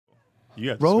You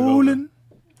have to rolling,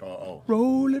 Oh.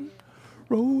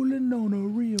 rolling on a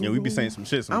real. Yeah, we be saying some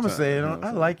shit I'm sometimes. gonna say it.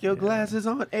 I like your glasses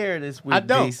on air this week. I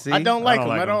don't. DC. I don't like them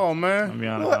like at 'em. all, I'll man. be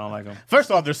honest, I don't like them.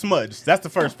 First off, they're smudged. That's the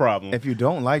first problem. If you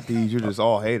don't like these, you're just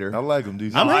all hater. I like them,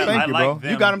 DC. Thank you, bro.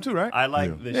 You got them too, right? I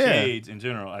like the Yeah. shades in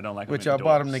general. I don't like them. But y'all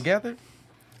bought them together.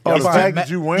 Oh, the fact that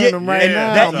you wearing them right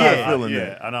now, I'm not feeling yeah,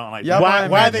 that. I don't like Y'all that. Why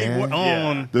buying are they man.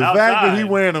 on? The fact that he Outside,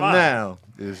 wearing them fine. now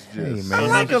is just. man. I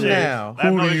like them now. I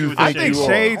have Who no do issue you with the I think think you are?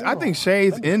 shades. I think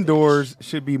shades indoors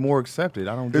should be more accepted.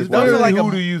 I don't. It's Get Those very are like who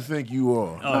a- do you think you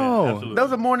are? Oh, yeah, No, absolutely.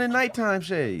 Those are morning nighttime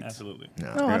shades. Absolutely.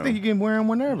 No, I think you can wear them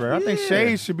whenever. I think Yeah.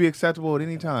 shades should be acceptable at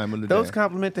any time of the Those day.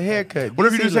 complement the haircut. What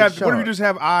if you DC just look have? What if you sharp. just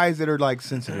have eyes that are like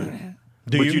sensitive?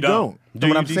 But you don't. Know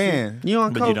what I'm DC? saying? You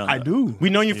on But you coke? don't. I do. We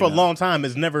known you for a long time.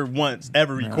 It's never once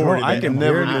ever recorded. Bro, I that can in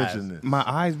Never your barely- eyes. mention this. My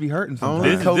eyes be hurting Only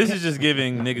sometimes. This, cocaine- this is just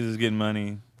giving niggas is getting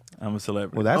money. I'm a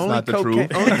celebrity. Well, that's Only not the cocaine-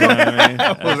 truth. only You know what I mean?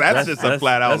 Well, that's just a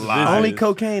flat out that's lie. business. Only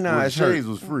cocaine Well, eyes hurt. shades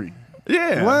was free.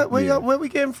 Yeah. What? Where, Yeah. where we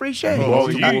getting free shades? Oh,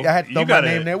 I, you- I had to throw you my gotta-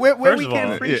 name there. Where first we of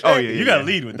getting all- free yeah, shades? oh, yeah, You got to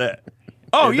lead with that.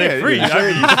 Oh If yeah, they free. yeah.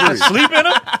 I mean, sleep in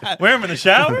them, wear them in the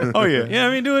shower. Oh yeah. Yeah,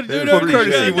 I mean, do it. Do They're it For free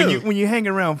courtesy courtesy, shades. when you hang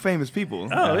around famous people,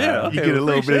 Oh yeah, okay, you get a well,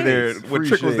 little free bit of their shades. what Free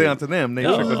trickles down shades. to them. They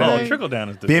Oh, trickle oh, down. trickle down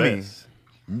is the Bimmy.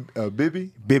 best.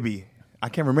 Bibby? Bibby. I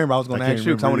can't remember. I was going I to can't ask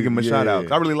you because I want to give him a remember. shout out. Yeah.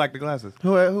 'Cause I really like the glasses.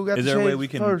 Who got Is the there a way shades we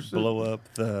can first? blow up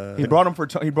the? He brought them for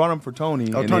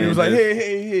Tony. Oh, and Tony then was like, there's-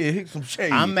 hey, here's some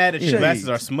shades. I'm mad at your Shades. glasses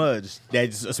are smudged.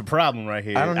 That's a problem right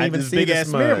here. I don't even this see big the ass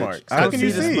smudge. smear marks. I How don't can see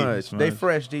you the see? smudge. They Smudge.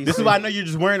 fresh, DC. This is why I know you're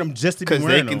just wearing them just to be Because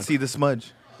wearing they can them. see the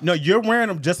smudge. No, you're wearing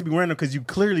them just to be wearing them because you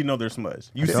clearly know they're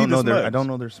smudged. You I see don't the know smudge. I don't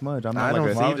know their smudge. I'm I not don't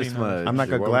like see a. the smudge. I'm not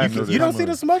a Why would glass. you You don't see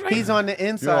the smudge right He's on the You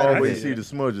inside. of always it. see the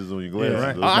smudges on your glasses. Yeah,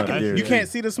 right. though. Oh, It's I not can, you guaranteed. can't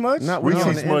see the smudge? Not We when see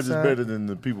on the smudges inside. better than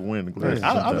the people wearing the glasses.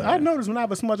 I notice when I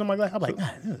have a smudge on my glass, I'm like,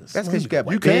 That's because you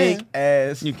got You big can.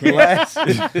 ass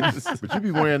glasses. But you be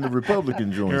wearing the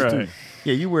Republican joints You're too. right.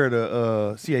 Yeah, you wear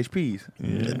the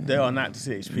CHPs. They are not the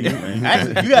CHP, man.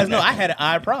 Actually, you guys know I had an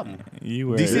eye problem. You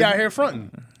wear DC out here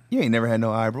fronting. You ain't never had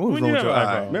no eyebrow. What was When wrong you with your have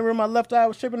eye? eyebrow? Remember my left eye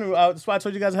was tripping? That's why I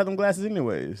told you guys I had them glasses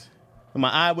anyways. My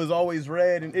eye was always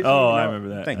red and itchy. Oh, you I know?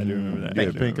 remember that. Thank I you. do remember that. Yeah, I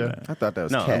do pink remember eye. that. I thought that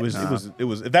was No, cat. it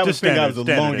was. If that was Just pink eye, it was the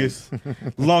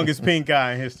standard. longest pink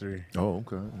eye in history. Oh,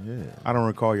 okay. Yeah. I don't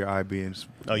recall your eye being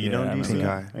Oh, you Yeah, don't I DC? pink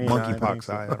eye, Ain't monkeypox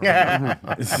eye.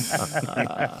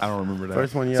 eye. I don't remember that.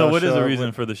 First one y'all So, what is showed the up reason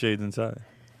with- for the shades inside,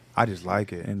 I just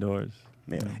like it. indoors?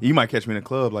 Yeah, You might catch me in a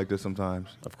club like this sometimes.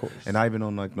 of course. And not even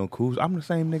on like no cools. I'm the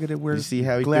same nigga that wears You see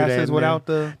how he threw that glasses in without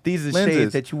there? the These are lenses.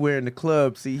 shades that you wear in the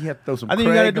club. See, you have to throw some I think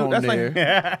you gotta Craig do- on that's like-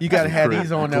 there. You got to have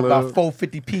these on there about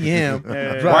 4:50 p.m.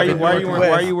 Why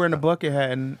are you wearing a bucket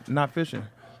hat and not fishing?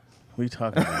 What are you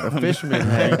talking about? fisherman What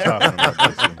are you hat? talking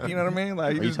about? You know what I mean?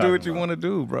 Like you you just do what talking you about? want to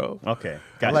do, bro. Okay,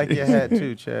 I gotcha. like your hat too,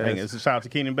 Hey, Chad. it's a shout out to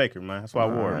Keenan Baker, man. That's why I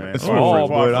wore it, man. It's That's why all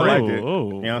why good. I like free. it. You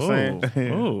know what I'm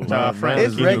saying? Oh, Shout out Frank.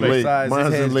 It's regular size. Mine's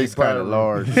His in head's Lake just kind of Pirate.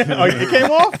 large. Oh, it came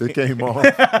off? It came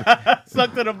off.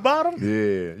 Stuck to the bottom?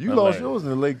 Yeah. You I lost like it. yours in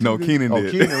the lake too. No, didn't Keenan you? did.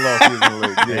 Oh, Keenan lost his in the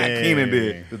lake. Yeah. Yeah. Keenan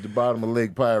did. At the bottom of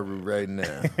Lake Pirate right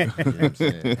now. You know what I'm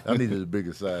saying? I needed a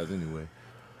bigger size anyway.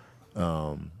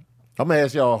 I'm going to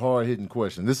ask y'all a hard-hitting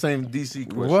question. This ain't DC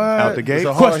question. What? Out the gate? It's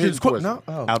a hard-hitting question. No.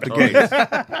 Oh. Out the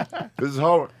gate. This is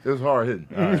hard. It's hard-hitting.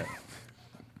 All right.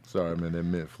 Sorry, man. That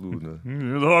mint flew in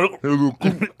the...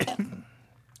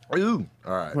 Ooh.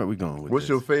 All right. Where we going with What's this?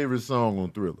 your favorite song on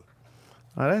Thriller?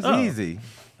 Oh, that's Oh. easy.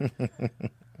 Hard-hitting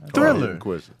Thriller.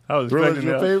 question. I was Thriller's expecting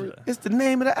your that. favorite? It's the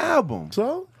name of the album.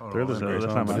 So? Thriller's a great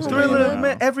song. Thriller,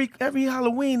 man. Every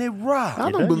Halloween it rock. I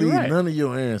don't believe none of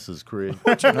your answers, Craig.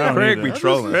 Craig be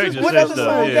trolling. Craig just What says other stuff,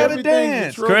 song yeah. got to Everything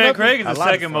dance? you Craig is A the lot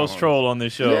of second most songs. troll on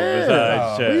this show Yeah.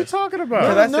 besides What are you Chaz. talking Cause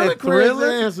about? I None said of Craig's Thriller.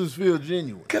 answers feel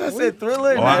genuine. Could I said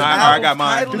Thriller? Oh, I got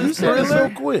mine. Title You is said it so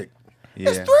Thriller. quick.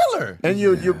 It's Yeah. Thriller. And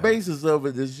your basis of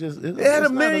it is just... It had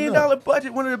 $1 million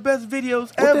budget, one of the best videos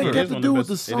What ever. that got to do with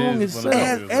the song It itself?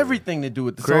 has everything to do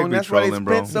with the Craig song. be That's why they trolling,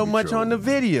 bro. spent so He be much on the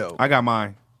video. I got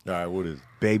mine. All right, what is it?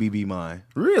 Baby Be Mine.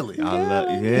 Really? I love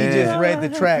He just read the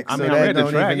track, so I mean, that I read the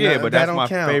don't track, even yeah, know- but that that's don't my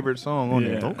count. favorite song on Yeah,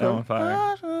 there. that one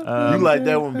fire. You like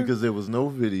that one because there was no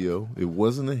video. It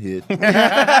wasn't a hit.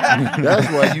 That's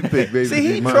why you picked Baby See,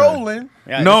 Be he Mine. trolling.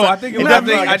 Yeah, No, it's I like- think it's it not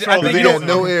was. like I a troll. think It you had know.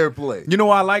 no airplay. You know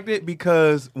why I liked it?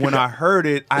 Because when I heard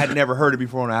it, I had never heard it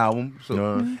before on the album.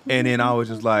 So, and then I was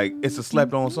just like, it's a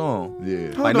slept on song.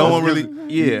 Yeah. Like no one really,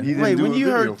 yeah. He didn't Wait, do when a you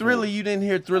video heard for Thriller, it. you didn't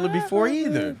hear Thriller before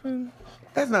either.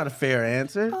 That's not a fair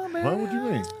answer. Huh? What you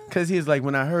mean? Because he was like,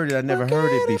 when I heard it, I never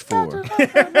heard it before.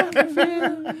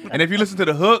 And if you listen to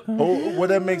the hook, Oh, well,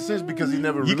 that makes sense because he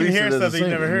never You released can hear it as stuff a that you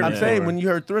never single. heard I'm before. saying, when you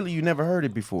heard Thriller, you never heard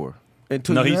it before.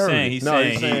 until No, you he's heard saying it. he's No,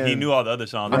 saying he's he saying- knew all the other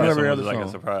songs. I but never this heard one was the like a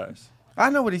song. surprise. I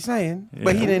know what he's saying, Yeah.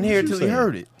 but he didn't hear it What till you he saying?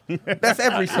 heard it. That's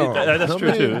every song. That's I true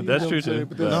mean, too. you That's know true what I'm saying, too.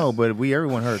 but But- No, but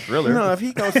everyone heard Thriller. No, if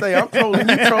he gonna say I'm trolling,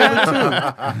 you trolling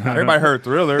too. Everybody heard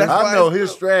Thriller. That's why I know it's-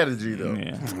 his strategy though.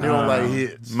 Yeah. He don't like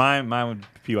hits. Mine would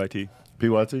PYT.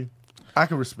 PYT? I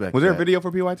can respect. Was there a that. video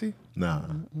for PYT? Nah.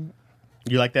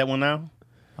 You like that one now?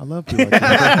 I love PYT.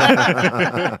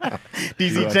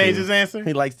 DZ changed his answer?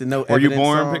 He likes to know. Were you evidence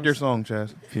born? songs. Pick your song,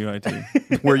 Chaz.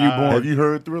 PYT. Were you born? Have you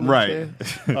heard Thriller? Right.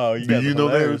 Chad? Oh, you Do guys you are know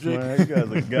that, hilarious, Jake?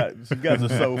 man. You guys are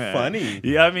so funny.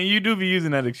 Yeah, I mean, you do be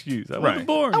using that excuse. I wasn't Right.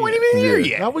 born. I yet. wasn't even here Yeah.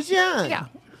 yet. I was young. Yeah.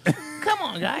 Come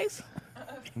on, guys.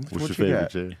 What's What your you favorite, got?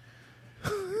 Chad?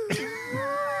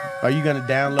 Are you gonna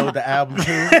download the album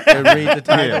too and read the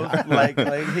titles like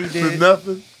he For did?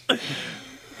 nothing.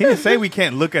 He didn't say we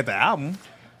can't look at the album.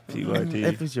 PYT.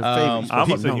 If it's your favorite, I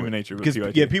almost said know Human it. Nature, but Because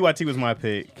PYT. yeah, PYT was my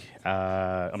pick.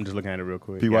 I'm just looking at it real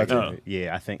quick. PYT? Oh.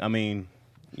 Yeah, I think. I mean,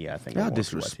 yeah, I think. Y'all I want PYT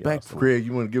disrespectful. also. Craig,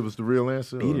 you want to give us the real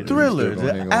answer? or you Thriller. still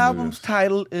gonna hang The on to album's this?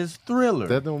 title is Thriller.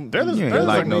 That don't. Thriller's- yeah, Thriller's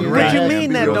like no mean rap. What you it has mean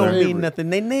to that be your don't mean favorite. nothing?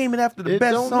 They name it after the It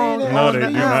best don't song mean that. No, on they the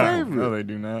do your not. album. favorite. No, they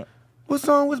do not. What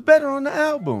song was better on the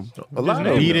album? A lot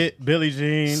of Beat them. It, Billie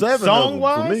Jean. 7 of them Song for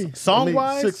wise, me. song I mean,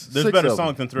 wise, six there's of better them.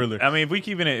 songs than Thriller. I mean, if we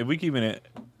keeping it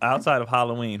outside of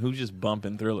Halloween, who's just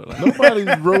bumping Thriller? Like, Nobody's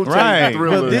rotating Right.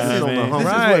 Thriller. But this Yeah, is man. this is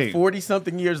Right. what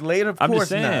 40-something years later. Of I'm course just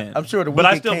saying. not. I'm sure the but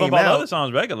I week it still came bump all the out. other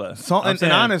songs regular. Song, I'm and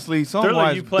saying, honestly, song Thriller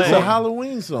wise, you play. It's a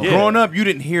Halloween song. Yeah. growing up, you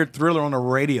didn't hear Thriller on the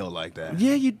radio like that.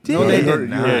 Yeah, you did. No, they Yeah, did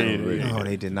not. yeah, yeah. No,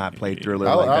 they did not play Thriller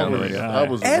I, like I that on the was, radio. I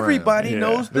was around. Everybody Yeah.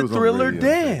 knows It the was on Thriller radio.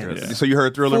 dance. Yeah. So you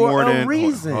heard Thriller For more a than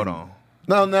reason. Hold on.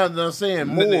 No, I'm saying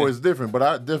more is different, but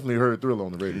I definitely heard Thriller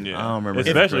on the radio. Yeah. I don't remember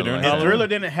Especially Thriller. during If Halloween. Thriller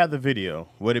didn't have the video,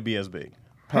 would it be as big?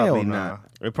 Hell Probably no. not.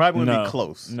 It probably wouldn't No. be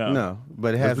close. No.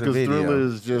 But it That's has a because video. Thriller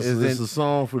is just It's it's in- a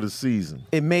song for the season.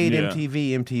 it made Yeah.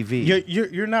 MTV.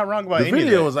 You're not wrong about The any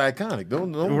video of that. is iconic.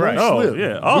 Don't Right. don't Oh, slip.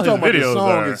 yeah. All We're talking his about the videos song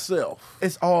are- itself.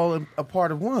 It's all a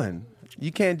part of one.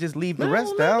 You can't just leave the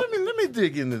rest Let out. me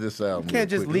dig into this album. You can't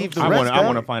just real quick. leave the I rest want to. I out.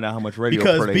 want to find out how much radio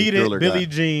Because play Beat Thriller It, Billie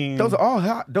got. Jean, Those are all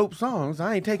hot, dope songs.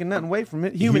 I ain't taking nothing away from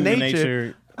it. Human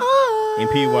Nature. and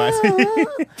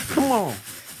PYT. Come on.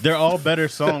 They're all better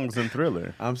songs than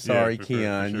Thriller. I'm sorry, for sure,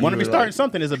 Keon. for sure. You Want to be were starting like-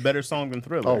 something is a better song than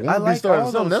Thriller. Oh, when I we like started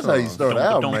all something, those that's how you songs. start an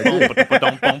album right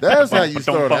there. That's how you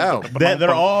start out. They're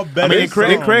all I better. mean, in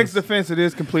songs. Craig's defense, it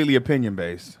is completely opinion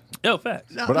based. Yo,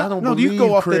 facts. But I don't No, believe you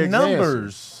go off the Craig's numbers.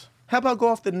 answer. How about go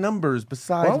off the numbers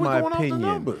besides Why are we my going off the opinion?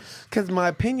 numbers? Because my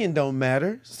opinion don't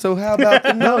matter. So how about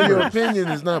the No, numbers? your opinion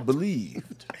is not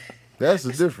believed. That's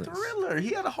the difference. Thriller.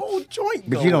 He had a whole joint.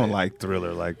 But going. you don't like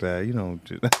Thriller like that. You don't.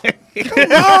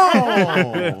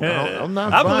 I'm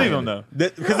not. I buying believe him it.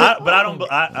 though. But I don't.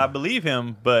 I believe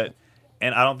him, but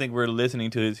and I don't think we're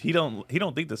listening to his. He don't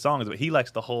think the song is. But he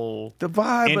likes the whole The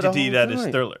vibe of the entity whole that is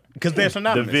joint. Thriller. Because they're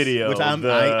synonymous. The video, which I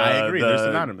agree, they're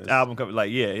synonymous. Album cover,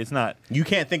 like yeah, it's not. You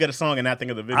can't think of the song and not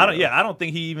think of the video. I don't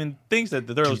think he even thinks that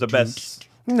the Thriller's the best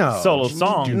No. solo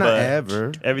song. Not but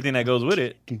ever. Everything that goes with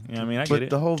it. You know what I mean, I get But it.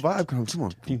 the whole vibe comes. Come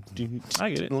on. I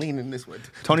get it. Leaning this way.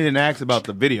 Tony didn't ask about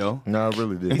the video. No, I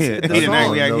really did. He The didn't song.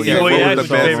 actually. No, He yeah, said well, what he was asked the me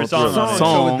best favorite song on Song, it.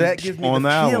 song so that gives me on the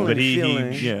the album. feeling. But he-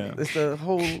 feeling. yeah. It's the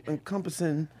whole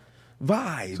encompassing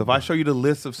vibe. So if I show you the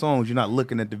list of songs, you're not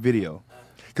looking at the video.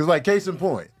 Because, like, case in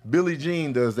point, Billie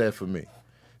Jean does that for me.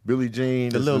 Billie Jean,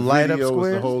 The it's little light up video, it's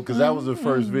squares? the whole, because that was the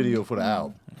first video for the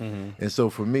album. And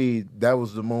so for me, that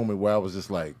was the moment where I was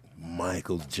just like,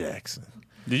 Michael Jackson.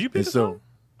 Did you pick And a so, song?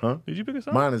 huh? Did you pick a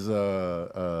song? Mine is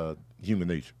Human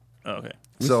Nature. Oh, okay.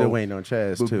 we so- still waiting on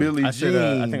Chaz But too. Billie I should.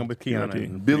 I Jean, think I'm with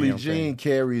Keon. Billie Jean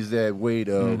carries that weight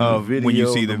of the Of video, when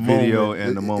you see the video moment.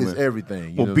 and the moment. It's everything.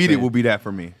 You Well, know what Beat I'm It saying? will be that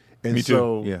for me. And Me too.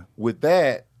 so Yeah. with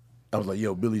that, I was like,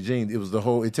 yo, Billie Jean, it was the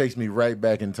whole, it takes me right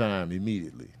back in time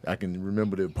immediately. I can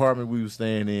remember the apartment we were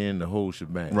staying in, the whole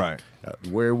shebang. Right.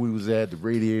 Where we was at, the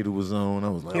radiator was on. I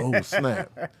was like, oh,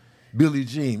 snap. Billie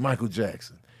Jean, Michael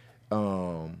Jackson.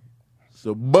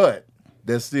 But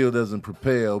that still doesn't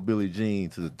propel Billie Jean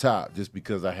to the top just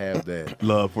because I have that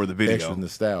Love for the video. extra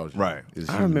nostalgia. Right. It's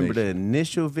I Human remember the Nature.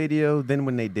 initial video, then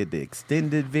when they did the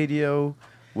extended video,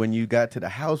 when you got to the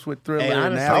house with Thriller, Hey, and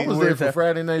honestly, I was there afterwards, for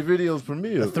Friday Night Videos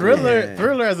premiere. Thriller.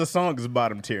 Thriller as a song is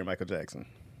bottom tier. Michael Jackson.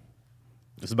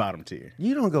 It's bottom tier.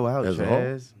 you don't go out, As a whole?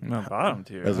 Chaz. No, bottom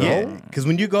tier. As a Yeah, whole? because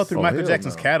when you go through Oh, Michael hell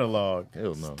Jackson's no. catalog,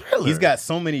 Hell no. he's got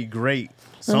so many great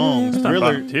songs. It's not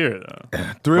Thriller. bottom tier though.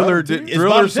 Thriller, It's Thriller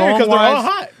bottom tier 'cause song they're all wise,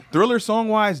 hot. Thriller song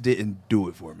wise didn't do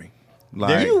it for me.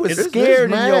 Like, You was It's scared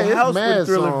in mad- your it's house mad when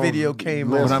Thriller songs video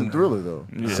came less out. than Thriller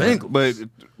though. single,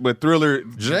 but Thriller.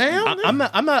 Jam.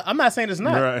 I'm not saying it's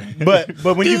not. Right.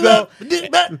 But when you go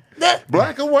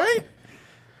Black and white.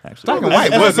 Actually, Black and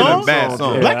White As a wasn't song? a bad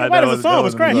song. Black and White that as a song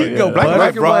was crazy. yeah. You can go Black and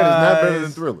Black and white is not better Butterflies.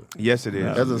 than Thriller. Yes, it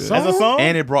is. As a song. as a song.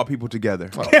 And it brought people together.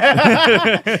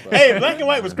 Hey, Black and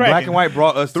White was crazy. Black and White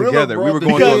brought us Thriller together. We brought were the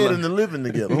going dead to and the living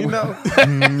together. You know,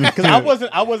 Because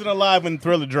I wasn't alive when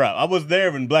Thriller dropped. I was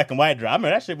there when Black and White dropped. I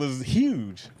mean, that shit was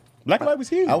huge. Black and White was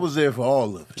huge. I was there for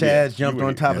all of it. Chaz jumped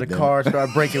on top of the goddamn. car,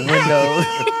 started breaking windows.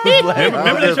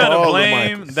 Remember they for tried all to the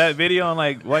blame Michaels. that video on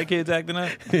like white kids acting up?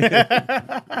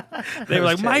 They were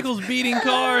like, Michael's beating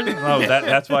cars. Oh,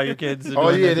 that's why your kids are Oh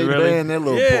doing yeah, this, they really? banned that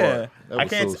little Yeah. part. That I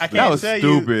was can't. so I stupid. That can't was tell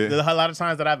stupid. you the, a lot of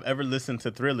times that I've ever listened to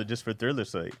Thriller just for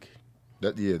Thriller's sake.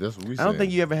 Yeah, that's what we said. I don't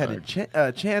think you ever had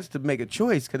a chance to make a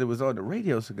choice because it was on the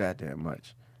radio so goddamn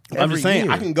much. I'm just saying,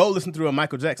 year. I can go listen through a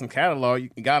Michael Jackson catalog.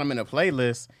 You got him in a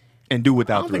playlist. and do I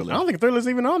without don't think Thriller. Thriller's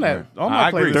even on that. On I my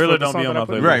agree. playlist. Thriller for the don't be songs on that my I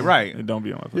play. playlist. Right, right. It don't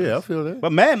be on my playlist. Yeah, I feel that.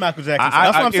 But Mad Michael Jackson.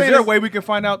 That's what I'm is saying. there a way we can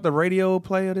find out the radio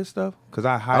play of this stuff? Because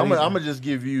I I'm highly. gonna just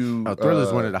give you.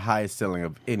 Thriller's one of the highest selling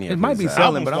of any of It might be his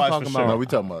selling, but I'm Albums-wise, talking for No, about. we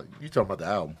talking about you talking about the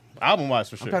album. album wise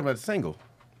for I'm sure. talking about the single.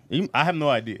 I have no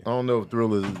idea. I don't know if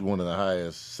Thriller is one of the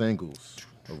highest singles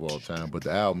of all time, but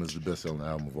the album is the best selling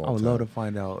album of all I would time. love to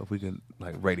find out if we can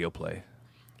like radio play.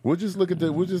 We'll just look at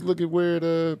where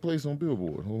it plays on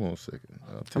Billboard. Hold on a second.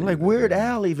 I'll tell I'm you like, that Weird right now.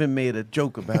 Al even made a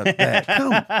joke about that.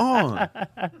 Come on.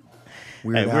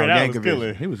 Weird Al was Yankovic.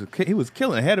 killer. He was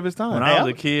killing ahead of his time. When Hey, I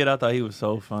was a kid, I thought he was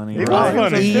so funny. He was bro.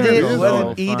 funny. Eat He it. was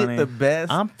Wasn't so Eat funny. It the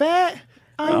best? I'm fat.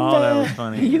 I'm Oh, that was fat.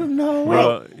 funny. You know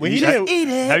Bro, it. When he you- did, Eat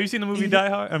it. have you seen the movie Die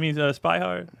Hard? I mean, Spy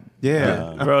Hard?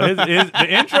 Yeah. Bro, the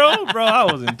intro, bro,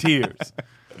 I was in tears.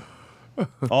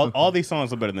 all these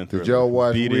songs are better than Thriller. Did y'all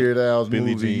watch Beat It, Weird Al's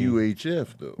Billie movie Jean. UHF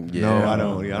though? Yeah. No, I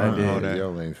don't. I don't know did. that.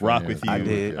 Y'all ain't Rock fans. With You. I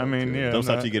did. I mean, yeah. Don't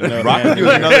stop till you get enough. Rock man. with You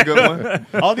is another good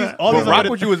one. All these But are Rock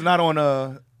better, with You was not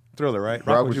on Thriller, right?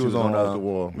 Rock with You was on Off the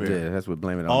Wall. Yeah, that's what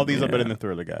Blame It On. all these are better Yeah. than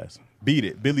Thriller, guys. Beat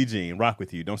It, Billie Jean, Rock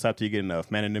With You, Don't Stop Till You Get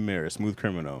Enough, Man in the Mirror, Smooth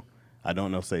Criminal. I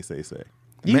don't know. Say.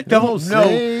 You don't know.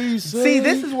 Say, See,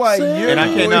 this is why say. you're. And I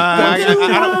can't. I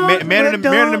don't. Man in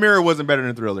the Mirror wasn't better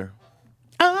than Thriller.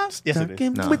 Yes, it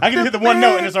is. No. I can hit the one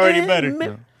note and it's already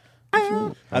better. I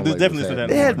don't do like definitely what's say that.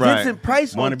 They had Right. Vincent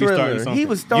Price Want on to be starting Thriller. something. He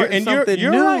was starting something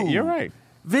you're new. right. You're right.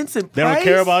 Vincent They Price. don't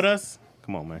care about us.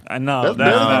 Come on, man. I know. That's That's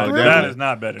better not, than that Thriller. is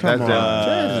not better. That's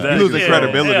That- You're losing yeah,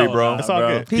 credibility, hell bro. nah, That's all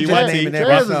bro. good. He PYT. just naming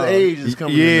every Chaz's song. age is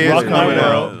coming. Yeah, in. it's coming Bro,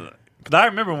 out. 'cause I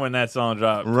remember when that song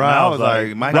dropped. and Right, I was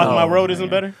like, Michael- Rock My Oh, Road isn't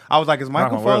better? I was like, is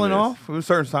Michael Rock My World falling is. off? There was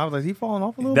certain times, I was like, is he falling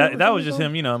off a little bit? that was just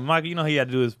him, Michael, he had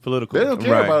to do his political. They don't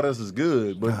care Right. about us as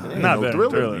good, but they ain't Not no better. Thriller.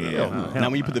 Thriller, Hell yeah. no. Now,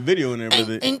 when you put the video in there with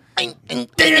it,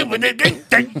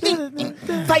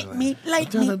 Fight me,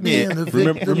 like me.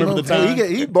 remember the time?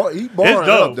 He barred It's up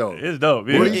dope. though. It's dope.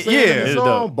 What he saying in the it's song?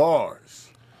 dope. Bars.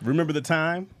 remember the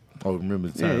time? Oh, remember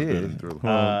the time Yeah, better yeah. than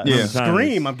Thriller. Yeah.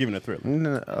 Scream, I'm giving a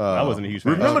Thriller. I wasn't a huge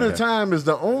fan. Remember the Okay. Time is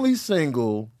the only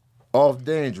single off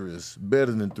Dangerous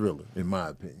better than Thriller, in my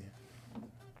opinion.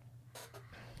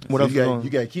 What So else is on? you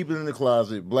got Keep It in the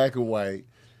Closet, Black and White,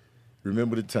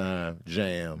 Remember the Time,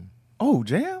 Jam. Oh,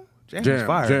 Jam? Jam's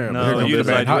fire. No, you just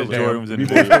like Chris Jordan was in the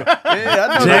video. Yeah,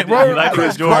 I know. Jam, you like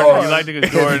Chris Jordan. Cross. You like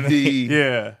Chris Jordan. D.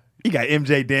 Yeah. You got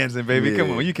MJ dancing, baby. Yeah.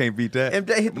 Come on, you can't beat that.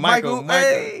 MJ hit the Michael.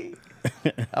 Hey.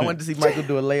 I wanted to see Michael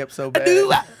do a layup so bad.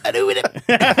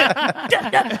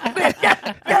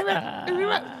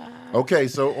 Okay,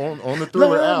 so on the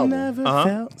Thriller album,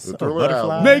 the Thriller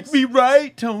album, Make me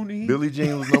right, Tony. Billie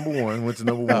Jean was number one, went to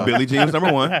number one. Billie Jean was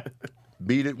number one.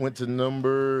 Beat It went to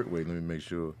number. Wait, let me make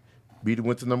sure. Beat It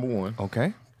went to number one.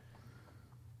 Okay.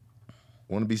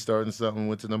 Want to Be Starting Something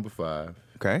went to number 5.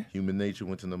 Okay. Human Nature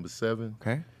went to number 7.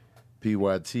 Okay.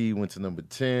 PYT went to number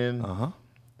 10. Uh huh.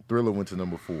 Thriller went to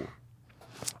number 4.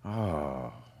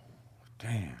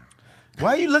 Damn.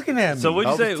 Why are you looking at me? So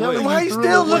what'd you say? telling Wait, Why are you Thriller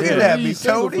still was looking the at me, lead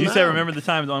single Tony? you for said now. Remember the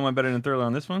Time is the only one better than Thriller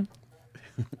on this one?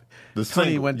 The Tony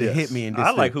single, wanted to yes. hit me in this.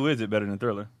 I like Who Is It better than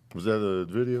Thriller. Was that a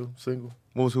video single?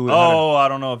 What was who? Oh, I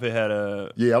don't know if it had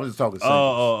a. Yeah, I was just talking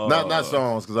singles. Not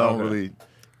songs, because I don't Okay. really.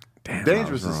 Damn,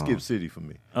 Dangerous I was is wrong. Skip City for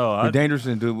me. Oh, I Dangerous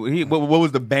and dude. What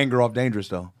was the banger off Dangerous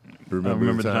though?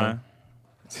 remember the time.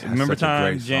 such Remember a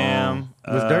Time, great Jam.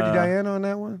 Was Dirty Diana on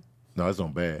that one? No, it's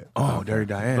on Bad. Oh, Dirty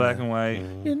Diana. Black and White.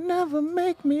 You never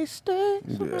make me stay,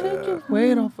 so take your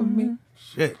weight off of me.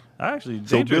 Shit. Actually,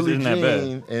 So Dangerous Billie isn't that bad.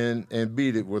 Jean and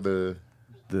Beat It were the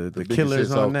biggest Killers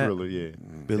hits on off that. Thriller, yeah.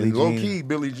 Billie And low Jean. key,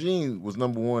 Billie Jean was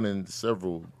number one in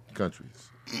several countries.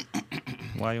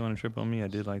 Why you want to trip on me? I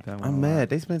did like that one. I'm mad.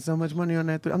 They spent so much money on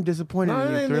that. I'm disappointed No, in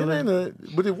it you, ain't- Thriller.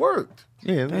 but it worked.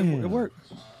 Yeah, Damn. it worked.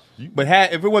 But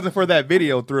if it wasn't for that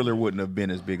video, Thriller wouldn't have been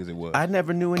as big as it was. I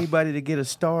never knew anybody to get a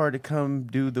star to come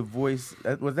do the voice.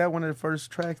 Was that one of the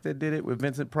first tracks that did it? With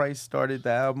Vincent Price started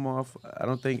the album off. I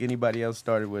don't think anybody else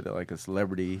started with like a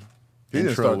celebrity He didn't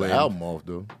intro start the in. album off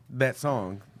though. That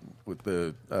song with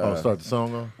the Start the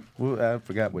song off. well, I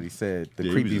forgot what he said. The Yeah,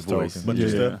 he was creepy just voice. talking. Bunch of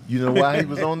stuff. You know why he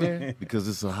was on there? Because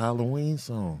it's a Halloween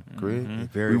song, Greg.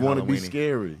 Very We want to be Halloween-y.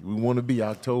 scary. We want to be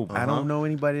October. I don't know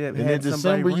anybody that And in had somebody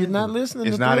December, you're random. not listening.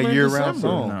 It's to not a Thriller in year-round December.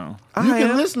 song. No. You I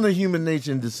can am. listen to Human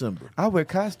Nature in December. I wear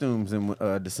costumes in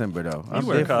December though. You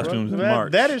wear costumes in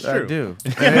March. That is I true. do.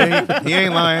 he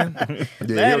ain't lying. Yeah,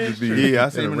 That he'll is just be true. Yeah, I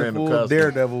in seen a him in the random full costume.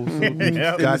 Daredevil suit.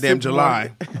 Yep. Goddamn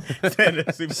July.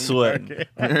 Sweating.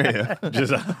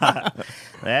 Just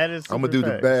That is. I'm gonna do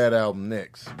the bad album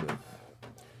next. But-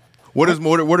 What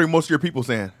are most of your people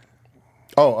saying?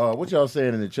 what y'all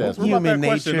saying in the chat? Human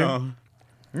nature. yeah.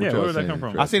 Where y'all did that come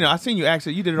saying? from? I seen you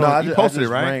actually. You did it No, on. You posted it,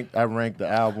 right? I ranked the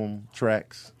album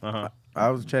tracks I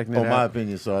was checking it on my out.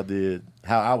 opinion, so I did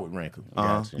how I would rank them.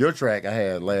 Gotcha. Your track I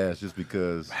had last just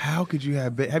because. How could you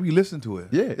have you listened to it?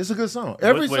 Yeah, it's a good song.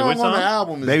 Every Wait, song which on the song?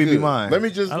 album is Baby Be good. Mine. Let me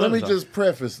just I love the song.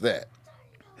 preface that.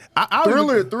 I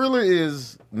Thriller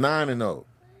is 9-0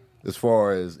 as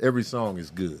far as every song is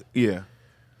good. Yeah.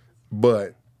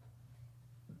 But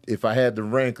if I had to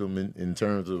rank them in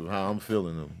terms of how I'm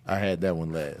feeling them, I had that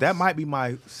one last. That might be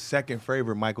my second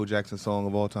favorite Michael Jackson song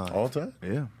of all time. all time.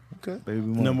 Yeah. Okay. Baby Be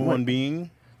Mine. Number one being.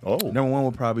 Oh, Number one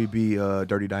would probably be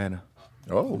Dirty Diana.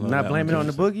 oh, Not blaming it on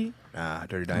the boogie. Nah,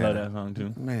 Dirty I love Diana. that song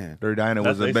too. Man. Dirty Diana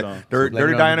That's was their song. Dirty Blame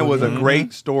it on Diana the was a Boogie.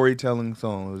 great storytelling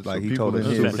song. It was like he people told a in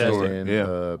here super story. saying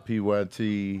Yeah.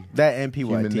 PYT, That and PYT.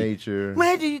 Human Nature.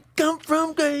 Where do you come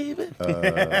from, baby?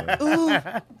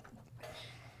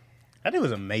 I think it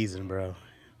was amazing, bro.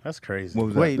 That's crazy. What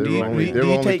was that? Wait, There do were you, only, do there were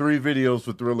you only take 3 videos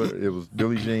for Thriller. It was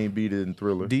Billie Jean Beat It and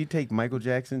Thriller. do you take Michael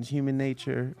Jackson's Human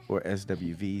Nature or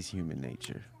SWV's Human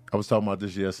Nature? I was talking about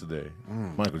this yesterday.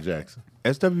 Michael Jackson.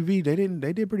 SWV,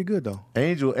 they did pretty good though.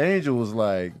 Angel was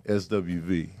like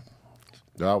SWV.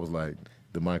 I was like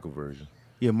the Michael version.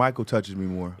 Yeah, Michael touches me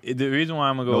more. The reason why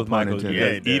I'm gonna go No with pun Michael is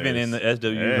intended. because Yeah, it even does. in the SW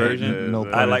Yeah, it version, does. No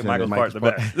I pun like intended. Michael's part the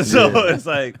Michael's best. So it's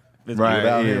like, it's Right. good.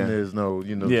 Without yeah. him, there's no,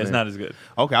 you know. what Yeah, I'm it's saying? not as good.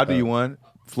 Okay, I'll do you one.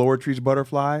 Floetry's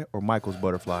Butterfly or Michael's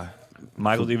Butterfly?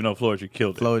 Michael's, even though Floetry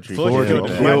killed it. Floetry. Floetry killed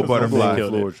killed, it. Michael's Butterfly.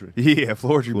 killed it. Floetry. Yeah,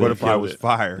 Floetry Butterfly killed was it.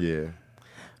 fire. Yeah.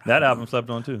 That album slept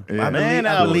on too. Yeah. I Man, believe, I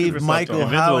that was believe super Michael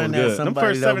soft. hollering Invincible at was good. somebody Them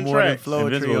first that 7 more than tracks. Floetry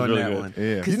Invincible was on really that good. one.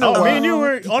 Yeah. Oh, me and you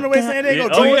were on the way to San Diego.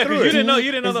 Oh yeah, touring because through you it. didn't know.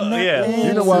 You didn't know the yeah.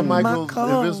 You know why Answer my Michael's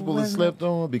call Invincible is when- slept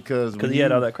on? Because Because he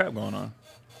had all that crap going on.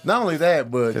 Not only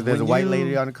that, but Because there's a when white you-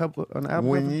 lady on the album.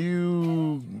 When cover?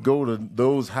 you go to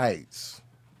those heights,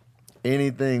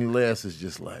 anything less is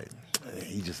just like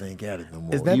he just ain't got it no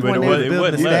more. Is that Even when it they was- was it building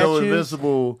wasn't the Even though statues?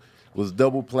 Invincible was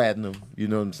double platinum, you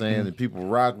know what I'm saying, and people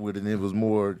rock with it, and it was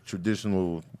more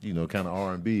traditional, you know, kind of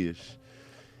R&B ish.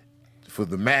 For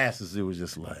the masses, it was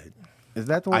just like Is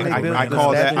that the one they built? I the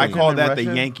call that statue in the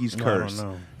Russia? Yankees No, I don't curse.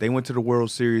 know. They went to the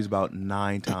World Series about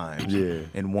 9 times. Yeah.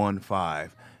 And won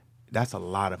 5. That's a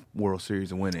lot of World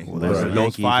Series winning. Well, that's Those the those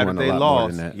Yankees 5 won that a they lot more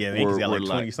lost. than that. Yeah, the Yankees got like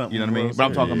 20-something You know what I mean? World But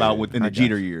I'm talking Series. about within I the got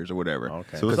Jeter you. years or whatever.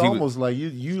 Okay. so. It's 'Cause he was- almost like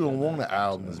you don't want an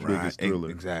album as big as Right, Thriller,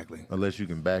 exactly. unless you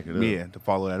can back it up. Yeah, to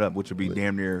follow that up, which would be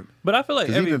damn near. But I feel like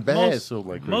 'Cause every even Bad most, sold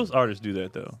like crazy. most artists do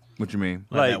that though. What you mean?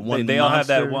 Like Like that one they all have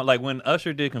that monster? one. Like when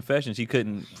Usher did Confessions, he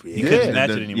couldn't Yeah. match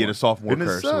the, it anymore. Yeah, the sophomore And it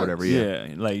curse or sucks. whatever. yeah.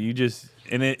 Like you just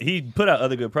he put out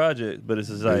other good projects, but it's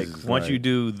just like is once like- you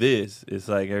do this, it's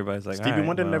like everybody's like Stevie all right,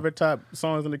 Wonder well. never top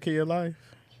songs in the Key of Life.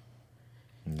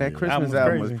 That Christmas Album's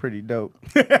album crazy. was pretty dope.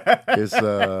 It's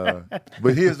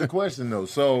but here's the question though.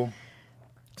 So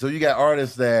you got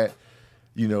artists that,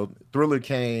 you know, Thriller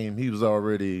came, he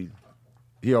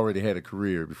already had a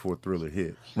career before Thriller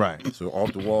hit. Right. So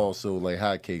Off the Wall sold like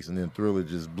hotcakes, and then Thriller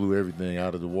just blew everything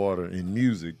out of the water in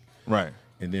music. Right.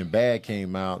 And then Bad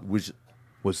came out, which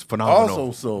Was phenomenal.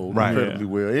 also sold Right. incredibly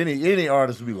well. Any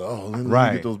artist would be like, oh, let me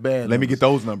Right. get those Bad. Let me get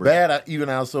those numbers. Bad even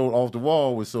outsold Off the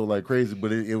Wall was sold like crazy,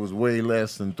 but it was way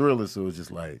less than Thriller, so it's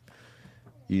just like,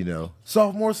 you know,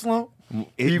 sophomore slump.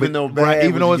 Even though Bad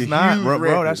even though was it's a not, huge bro,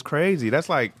 record. that's crazy. That's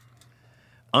like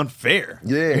unfair.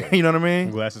 Yeah. You know what I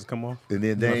mean? Glasses come off. And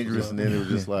then Dangerous, and then it was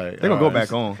just like They're gonna go all right.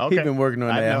 back on. Okay. He's been working on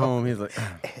I that at know. home. He's like,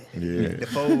 Yeah.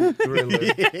 Fold Thriller.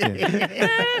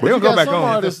 We're gonna go got back some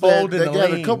on. artists The that, fold in that the got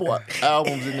a lane. couple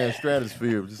albums in that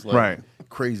stratosphere, just like Right.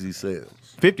 crazy sales.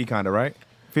 50 kind of, right?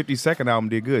 50's second album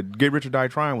did good. Get Rich or Die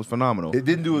Trying was phenomenal. It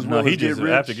didn't do as No, well he as Get just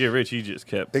Rich. after Get Rich, he just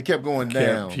kept. It kept going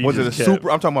down. he Was it a just kept-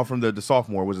 super? I'm talking about from the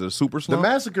sophomore. Was it a super The slump?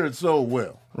 Massacre had sold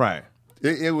well. Right.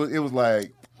 It was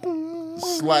like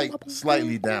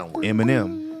slightly downward.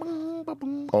 Eminem.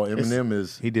 Oh, Eminem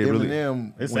is he did really-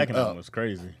 Eminem His went second up. album was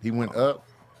crazy. He went up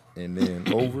and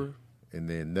then over and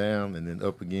then down and then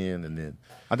up again and then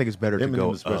I think it's better to Eminem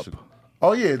go especially. up.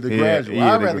 Oh yeah, the Yeah, gradual.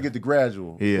 yeah, I'd the rather gra- get the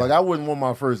gradual. Yeah. Like I wouldn't want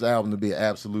my first album to be an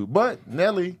absolute. But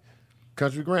Nelly,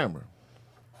 Country Grammar.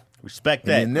 Respect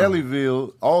that. And then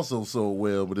Nellyville also sold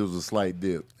well, but it was a slight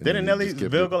dip. And Didn't then it just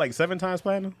kept Nellyville it. go like 7 times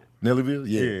platinum? Nellyville?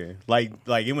 Yeah. Yeah.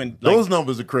 Like it went. Like, Those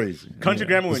numbers are crazy. Country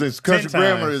Grammar went Since 10 Country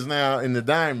Grammar times. is now in the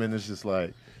diamond, it's just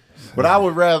like. But I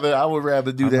would rather do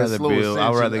I'd that rather slow build. I'd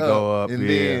ascension rather go up, and yeah.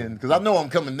 then because I know I'm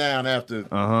coming down after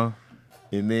Uh-huh.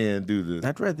 and then do the.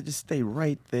 I'd rather just stay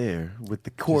right there with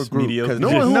the core Just group. mediocre. 'cause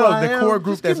Knowing who I the am, core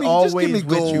group just give that's me- just give me always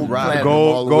with you, gold, right? platinum.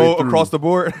 all the way Go through. across the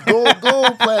board.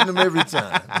 Gold platinum every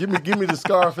time. Give me the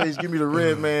Scarface. Give me the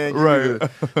Red Man. Give Right. me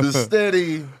the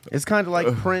steady. It's kind of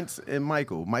like Prince and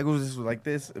Michael. Michael was just like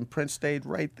this, and Prince stayed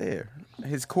right there.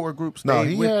 His core group stayed No,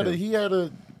 he with him. had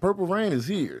a Purple Rain is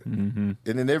here, and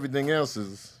then everything else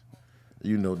is,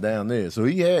 down there. So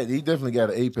he definitely got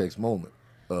an apex moment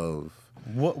of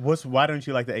Why don't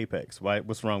you like the Apex?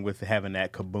 What's wrong with having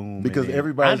that kaboom? because and then- I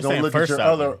everybody's gonna understand look at first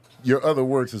album. your other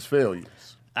works as failures.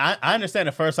 I understand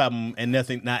the first album and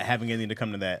not having anything to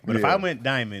come to that. But if Yeah. I went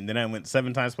diamond, then I went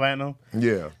 7 times platinum,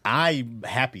 Yeah, I'm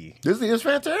happy. this is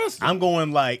fantastic. I'm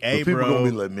going like, hey, But people bro. gonna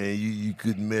be like, man, you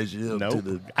couldn't measure up to Nope.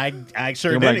 the. I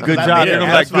sure I'm did. like, good job. Yeah, I'm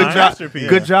that's like, good my job. masterpiece.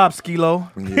 Good job, Skilo.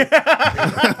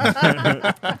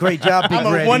 Great job, Big I'm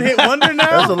a Reddy. one-hit wonder now.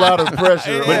 That's a lot of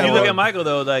pressure. But if you on- look at Michael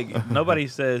though, like nobody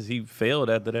says he failed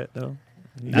after that though.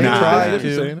 They Nah. tried They be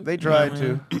to. saying it. They tried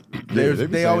to. they be They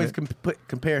saying always it.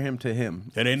 compare him to him.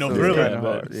 It ain't no So thriller. it's kinda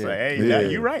hard, It's yeah. like, hey, Yeah.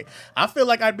 you're right. I feel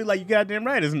like I'd be like, you goddamn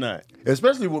right, it's not.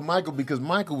 Especially with Michael, because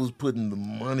Michael was putting the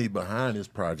money behind his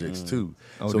projects too.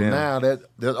 Oh, So damn. now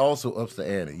that also ups the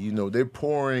ante. They're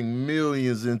pouring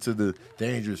millions into the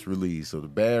dangerous release or the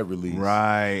bad release,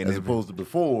 Right. As opposed to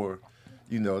before,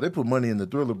 they put money in the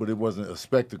thriller, but it wasn't a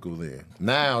spectacle then.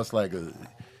 Now it's like a.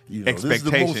 This is the most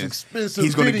Expectations. expensive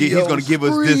He's gonna video. he's gonna give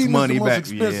us this Scream is money the most back.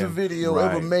 expensive Yeah. video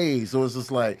Right. ever made. So it's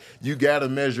just like you got to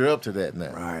measure up to that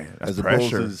now, Right. That's As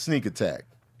opposed pressure. to the sneak attack.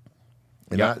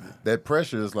 And Yeah. that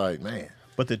pressure is like, man.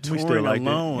 But the We touring still like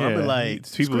alone, I'd be like,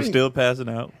 people were Scream. still passing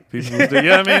out. People were still, you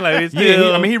know what I mean? Like it's Yeah,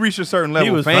 still. he reached a certain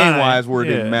level was fame fine. wise where it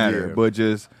didn't Yeah. matter, Yeah. but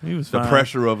just He was the fine.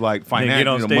 pressure of like Then get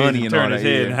on financial stage money and and all turn that. his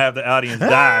head yeah. and have the audience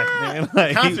die. Man.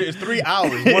 Like, concert is 3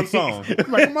 hours, one song.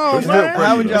 Like, come on, Still man.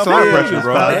 How would y'all It's a lot of feel? pressure,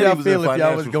 bro. How would And he y'all was in feel if y'all was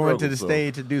financial going to struggle, the so.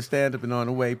 stage to do stand up and on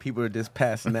the way people are just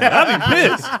passing out? I'd be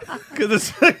pissed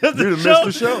because You'd have missed the show.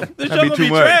 The show That'd be gonna too be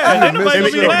much. trash. Ain't nobody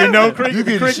gonna be laughing. You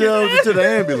get shoved into the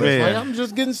ambulance. Man. Like, I'm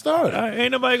just getting started.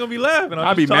 Ain't nobody gonna be laughing.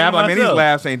 I'd be mad. Like, man, these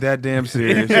laughs ain't that damn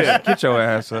serious. Get your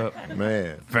ass up.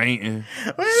 Man. Fainting,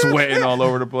 sweating all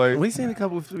over the place. We seen a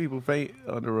couple of people faint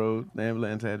on the road. The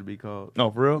ambulance had to be called. No,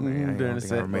 for real? Man, I During don't the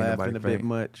think I set, remember laughing nobody a bit faint.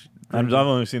 much. I've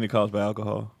only seen it caused by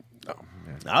alcohol.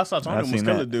 I saw Tony I've seen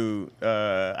Muscula that. dude.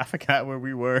 I forgot where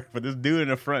we were, but this dude in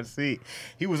the front seat,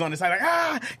 he was on the side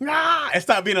like and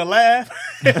stopped being a laugh.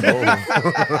 He was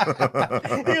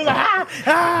like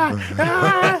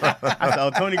I said,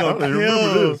 "Oh, Tony gonna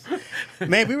kill."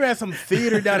 Man, we were at some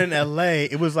theater down in L.A.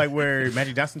 It was like where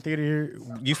Magic Johnson Theater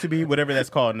used to be, whatever that's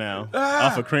called now,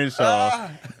 off of Crenshaw,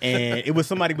 and it was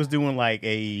somebody was doing like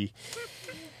a.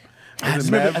 I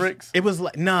just remember- Mavericks? It was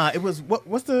like it was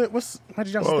what's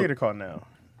Magic Johnson Theater called now?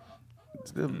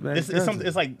 It's something.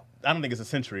 It's like I don't think it's a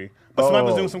Century, but somebody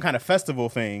was doing some kind of festival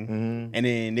thing, and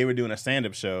then they were doing a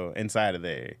stand-up show inside of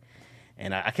there,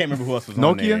 and I can't remember who else was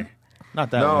on Nokia? there. Not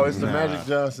that No, one. it's the Magic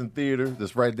Johnson Theater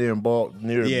that's right there in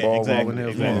near Yeah, Ball exactly, Hill.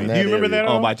 exactly. In Do you remember area.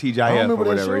 that? Oh, by TGIF I remember or that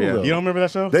whatever. show, Yeah. though. You don't remember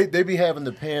that show? They be having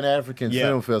the Pan African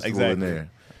Film Festival in there.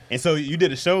 And so you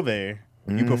did a show there.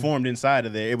 You performed inside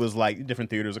of there. It was like different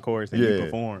theaters, of course, that you Yeah.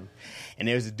 performed. And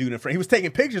there was a dude in front. He was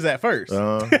taking pictures at first.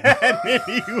 and then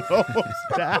he almost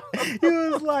died. He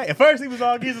was like, at first he was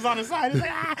all geezers on the side. He was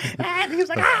like, and he was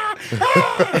like,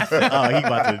 I said, oh, he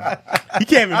about to, he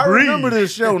can't even I breathe. remember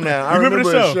this show now. I remember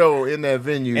remember the a show in that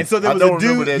venue. And so there I was a don't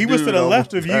remember dude. that He was to dude the on-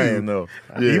 left of you. I didn't know.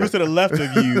 He Yeah. was to the left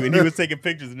of you, and he was taking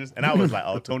pictures of this. And I was like,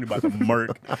 "Oh, Tony about to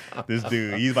murk this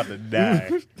dude. He's about to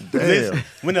die." Damn.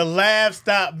 When the laugh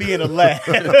stopped being a laugh,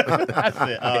 I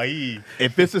said, "Oh, he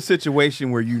If it's a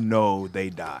situation where you know they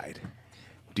died,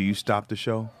 do you stop the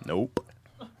show? nope."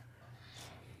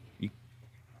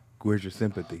 Where's your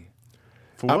sympathy?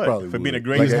 For I what? probably For being a would.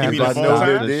 great Like, comedian if I of all know time?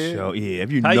 they're dead. Show. Yeah,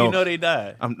 if you How know, you know they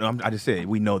died? I just said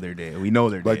we know they're dead. We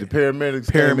know they're Like dead. the paramedics.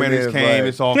 Paramedics came. Like,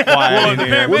 It's all quiet Well, in the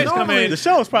there. paramedics come in. The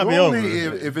show's probably over. Normally,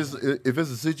 if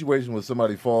it's a situation where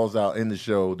somebody falls out in the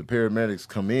show, the paramedics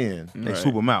come in. They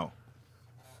swoop them out.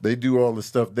 They do all the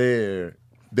stuff there.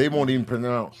 They won't even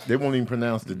pronounce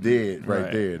the dead right,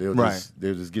 Right. there.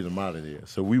 They'll just get them out of there.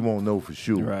 So we won't know for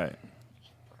sure. Right.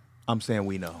 I'm saying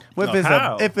we know. Well, No,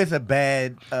 how? if it's a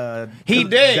bad, He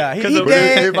dead. guy, he 'Cause the-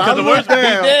 dead. If I the look worst,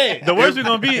 down, the worst we're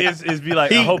gonna be is be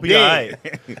like, I hope he dead.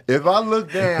 alright. if I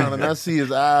look down and I see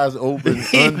his eyes open,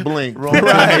 unblinked,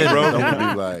 Right, bro. I'm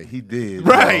gonna be like, he did,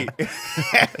 Right. bro.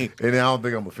 And then I don't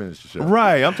think I'm gonna finish the show.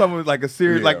 Right. I'm talking about like a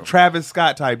serious, Yeah. like Travis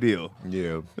Scott type deal.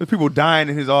 Yeah, There's people dying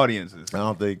in his audiences. I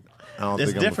don't think. It's I'm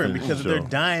different gonna finish because if the they're show.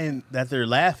 dying, that they're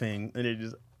laughing, and they're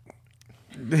just.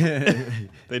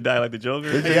 They die like the Joker.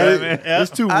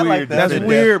 It's too I like weird. that. That's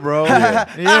weird, bro.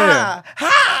 Yeah.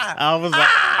 I was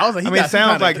like, he I mean, got it some sounds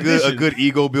kind of like a condition. good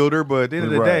ego builder, but at the end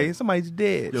of the Right. day, somebody's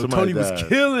dead. Somebody died.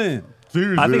 killing.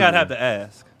 I think I'd have to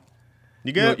ask. You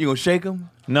You good? gonna shake him?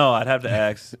 No, I'd have to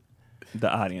ask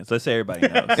the audience. Let's say everybody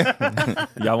knows.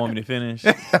 Y'all want me to finish?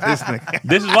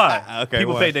 This is why. Okay,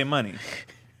 People why? paid their money.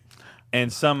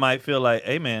 And some might feel like,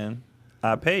 hey, man,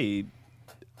 I paid.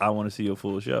 I want to see your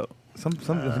full show. Some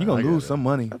you gonna lose some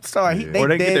money. I'm sorry, Yeah. they Or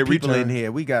they get dead their people return. in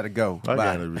here. We gotta go. I Bye.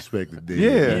 gotta respect the dead.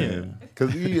 Yeah.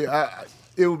 Because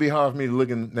it would be hard for me to look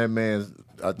in that man's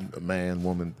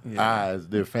woman eyes,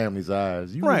 their family's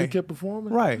eyes. You really Right. kept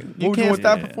performing, Right. You What can't would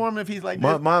stop Yeah. performing if he's like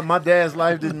My, this. my dad's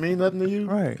life didn't mean nothing to you.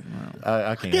 Right.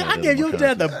 I can't. Yeah, have I that gave on your my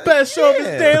dad the conscience. best show of his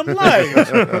damn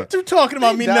life. What you talking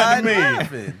about me died nothing to me?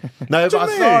 laughing. Now, if What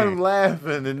I you saw mean? him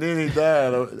laughing and then he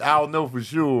died, I'll know for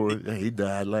sure he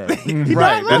died laughing.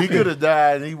 Right. He could have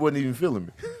died and he wasn't even feeling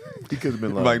me. He could have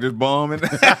been like, Like just bombing. he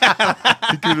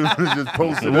could have just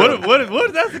posted. What up.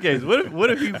 if that's the case? What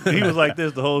if he was like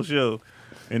this the whole show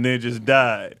and then just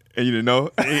died? And you didn't know?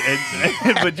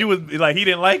 But you was like, he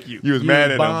didn't like you. You was mad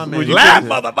at him. bombing. Would you Laugh,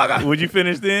 finish- motherfucker. Would you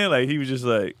finish then? Like he was just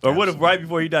like, or what if right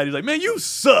before he died, he was like, "Man, you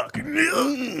suck," and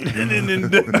then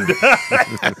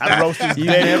I roast his You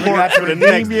dead never corpse got for to the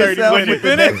next redeem 30 yourself minutes. with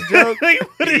the next joke.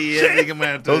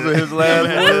 Those are his last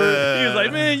words. he was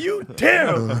like, "Man, you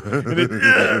terrible." And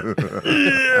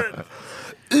then,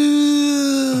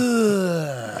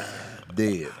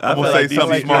 Dead. I'm feel gonna say like these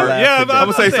something people- smart. Yeah, I'm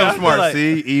gonna say I something feel smart. like-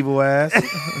 See, evil ass.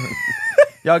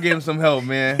 Y'all give him some help,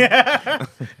 man.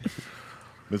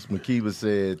 Miss McKeeba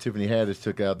said Tiffany Haddish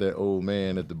took out that old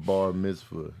man at the bar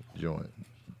mitzvah joint.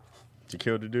 You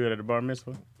killed the dude at the bar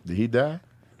mitzvah? Did he die?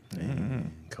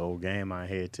 Cold game out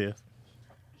here, Tiff.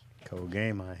 Cold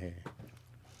game out here.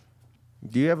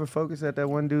 Do you ever focus at that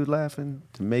one dude laughing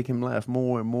to make him laugh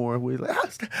more and more? We're like,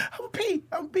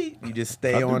 I'm Pete. You just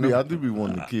stay I on do him. be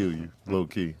wanting to kill you, low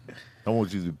key. I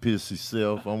want you to piss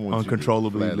yourself. I want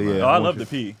Uncontrollably, you to flatline. yeah. oh, I I love want the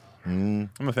pee. I'm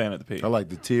a fan of the pee. I like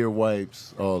the tear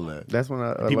wipes, all that. That's when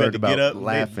I People learned had to about get up,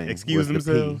 laughing. excuse was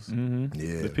the themselves. pee.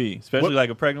 Yeah. The pee, especially like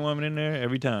a pregnant woman in there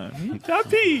every time. I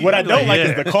pee. What I don't like Yeah.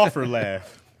 is the cougher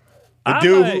laugh. The I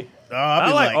dude like- who, I'll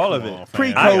be I like all come of it. on, fam.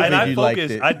 Pre-COVID, and I you liked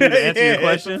focus. it. I do to answer your Yeah, it's a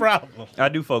question. problem. I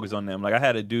do focus on them. Like I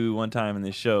had a dude one time in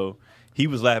this show. He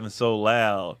was laughing so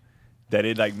loud that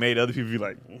it like made other people be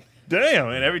like, "Damn!"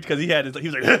 And because he had he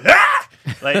was like,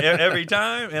 like every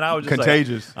time, and I was just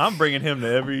Contagious. Like, I'm bringing him to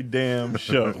every damn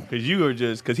show because you were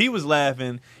just because he was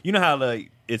laughing. You know how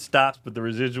like it stops, but the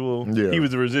residual. Yeah. He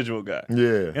was the residual guy.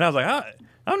 Yeah. And I was like,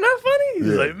 I'm not funny. He's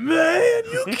Yeah. like, man,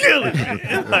 you killing me.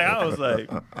 And like I was like,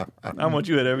 I want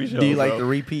you at every show. Do you like bro. the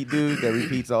repeat dude that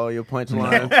repeats all your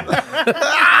punchlines?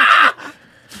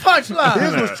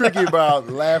 Here's what's tricky about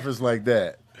laughers like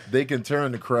that. They can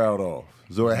turn the crowd off.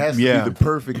 So it has to Yeah. be the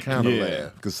perfect kind of Yeah.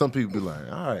 laugh. Because some people be like,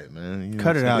 all right, man.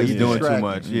 Cut it out. it's You're doing too distracting.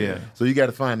 much. Yeah. So you got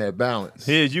to find that balance.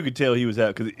 His, you could tell he was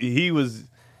out because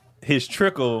his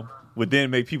trickle would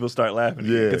then make people start laughing.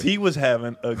 Yeah. Because he was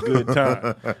having a good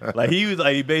time. Like he was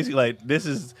like, he basically like, this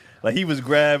is, like he was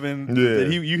grabbing, Yeah.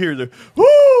 you hear the,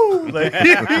 woo! Like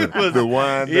he was, The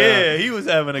wind down. yeah, he was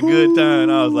having a good time.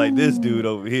 And I was like, this dude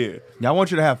over here. Yeah, I want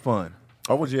you to have fun.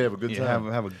 I want you to have a good time.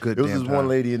 Have a good There was damn this time. one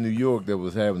lady in New York that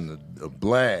was having a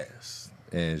blast,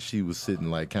 and she was sitting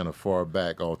like kind of far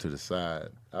back, all to the side.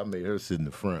 I made her sit in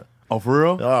the front. Oh, for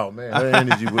real? Oh man,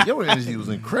 your energy was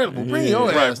incredible. Bring your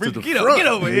ass to the front. Get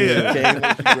over here.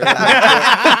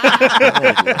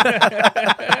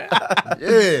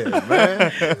 Yeah,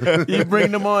 man. You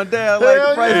bring them on down like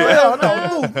Hell Price. yeah, Hell man.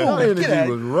 no, move, Your move, get energy out.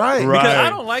 was right. Because Right. I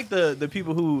don't like the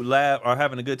people who laugh are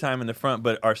having a good time in the front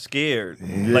but are scared.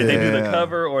 Like they do the Yeah.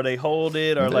 cover or they hold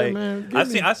it or like man,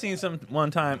 I seen some one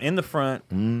time in the front.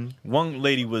 One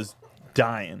lady was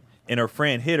dying and her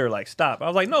friend hit her like stop. I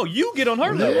was like, no, you get on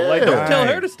her level. Yeah. Like don't tell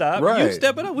her Right. to stop. Right. You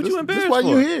step it up. What you embarrassed That's why for?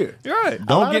 you here. You're right. lot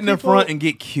Don't of get in the people- front and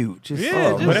get cute. Just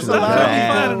Yeah, Oh, just but it's stop a lot of being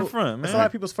people- fine in the front, It's man. a lot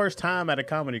of people's first time at a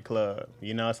comedy club.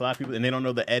 You know, it's a lot of people, and they don't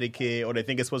know the etiquette, or they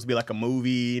think it's supposed to be like a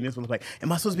movie, and it's like,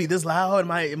 am I supposed to be this loud?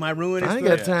 Am I ruining I it? ain't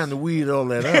got time to weed all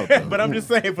that out. though. But I'm just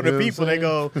saying, for the You know what I'm people, they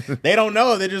saying? go, they don't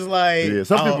know. They're just like, Yeah,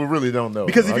 some oh. people really don't know.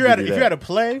 Because if I'll you're at give a, you if you're at that. a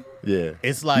play, yeah,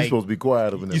 it's like you're supposed to be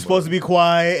quiet up in there. you're supposed to be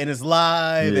quiet and it's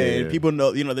live Yeah. and people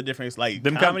know the difference. Like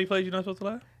Them comedy plays, you're not supposed to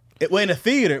laugh? well, in a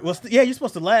theater, well, yeah, you're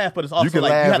supposed to laugh, but it's also You can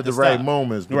like laugh you have at the to right stop.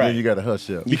 moments, but Right. then you got to hush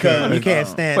up. because you can't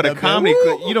stand. But a up there, comedy "Woo!"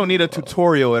 club, you don't need a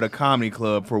tutorial at a comedy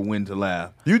club for when to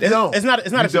laugh. You don't. it's not a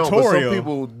You don't, but tutorial. some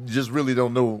people just really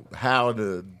don't know how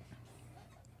to.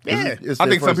 Yeah. It's I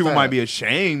their think some first people time. might be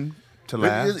ashamed to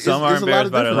laugh. It's- Some are it's a lot embarrassed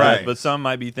of by their different laugh, things. but some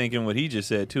might be thinking what he just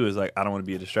said too is like, I don't want to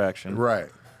be a distraction. Right.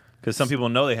 Because some people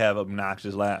know they have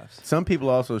obnoxious laughs. Some people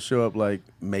also show up like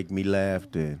make me laugh.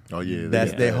 Then Oh, yeah,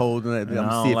 that's yeah. their whole. I'm I see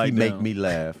don't if like he make them. me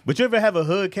laugh. But you ever have a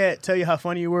hood cat tell you how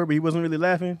funny you were, but he wasn't really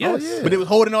laughing? Yes. Oh, yeah. But it was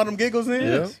holding all them giggles in.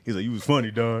 Yeah. He's like, "You was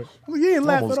funny, dog." Well, you ain't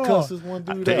laugh Almost at all. cussed this one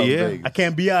dude out. Yeah. Vegas. I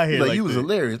can't be out here Like, like you was that.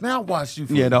 hilarious. Man, I watched you.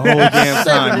 For Yeah, the whole damn 7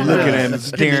 time looking at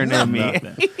years. me, staring at me.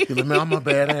 Nothing. He's like, man, I'm a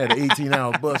bad. I had an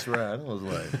 18-hour bus ride. I was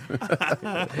like,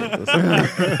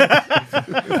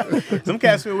 Some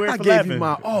cats feel weird I for gave laughing. you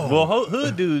my all. Well,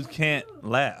 hood dudes can't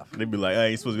laugh. They be like,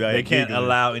 "Hey, you supposed to be out They here can't giggling."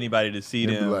 allow anybody to see he'd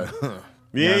be them. like, huh.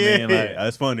 Yeah, You know what I yeah, mean? yeah. Like-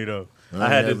 That's funny though. I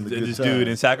had having a good this time. dude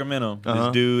in Sacramento. Uh-huh.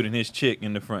 This dude and his chick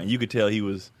in the front. You could tell he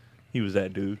was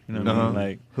that dude. You know what I mean?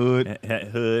 Like Hood. had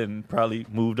hood and probably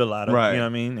moved a lot of. Right. You know what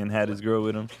I mean? And had his girl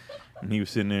with him, and he was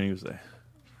sitting there and he was like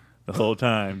the whole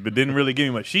time, but didn't really give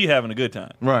me much. She having a good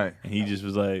time, Right. and he just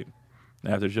was like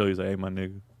after the show, he was like, "Hey, my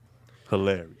nigga,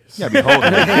 hilarious." You gotta be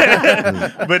holding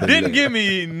it. But didn't give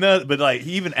me nothing. But like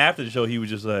even after the show, he was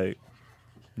just like,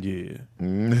 "Yeah."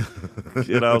 And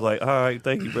I was like, "All right,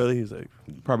 thank you, brother." He was like,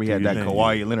 Probably had Do that your thing.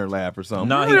 Kawhi Leonard laugh or something.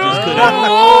 "No, he just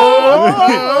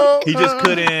couldn't." He just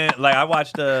couldn't. Like I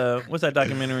watched what's that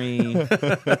documentary?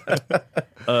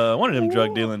 One of them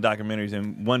drug dealing documentaries,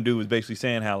 and one dude was basically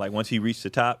saying how like once he reached the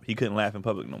top, he couldn't laugh in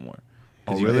public no more.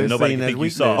 'Cause Oh, really? Nobody Seen could as think you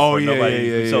weakness. soft. Oh, or yeah, nobody,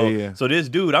 yeah, so, yeah. so this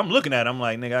dude, I'm looking at him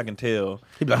like, nigga, I can tell.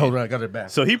 He'd be like, hold on, I got it back.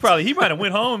 So he might have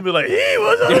went home and be like, he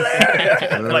was hilarious.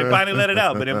 Like finally let it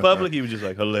out. But in public, he was just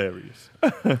like hilarious. I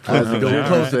was Go gonna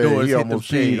close the say, doors, he hit them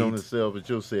almost peed on shades. himself at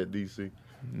your set, DC.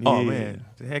 Oh Yeah. man,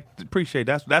 heck, appreciate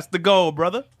that's the goal,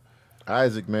 brother.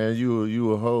 Isaac, man,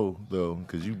 you a hoe though,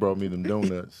 because you brought me them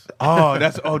donuts. Oh,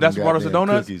 that's what brought us the Goddamn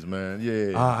donuts. Cookies, man.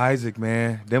 Yeah. Isaac,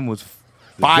 man, them was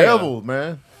the fire. devil,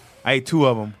 man. I ate 2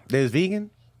 of them. There's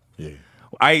vegan. Yeah.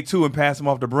 I ate 2 and passed them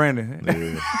off to Brandon.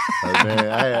 Yeah. Like, man,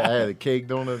 I had a cake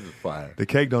donut. It was fire. The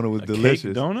cake donut was A delicious.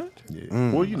 cake donut?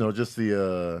 Yeah. Well, you know, just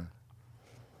the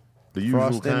usual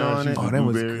Frosting kind. on it. Oh, that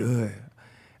was blueberry good.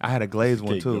 I had a glazed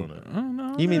one cake too.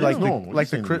 donut. You mean like the normal.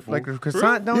 like You the seen it cri- before. like a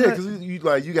croissant donut? Yeah,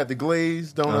 because you got the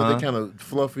glazed donut. Uh-huh. They're kind of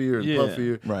fluffier and Yeah.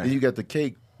 puffier. Right. And you got the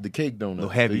cake donut. Little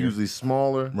heavier. They're usually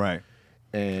smaller. Right.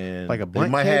 And Like a they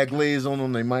blunt might cake? have glaze on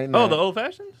them. They might not. Oh, the old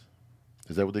fashions?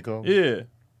 Is that what they call? Yeah.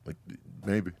 Like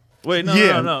maybe. Wait, no,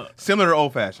 yeah, no. Similar to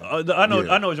old fashioned. I know,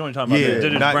 Yeah. I know what you're talking about. Yeah, They're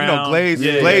just not, brown. glaze.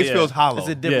 Yeah, glaze yeah, feels yeah. hollow. It's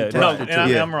a Yeah, different no, texture.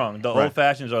 and too. I'm wrong. The Right. old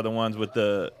fashions are the ones with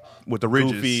the with the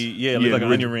ridges. goofy, yeah, look like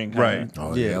an onion ring. Right. kinda.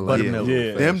 Oh Yeah, I like buttermilk. them.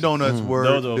 Yeah. Them donuts were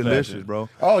Those are delicious, old-fashioned. bro.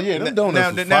 Oh yeah, them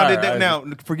donuts. was fire. Now,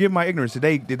 forgive my ignorance.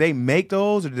 Did they make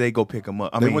those or did they go pick them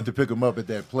up? I They mean, went to pick them up at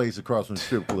that place across from the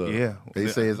strip club. Yeah. They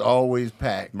say it's always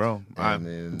packed, bro. I And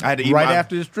then, had to eat Right my-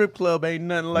 after the strip club, ain't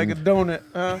nothing like a donut.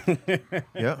 Huh?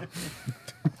 Yeah.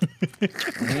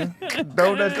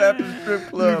 Donuts after the strip you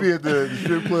club. be at the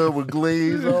strip club with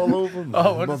glaze all over.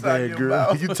 Oh, what my is that bad, your girl.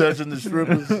 mouth? You touching the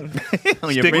strippers?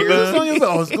 On your Stick finger. What's on your mouth?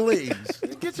 Oh, it's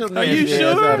glaze. Get your nasty you ass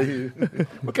sure? out of here.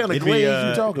 What kind of It'd glaze be,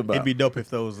 you talking about? It'd be dope if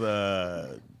those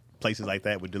places like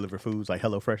that would deliver foods like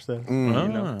HelloFresh stuff. Oh,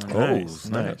 nice,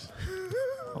 snap. nice.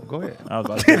 Oh, go ahead. I was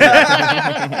about to say,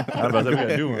 we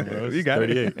gotta do one, bro. It's You got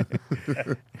 38.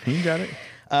 You got it.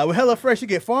 With HelloFresh, you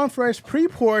get farm fresh,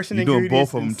 pre-portioned You doing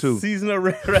ingredients both of them, and too. seasonal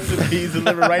recipes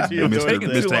delivered right to your Mr.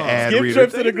 doorstep. Ad Skip reader.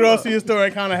 trips to the grocery store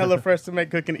and count on HelloFresh to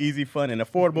make cooking easy, fun, and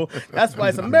affordable. That's why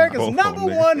it's America's Both of number them,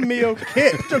 nigga. one meal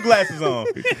kit. Put your glasses on.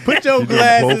 Put your Both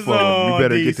glasses of them. on, You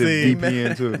better DC. get this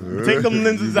VPN too. Take them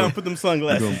lenses out and put them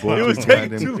sunglasses Both on. It was of them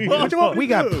taking goddamn- too long. What you want me We to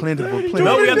got do? plentiful.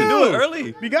 No, we got to do? do it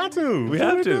early. We got to. We What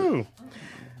have do to.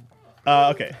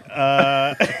 Okay.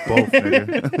 Both,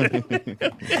 nigga.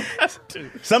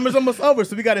 Summer's almost over,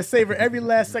 so we got to savor every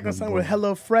last second of summer with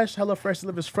HelloFresh. HelloFresh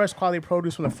delivers fresh quality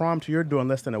produce from the farm to your door in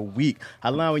less than a week,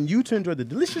 allowing you to enjoy the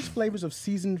delicious flavors of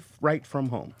seasoned right from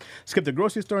home. Skip the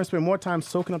grocery store and spend more time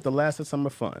soaking up the last of summer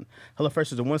fun.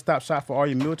 HelloFresh is a one-stop shop for all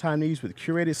your mealtime needs with a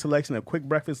curated selection of quick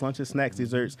breakfast, lunches, snacks,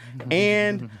 desserts,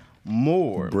 and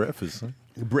more. Breakfast, huh?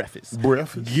 Breakfast.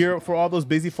 Breakfast. Gear up for all those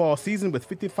busy fall season with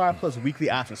 55 plus weekly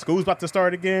options. School's about to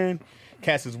start again.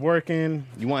 Cass is working.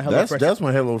 You want HelloFresh? That's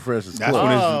when HelloFresh is That's close.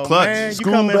 when it's clutch. Man, you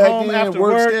School coming back home in, after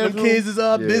work work, them schedule. kids is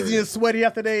up, Yeah. busy and sweaty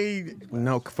after they.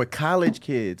 No, for college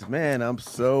kids, man, I'm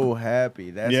so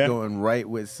happy. That's Yeah. going right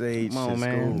with Sage Come on, to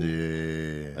man. school.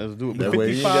 Yeah. Let's do it. That way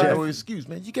you ain't got 55. no excuse,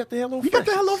 man. You got the HelloFresh. You got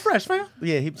the HelloFresh, fam.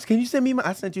 Yeah, can you send me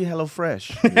I sent you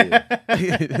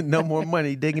HelloFresh. No more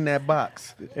money digging that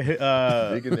box.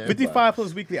 55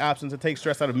 plus weekly options to take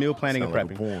stress out of meal planning and Sound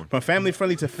like a prepping. porn. From family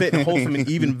friendly to fit and wholesome and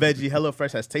even veggie, HelloFresh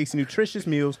has tasty, nutritious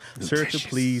meals served to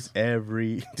please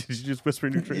every. Did you just whisper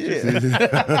nutritious?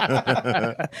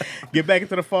 Get back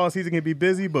into the fall season can be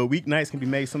busy, but weeknights can be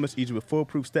made so much easier with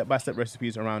foolproof step-by-step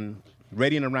recipes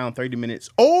ready in around 30 minutes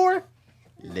or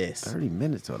less. 30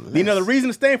 minutes or less. Need another reason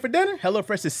to stay in for dinner?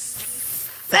 HelloFresh is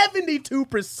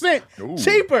 72%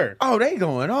 cheaper. Oh, they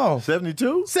going off.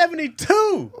 72?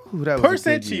 72% that was a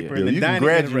good year. cheaper Yo, than you can dining in a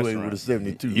graduate restaurant. with a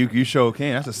 72. You sure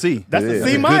can. That's a C. That's a Yeah.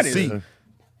 C Good minus. C.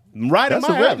 Right in That's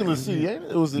my a regular alley. C, ain't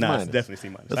it? It was a Nah, minus. it's definitely C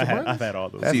minus. That's a minus? I've had all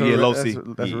those. That's C, a- yeah, low that's C. a-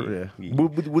 that's a- yeah.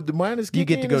 Would the minus You kick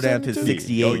get to in go at down to 72?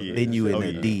 68, Oh, yeah. then you in Oh,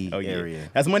 the yeah. D Oh, yeah. area.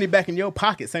 That's money back in your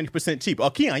pocket, 70% cheap. Oh,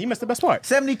 Keon, you missed the best part.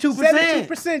 72%.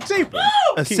 72% cheaper.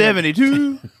 A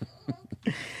 72.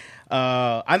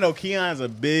 I know Keon's a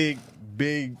big,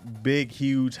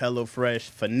 huge HelloFresh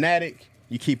fanatic.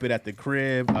 You keep it at the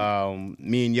crib.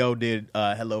 Me and Yo did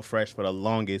HelloFresh for the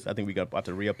longest. I think we got about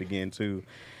to re-up again, too.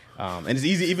 And it's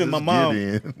easy. Even my mom.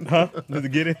 Get in. Huh? Does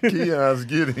it get in? Keon's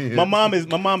get in. My mom is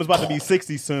about to be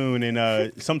 60 soon,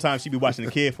 and sometimes she be watching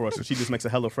the kid for us, so she just makes a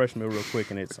HelloFresh meal real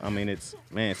quick, and it's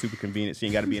super convenient. She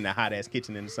ain't got to be in that hot ass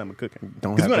kitchen in the summer cooking.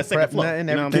 Don't 'Cause have we on to a second prep floor, nothing. you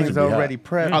know what I'm Everything's saying? already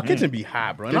prepped. Our kitchen be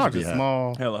hot, bro. And ours be is hot.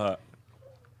 small. Hella hot.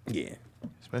 Yeah.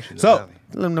 Especially the So valley.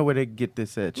 Let them know where they can get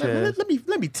this at, Chaz.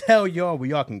 let me tell y'all where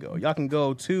y'all can go. Y'all can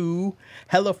go to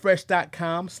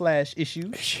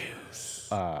HelloFresh.com/issues.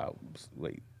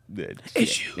 Wait. Good.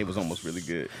 Issues. It was almost really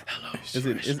good. It's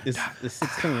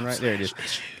 16, right? There it is.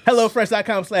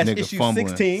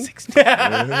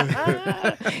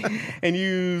 HelloFresh.com/issue16. And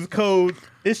use code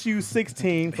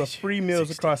issue16 for free meals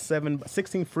across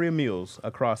 16 free meals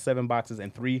across 7 boxes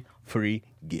and 3 free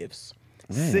gifts.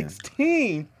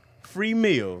 16 free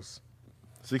meals.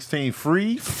 16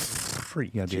 free? Free.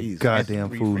 You gotta Jeez. get goddamn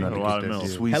Free, food free. not to A get lot of that milk.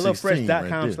 deal. Sweet 16 right there.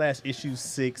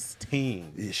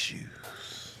 HelloFresh.com/issue16. Issue.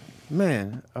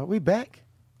 Man, are we back?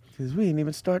 Because we didn't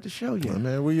even start the show yet.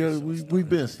 Man, we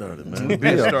been started, man. We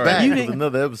been are started. back You with didn't-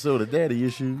 another episode of Daddy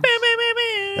Issues.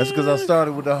 That's because I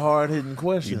started with the hard-hitting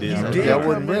questions. You did. man. You I did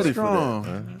wasn't come in ready strong. for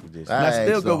that. Man. I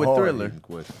still asked go the with hard-hitting Thriller.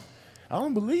 question. I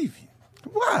don't believe you.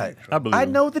 What? I believe I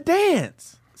him. know the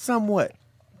dance somewhat.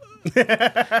 If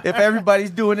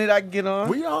everybody's doing it, I can get on.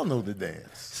 We all know the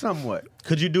dance. Somewhat.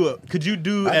 Could you do it? Could you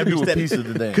do I can every do a step? piece of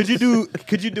the dance. Could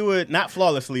you do it not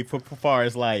flawlessly for far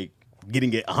as like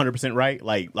getting it 100% right?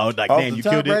 Like Off damn, the you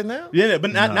top killed it right now? Yeah,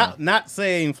 but not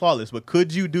saying flawless, but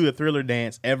could you do the Thriller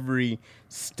dance every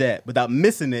step without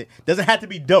missing it? Doesn't have to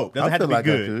be dope. Doesn't I have feel to be like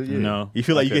good. I could, yeah. No. You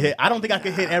feel like you could couldn't. hit? I don't think I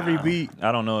could hit every beat.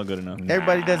 I don't know it good enough.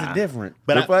 Everybody does it different.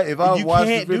 But If I you watch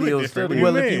the can't do it video different. study- What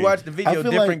do Well, you if you mean? watch the video, I feel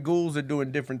different like- ghouls are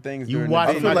doing different things. You during watch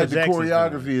the I video. feel like the Michael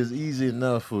Jackson's choreography is easy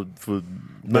enough for But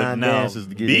 9 now, dancers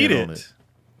to get beat in on it. it.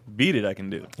 Beat it, I can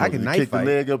do. I can You knife kick fight. the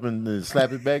leg up and then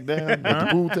slap it back down at the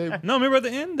pool table. No, remember at the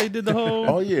end they did the whole.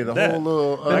 Oh yeah, the that.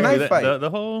 whole The I can knife do that- fight. The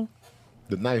whole.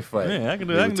 the knife fight. Yeah, I can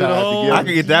do. They I were can do the tied whole. together. I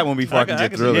can get that one before I can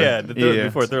get Thriller. Yeah,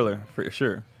 before Thriller for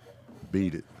sure.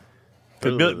 Beat it.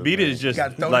 But Beat It is just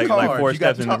gotta throw like the cards. 4 You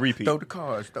gotta steps in the repeat. Throw the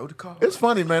cards. Throw the cards. It's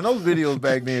funny, man. Those videos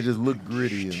back then just looked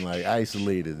gritty and like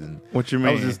isolated. And What you I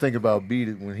was mean? just thinking about Beat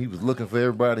It when he was looking for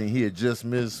everybody and he had just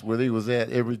missed where they was at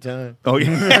every time. Oh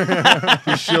yeah.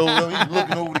 He showed up. He was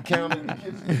looking over the counter. In the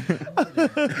kitchen.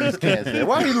 This cat said,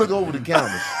 "Why he look over the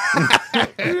counters?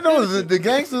 You know the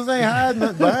gangsters ain't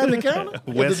hiding behind the counter at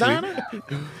the Wesley. diner."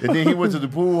 And then he went to the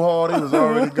pool hall. They was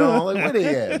already gone. Like where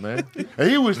they at, man? And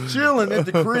he was chilling at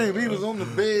the crib. He was on the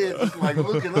bed, just like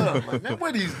looking up. Like, man,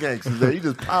 where these gangsters at? He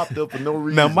just popped up for no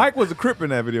reason. Now Mike was a crip in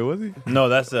that video, was he? No,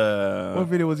 that's What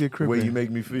video was he a crip The way in? you make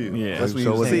me feel. Yeah. That's what So he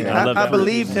was was saying. he- I love I that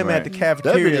believed him at the That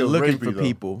cafeteria video was looking rapey, for though.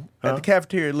 people. At the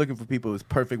cafeteria looking for people, it was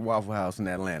Perfect Waffle House in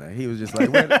Atlanta. He was just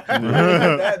like, where,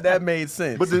 that made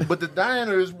sense. But the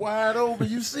diner is wide open.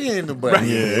 You see ain't nobody.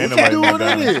 Yeah, ain't What you nobody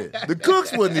doing in there? The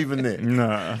cooks wasn't even there.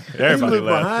 Nah, He everybody looked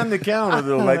left. behind the counter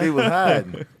though, like they was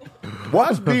hiding.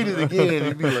 Watch Beat It again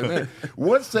and be like, man,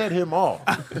 what set him off?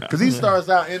 Because he starts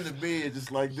out in the bed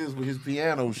just like this with his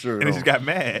piano shirt And he on. just got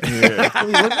mad.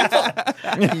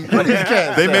 What these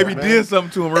cats They at, maybe man? did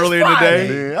something to him earlier in the day.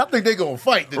 Man, I think they gonna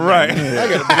fight today. Right. I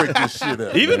gotta break this shit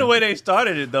up. Even man. the way they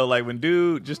started it though, like when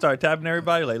dude just started tapping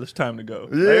everybody, like it's time to go.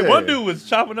 Yeah. Like, one dude was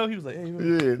chopping up. He was like, "Hey,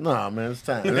 Yeah, nah, man, it's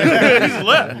time. they just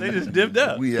left. They just dipped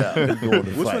out." We out. We going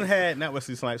to Which fight. one had not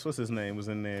Wesley Snipes? What's his name was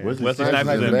in there? Wesley Wesley Snipes Snipes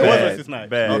was was in bad. bad. Wesley Snipes.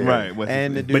 Bad. Okay. Right. What's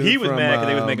and the his- dude But he was from, mad because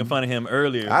they was making fun of him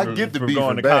earlier. I for, get the for beef going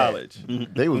from to bad. college.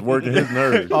 They was working his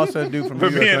nerves. Also, a dude from For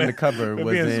New York being- Undercover for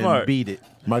was being in smart. Beat It.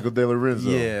 Michael De Lorenzo.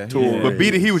 Yeah, Tour. yeah. But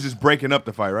Beat It, he was just breaking up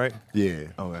the fight, right? Yeah.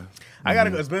 Okay. I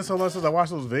gotta. It's been so long since I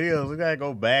watched those videos. I gotta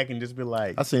go back and just be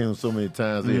like, I seen him so many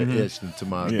times they Mm-hmm. had etched into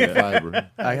my fiber.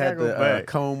 I had go the back.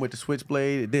 comb with the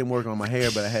switchblade. It didn't work on my hair,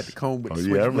 but I had the comb with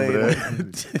the Oh, yeah, I remember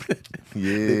switchblade.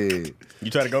 Yeah. you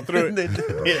try to go through it.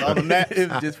 Hit all the gnats. It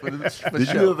was just for Did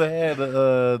show. you ever have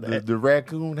the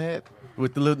raccoon hat?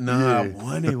 With the little, I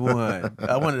wanted one.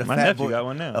 I wanted a My fat nephew boy. got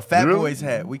one now. A fat Really? boy's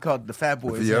hat. We called it the fat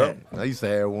boy's Yep. hat. I used to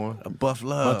have one. A buff My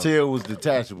love. tail was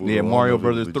detachable. Yeah, though. I Mario don't know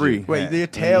if it Brothers was 3. legit. Wait, their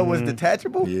tail was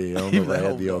detachable? Yeah, I don't You know if I like,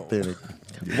 had the oh, no. authentic.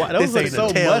 Wow, those This look ain't so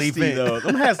a tail musty event. though.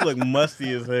 Them hats look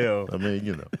musty as hell. I mean,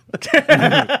 you know.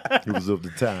 It was of the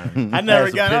time. I never Had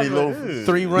some got penny out. loafers.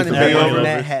 3 running Penny back loafers.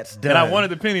 that hat's done. And I wanted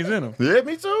the pennies in them. Yeah,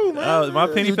 me too, man. My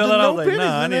penny You fell didn't out. I know was like, pennies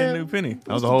nah, I in need a there? new penny.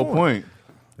 That was the whole point.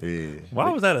 Yeah. Why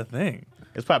was that a thing?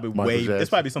 It's probably Michael way. Jackson. It's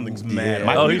probably something's mad.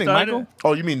 Michael, Oh, you he think started Michael? it?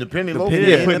 Oh, you mean the penny loafer? Yeah,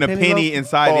 Yeah, putting the a penny penny loafer?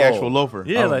 inside the Oh. actual loafer.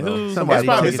 Yeah, like know. who? It's Somebody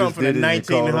probably just something from the did it and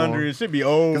caught on. 1900s. It should be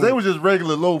old. Because they were just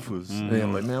regular loafers. And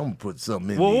I'm like, man, I'm going to put something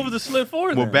in Well, these. what was the slit for?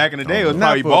 Well, then? back in the day, it was Not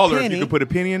probably for a baller if penny. you could put a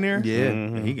penny in there.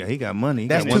 Yeah. He got money. He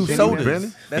That's got one 2 penny in there.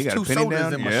 sodas. That's He got 2 a penny sodas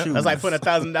down. in my Yeah. shoes. That's like putting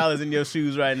 $1,000 in your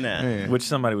shoes right now. Yeah. Which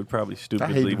somebody would probably I hate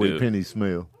stupidly the way do. pennies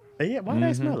smell. Yeah, why do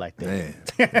they smell like that? Man.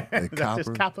 That That's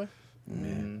just copper. copper.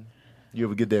 You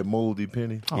ever get that moldy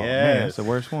penny? Oh, Yes. man, that's the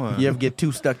worst one. You ever get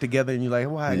 2 stuck together and you're like,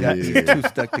 why I got Yeah. these 2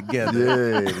 stuck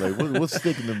together? Yeah, like what's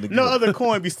sticking them together? No other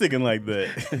coin be sticking like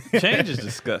that. Change is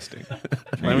disgusting.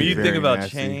 Like, when you think Very about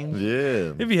nasty. change,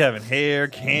 Yeah. it be having hair,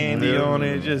 candy on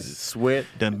it, just Sweat.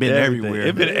 Done been everything. everywhere.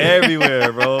 It been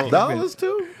everywhere, bro. Dollars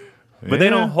too. But they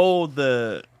Yeah. don't hold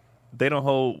the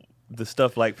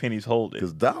stuff like pennies hold it.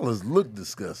 Because dollars look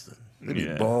disgusting. They be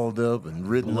Yeah. balled up and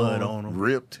written Blood on on 'em.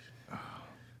 ripped.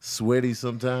 Sweaty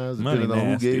sometimes, Money depending on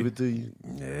who nasty. gave it to you.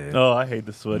 Oh, I hate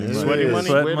the sweaty Yeah. money. Sweaty money?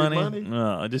 Sweat Sweaty money? money?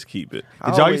 No, just keep it.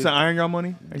 Did y'all used to iron your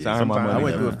money? I used to iron my sometimes. money. I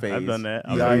went through a Yeah. phase. I've done that.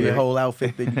 You iron your whole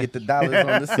outfit, then you get the dollars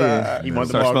on the side. You want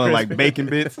Start them all smelling like crispy. bacon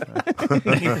bits.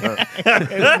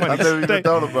 I never even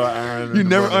thought about ironing. You the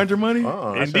never money. earned your money? In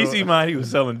DC mine, he was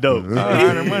selling dope.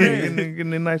 Iron your money,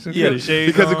 getting it nice and Yeah, the good.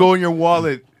 shades Because on. it go in your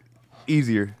wallet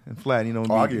easier and flat. You know.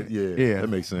 Oh, I get, yeah, yeah. that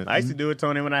makes sense. I used to do it,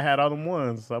 Tony, when I had all them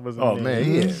ones. I was in Oh there.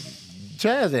 man, yeah.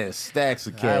 Chaz had stacks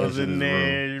of cash. I was in his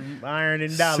room. there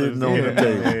ironing dollars. Sitting on the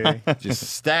Yeah. table, just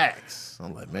stacks.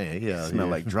 I'm like, man, yeah, Smell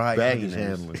like dry baggage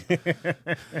cleaners. handling.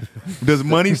 Does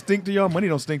money stink to y'all? Money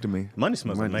don't stink to me. Money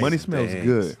smells amazing. Money smells Thanks.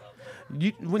 good.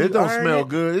 When It you don't iron smell it,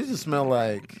 good. It just smell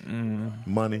like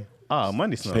money. Oh,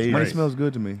 money smells Paid. Money great. smells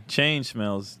good to me. Change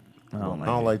smells. I don't I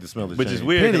don't like like the smell of it. Which is change.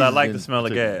 weird because I Pennies like in the smell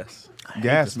of particular. gas.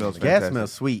 Gas smells Gas fantastic.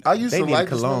 smells sweet. I used they to need like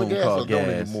a the smell cologne of gas. I called don't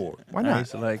gas. anymore. Why I not?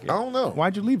 used to like I it. don't know.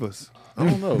 Why'd you leave us? I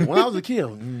don't know. When I was a kid,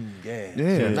 gas.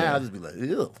 Yeah. So now I just be like,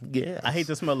 ew, gas. I hate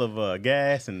the smell of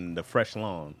gas and the fresh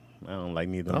lawn. I don't like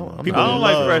neither. Oh, one. I'm People I don't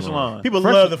like love- fresh lawn. People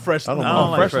Fresh- love the fresh I don't lawn. I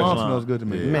don't like Fresh fresh lawn lawn. smells good to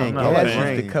me. Yeah. Man, I'm not gas a used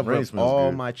fan. to cover Rain up smells all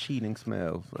good. my cheating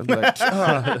smells. I'd be like,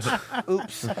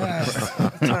 oops,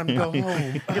 time to go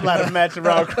home. Get a lot of match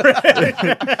around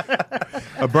crack.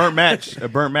 A burnt match. A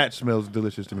burnt match smells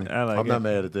delicious to me. I like I'm it. not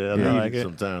mad at that. I Yeah, I need like it it.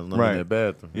 sometimes when I'm Right. in that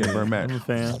bathroom. Yeah, burnt match. I'm a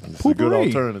fan. It's a good Poopery.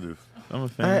 alternative. I'm a I,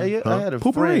 fan. I had a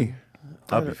Poopery. friend.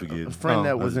 I'll be forgetting. A friend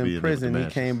that I'll was just be in there with prison, the he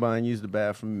matches. came by and used the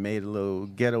bathroom and made a little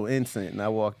ghetto incense. And I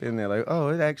walked in there like, oh,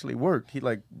 it actually worked. He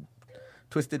like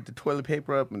twisted the toilet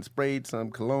paper up and sprayed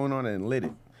some cologne on it and lit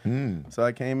it. So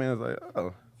I came in and was like,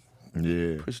 oh,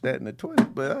 Yeah. push that in the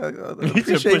toilet. But I said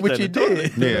appreciate push what that you in the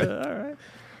toilet. did. Yeah. All right.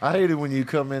 I hate it when you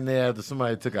come in there after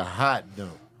somebody took a hot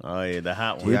dump. Oh yeah, the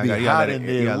hot one. Yeah, be hot in you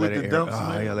there gotta with let the it dump air. Oh,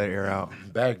 smell. you gotta let it air out.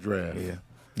 Backdraft. Yeah.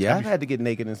 Yeah, I've had to get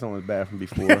naked in someone's bathroom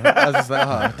before. I was just like,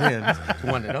 oh, damn,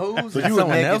 one of those. So At you a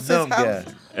someone naked else's dump house?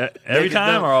 guy. Every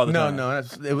time or all the No, time? no,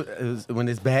 it was when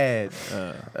it's bad.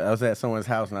 I was at someone's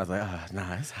house and I was like,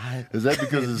 nah, it's hot. Is that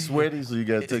because it's sweaty, so you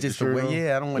got to It's take just the the shirt way, off?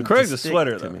 yeah, I don't want Craig's it to a stick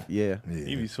sweater, to though. me. Yeah.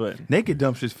 You be sweating. Naked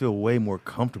dumps just feel way more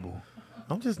comfortable.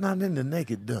 I'm just not into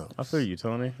naked dumps. I feel you,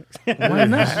 Tony. Why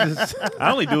not?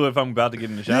 I only do it if I'm about to get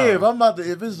in the shower. Yeah,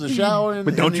 if it's a shower.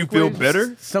 But don't you feel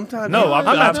better? Sometimes No, I'm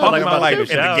not talking about like to at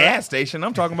take the a shower. gas station.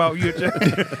 I'm talking about you.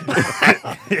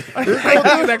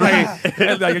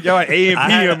 like y'all at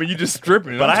A&PM and you just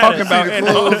stripping. But I'm I had talking a about secret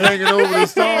clothes hanging over the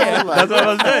stall. That's what I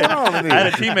was saying. What's wrong with I had a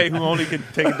it? teammate who only could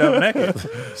take a dump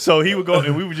naked. So he would go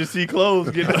and we would just see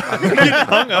clothes getting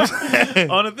hung up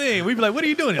on a thing. We'd be like, what are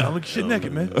you doing? I'm looking shit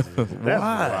naked, man.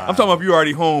 Why? I'm talking about if you're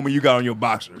already home and you got on your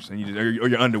boxers and you just, or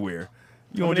your underwear.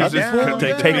 You don't just take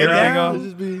everything off.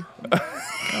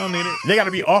 I don't need it. They got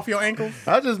to be off your ankles.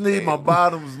 I just need my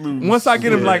bottoms loose. Once I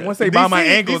get them, like once they by my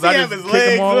ankles, I just kick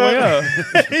them all the way up.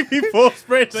 He be full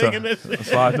spread taking this shit.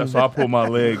 So I pull my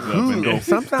legs up and go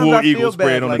Sometimes full I feel eagle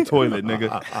spread bad, on the like- toilet,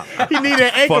 nigga. He need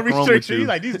an ankle Fuck wrong with restriction. you? He's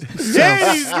like, these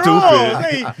shades stupid. wrong.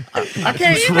 Hey, I can't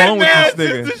What's eat wrong with that this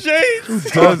now. nigga? It's the shades.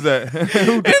 Who does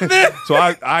that? So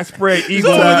I spray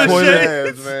eagle on Tired the of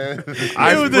toilet. shads, man.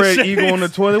 I was the spray shades. eagle on the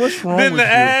toilet. What's wrong Then with the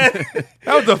you? ad.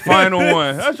 That was the final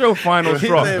one. That's your final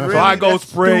straw. said, So really? I go That's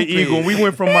spray stupid. eagle. We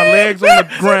went from my legs on the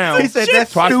ground. He said,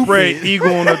 that's so I spray stupid.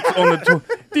 eagle on the toilet.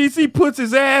 DC puts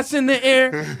his ass in the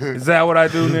air. Is that what I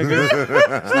do, nigga?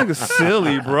 This nigga's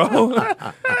silly, bro.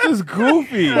 This is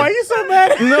goofy. Why you so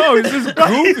mad? No, it's just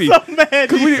goofy. So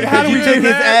mad. How do we You take took his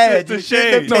his ad. the You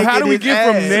shade. No, how do we taking get his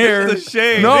from ad. there? It's the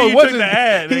shade. No, Then it you wasn't took the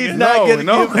ad. He's nigga. not getting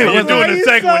no, give it You're wasn't. doing the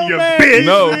second one, you bitch.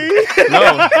 No.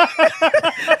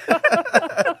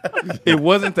 It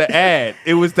wasn't the ad.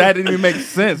 It was that didn't even make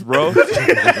sense, bro.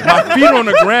 My feet on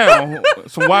the ground.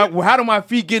 So how do my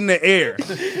feet get in the air?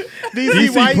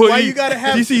 DC, why you gotta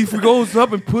have? DC goes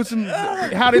up and puts him.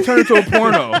 How they turn into a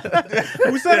porno?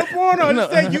 Who said a porno? No,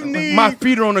 Said you need. my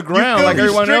feet are on the you ground feel like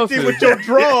everyone else is. restricted with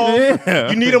your drawers. Yeah.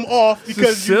 You need them off This is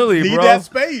because silly, you need bro. that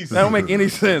space. That don't make any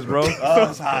sense, bro. Oh,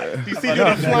 it's hot. You see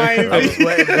the flying.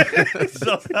 It's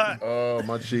so hot. Oh,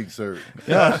 my cheeks hurt.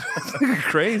 Yeah,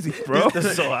 crazy, bro.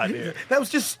 It's so hot here. That was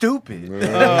just stupid.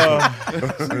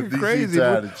 Crazy,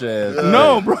 tired of Chaz.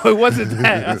 No, bro, it wasn't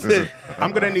that. I said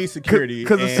I'm gonna need security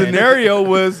because the and- scenario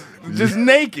was just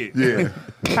naked. Yeah.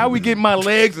 How we get my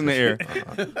legs in the air?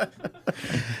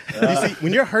 DC,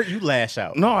 when you're hurt, you lash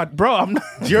out. No, bro, I'm not.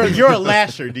 You're a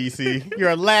lasher, DC.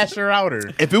 You're a lasher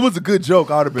outer. If it was a good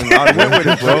joke, I'd have went with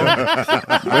it, bro.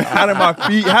 How did my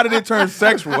feet? How did it turn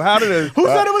sexual? How did it? Who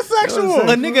said it was sexual?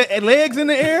 A nigga legs in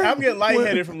the air? I'm getting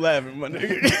lightheaded from laughing, my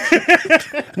nigga.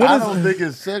 I don't think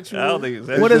it's sexual. I don't think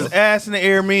it's What does ass in the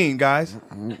air mean, guys?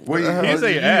 What He didn't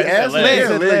say ass, he said legs,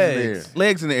 legs. legs,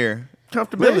 Legs in the air.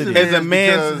 Comfortability. As a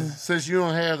man's- because since you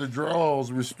don't have the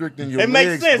draws restricting your It leg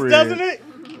makes sense, spread, doesn't it?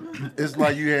 It's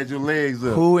like you had your legs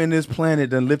up. Who in this planet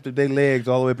done lifted their legs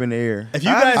all the way up in the air? If you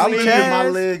guys I need lifted my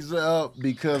legs up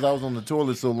because I was on the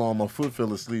toilet so long, my foot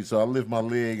fell asleep. So I lift my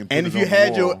leg and put and it if you on the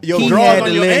had wall. your He drawers had on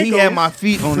the your leg. ankles, He had my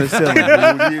feet on the ceiling.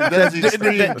 Yeah, that's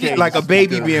extreme case. Like a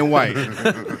baby being white.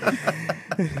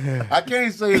 I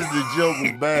can't say that the joke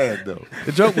was bad though.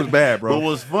 The joke was bad, But bro.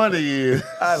 what's funny is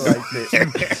I like it.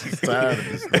 I'm tired of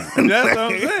this thing. That's what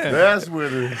I'm saying. That's where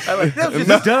the That was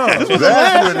just dumb.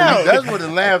 that's where the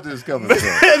laughter is coming from.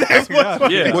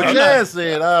 Yeah. What Chaz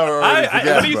said, I already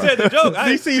forgot When he about. said the joke,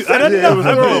 DC said I it. didn't know.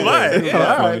 I Yeah, won't lie.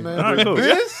 yeah, all right, man. All right, But cool.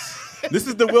 This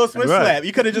is the Will Smith Right. slap.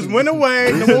 You could have just went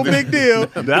away. No big deal.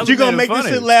 But you gonna been make this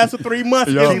funny. shit last for 3 months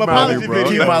and get some apology bro. Keep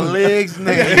video. my legs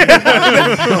naked.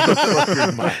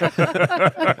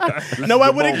 No, I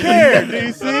wouldn't care,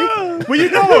 DC. Where you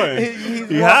going? He's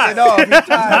He walking hot. off. He's Hot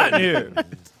tired. in here.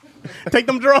 Take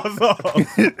them drawers off.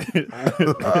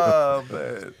 Oh,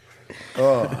 man.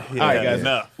 All right, guys.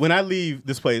 Enough. When I leave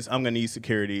this place, I'm gonna need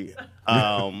security.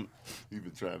 You've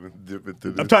been trying to dip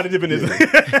into this. I'm trying to dip in this.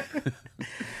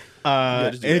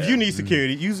 And just do if that. you need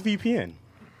security, use VPN.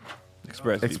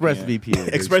 Express ExpressVPN.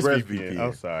 ExpressVPN.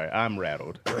 Oh, sorry, I'm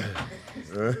rattled.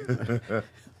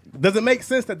 Does it make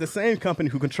sense that the same company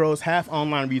who controls half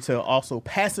online retail also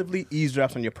passively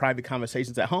eavesdrops on your private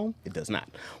conversations at home? It does not.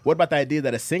 What about the idea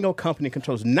that a single company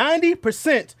controls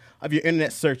 90% of your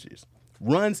internet searches,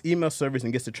 runs email service,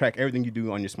 and gets to track everything you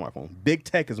do on your smartphone? Big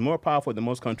tech is more powerful than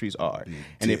most countries are,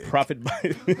 and they profit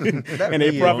by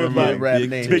rap name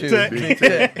Big too. Tech. Big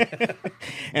Tech.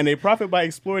 and they profit by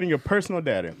exploiting your personal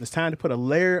data. It's time to put a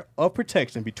layer of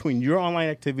protection between your online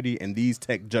activity and these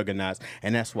tech juggernauts,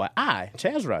 and that's why I,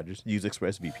 Chaz Rogers, use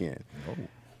ExpressVPN.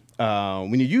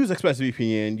 When you use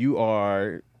ExpressVPN, you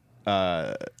are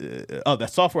that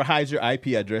software hides your IP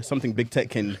address, something big tech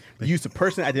can use to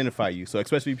personally identify you. So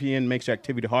ExpressVPN makes your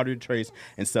activity harder to trace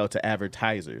and sell to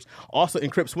advertisers. Also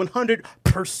encrypts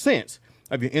 100%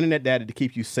 of your internet data to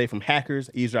keep you safe from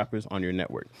hackers, eavesdroppers on your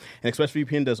network. And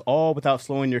ExpressVPN does all without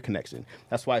slowing your connection.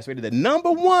 That's why it's rated the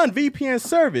 #1 VPN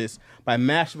service by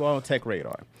Mashable and Tech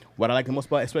Radar. What I like the most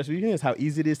about ExpressVPN is how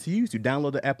easy it is to use. You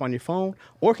download the app on your phone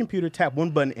or computer, tap one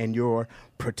button, and you're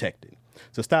protected.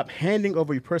 So stop handing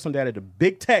over your personal data to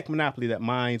big tech monopoly that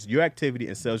mines your activity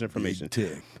and sells your information.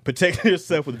 Protect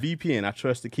yourself with VPN. I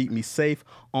trust to keep me safe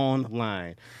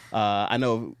online. I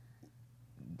know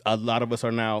a lot of us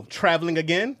are now traveling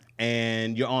again,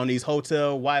 and you're on these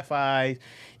hotel Wi-Fi.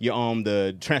 You're on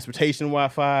the transportation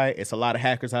Wi-Fi. It's a lot of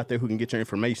hackers out there who can get your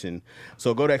information.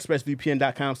 So go to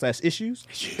expressvpn.com/issues.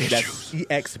 That's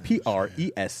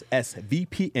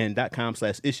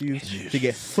expressvpn.com/issues to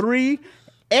get 3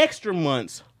 extra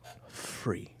months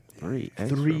free. 3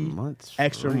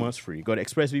 extra months free. Go to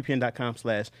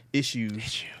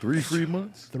expressvpn.com/issues. 3 free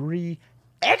months? 3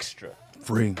 extra.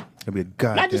 Free. It'll be a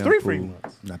goddamn Not just 3 free fool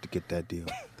months. not to get that deal.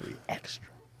 3 extra.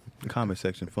 The comment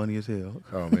section funny as hell.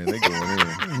 Oh, man, they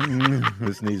going in.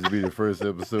 This needs to be the first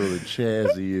episode of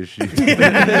Chazzy Issue.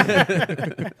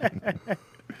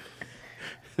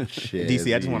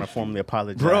 DC, I just want to formally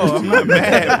apologize. Bro, I'm to not you.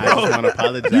 mad, I just want to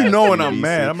apologize. You know to when you, I'm DC.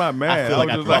 mad. I'm not mad. I feel like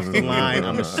I I was crossed just the like- line.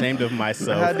 I'm ashamed of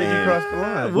myself. How did you and- cross the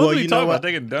line? What Well, were you you know talking what? about?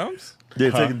 Taking dumps? Yeah,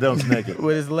 taking dumps naked.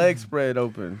 With his legs spread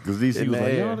open. Because DC In was the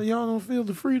like, air. y'all don't feel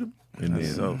the freedom. And That's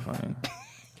then, so funny.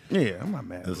 Yeah, I'm not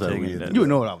mad. that's how Taking we that. ended You up.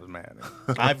 know what I was mad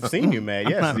at. I've seen you mad.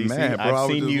 Yes, not DC. mad, bro. I I've was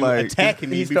seen just you like- attacking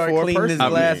me He started before cleaning his personally.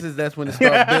 glasses. That's when it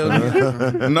started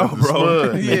building. No, bro.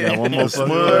 Smudge. Yeah. One more Smudge.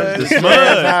 smudge. The Smudge.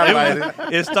 smudge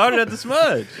highlighted. It started at the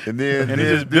smudge. And then, And he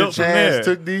just built from there.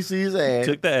 took DC's ad.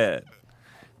 Took the ad.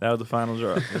 That was the final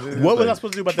draw. What was I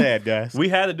supposed to do about the ad, guys? We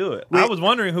had to do it. I was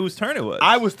wondering whose turn it was.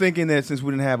 I was thinking that since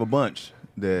we didn't have a bunch,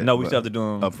 that No, we still have to do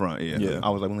 'em. up front. Yeah. Yeah. I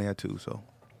was like, we only had 2, so.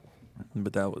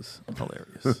 But that was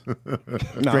hilarious. No,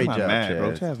 Great I'm not job, mad,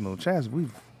 bro. Chaz. Chaz,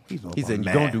 he's no He said, mad.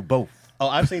 you're going to do both. Oh,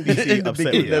 I've seen DC upset with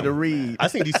Beginning of the me. read.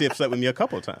 I've seen DC upset with me a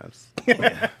couple of times.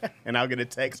 And I'll get a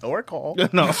text or a call.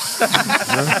 No. I've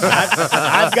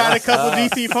got a couple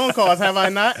DC phone calls, have I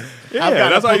not? Yeah, I've got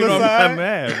that's a how you pull know aside. I'm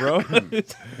mad, bro.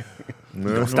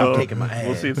 Stop taking my ad.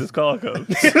 We'll see if this call comes.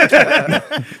 I'm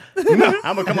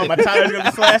gonna come on, my tire's gonna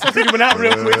be slashed. I'll figure it out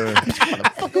real quick.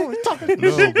 Motherfucker, talking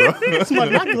this shit.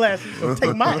 Smudge my glasses. Gonna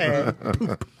take my ad.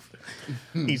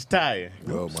 He's tired.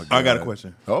 Oh, my God. I got a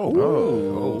question.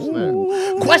 Oh, snap.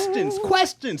 Questions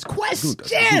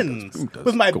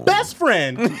with my best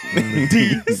friend,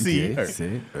 DC.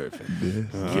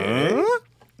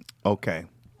 Okay.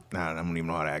 Nah, I don't even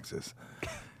know how to ask this.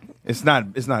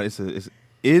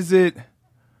 Is it,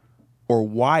 or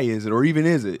why is it, or even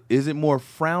is it more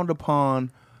frowned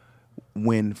upon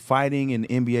when fighting in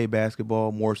NBA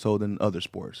basketball more so than other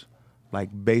sports? Like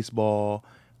baseball,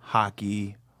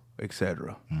 hockey,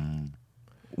 etc.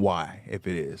 Why, if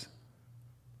it is?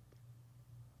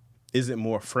 Is it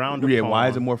more frowned upon? Yeah, why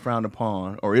is it more frowned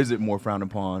upon, or is it more frowned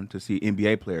upon to see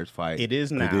NBA players fight? It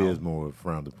is now. It is more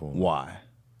frowned upon. Why?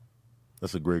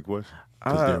 That's a great question.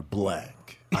 Because they're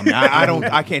black. I mean,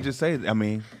 I can't just say. I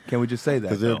mean, can we just say that?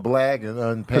 Because they're black and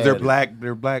unpadded. Because they're black.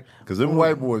 They're black. Because them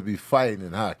white boys be fighting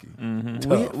in hockey.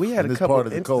 We had And a it's couple part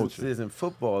of of the culture. instances in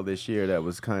football this year that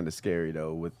was kind of scary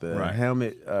though, with the Right.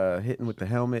 helmet hitting with the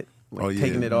helmet, like Oh, yeah.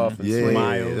 taking it off. And Yeah, swinging.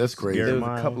 Miles, that's crazy. There was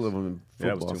Miles. a couple of them in Yeah,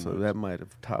 that was football, too so much. that might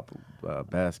have toppled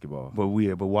basketball. But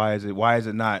why is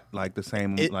it not like the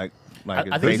same like I as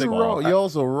think it's baseball? You're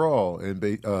also raw in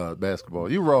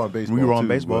basketball. You raw in baseball. We were on too,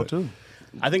 baseball but- too.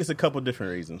 I think it's a couple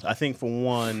different reasons. I think for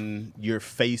one, your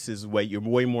face is you're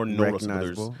way more noticeable.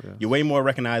 Recognizable, yeah. You're way more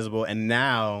recognizable, and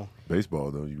now,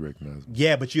 Baseball though, you recognize.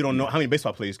 yeah, but you don't know how many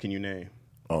baseball players can you name?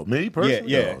 Oh, me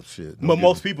personally? Yeah. Oh, shit. But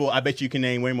most people, I bet you can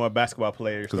name way more basketball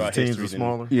players because the throughout teams history are than-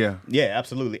 smaller. Yeah. Yeah,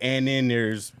 absolutely. And then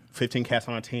there's 15 cats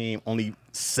on a team. Only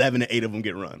 7 to 8 of them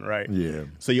get run, right? Yeah.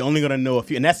 So you're only gonna know a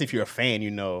few, and that's if you're a fan,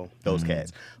 you know those Mm-hmm.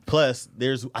 cats. Plus,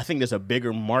 I think there's a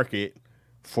bigger market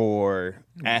for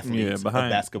athletes of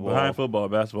basketball. behind football,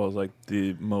 basketball is like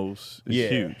the most.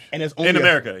 It's huge. And there's only in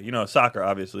America, soccer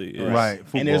obviously is. Right.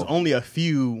 And there's Football. only a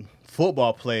few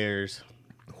football players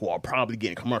who are probably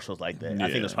getting commercials like that. I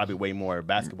think Yeah. there's probably way more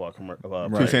basketball commercials.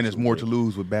 So you're saying there's more to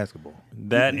lose with basketball?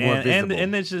 That More and visible.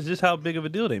 and it's just how big of a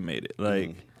deal they made it.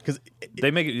 Like Because they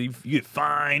make it, you get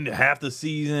fined half the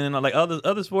season. Like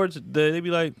other sports, they be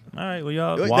like, all right, well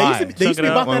y'all. they Why? used to be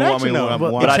about that Well, I action mean, though.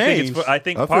 why? But I It think changed. I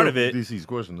think I part feel of it. DC's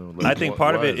question though. I think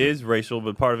part of why it is racial,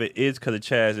 but part of it is because of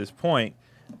Chaz's point.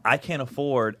 I can't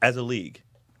afford, as a league,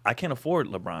 I can't afford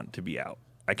LeBron to be out.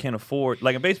 I can't afford,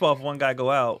 like in baseball, if one guy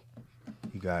go out,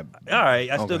 You got all right,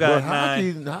 I still Okay. got But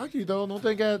 9. hockey though, don't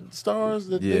they got stars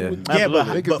that Yeah. they would Yeah,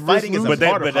 they could but fighting is risk a But, losing?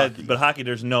 part of hockey. but hockey,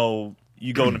 there's no.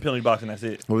 you go in the penalty box and that's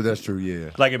it. Well, that's true. Yeah.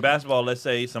 Like in basketball, let's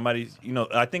say somebody's,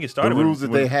 I think it started The rules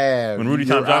when, that they have, when Rudy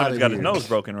you're Tomjanovich outta got his here. nose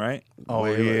broken, right? Oh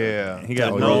yeah. He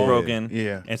got his Oh, nose yeah. broken.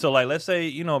 Yeah. And so, like, let's say,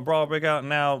 a brawl break out, and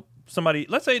now somebody,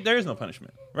 let's say there is no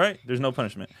punishment, right? There's no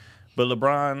punishment. But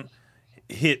LeBron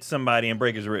hit somebody and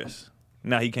break his wrist.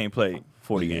 Now he can't play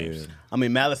 40 games. I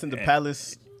mean, Malice in the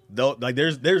Palace. Though, like,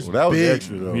 there's Well, that was big.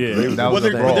 extra though. Yeah. They was, That Well, was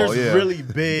a brawl, there's yeah. really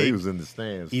they big. was in the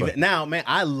stands. Even now, man,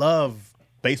 I love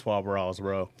baseball brawls,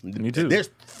 bro. Me too. There's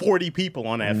 40 people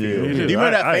on that field. me Do too. you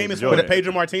remember that I famous enjoy one that it.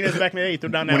 Pedro Martinez back in the day? He threw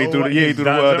down that When he old threw the, white- yeah, he threw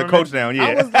Don the Zimmerman? coach down. Yeah.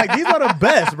 I was like, these are the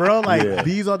best, bro. Like, Yeah.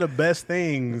 these are the best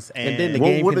things. And then the What-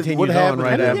 game what is- continues what on happened?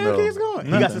 right And yeah, after. yeah, he's going.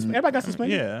 He got everybody got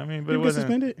suspended. Yeah, I mean, but Did it he get wasn't.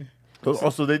 suspended?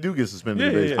 Also, they do get suspended.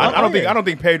 in Yeah, baseball. yeah. I don't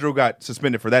think Pedro got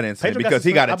suspended for that incident Pedro got because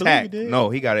he got suspended? I believe attacked. he did. No,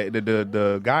 he got it.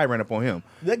 The guy ran up on him.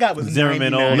 That guy was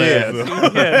Zimmerman 99. old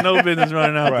ass. Yeah, no business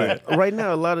running out there. Right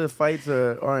now, a lot of the fights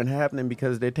aren't happening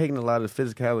because they're taking a lot of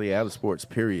physicality out of sports.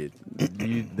 Period.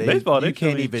 Baseball, they you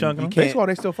can't still even. chunking You them. can't, Baseball,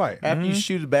 they still fight. after you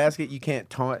shoot a basket, you can't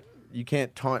taunt. You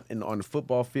can't taunt on the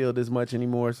football field as much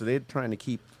anymore. So they're trying to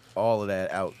keep all of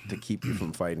that out to keep you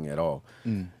from fighting at all.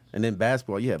 And then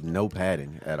basketball, you have no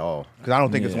padding at all. Because I don't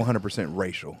think it's 100%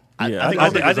 racial. Yeah, I think I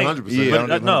think I it's think 100%. Yeah, but, I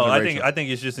don't no, think I it's think racial. I think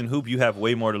it's just in hoop you have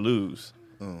way more to lose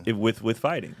with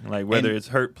fighting. Like whether And- it's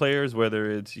hurt players,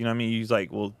 whether it's what I mean. He's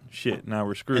like, well, shit, now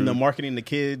we're screwed. And the marketing to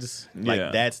kids, like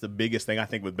Yeah. that's the biggest thing I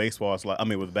think with baseball. Is like, I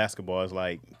mean, with basketball, is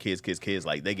like kids,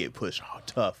 like they get pushed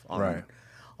tough on Right.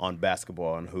 on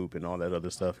basketball and hoop and all that other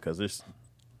stuff because there's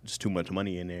just too much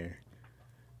money in there.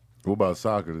 What about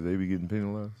soccer? Do they be getting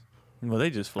penalized? well,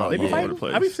 they just fly They be all over fighting. the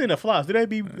place. I be seeing the flies. Do they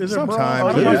be? Is there a brawl? Sometimes.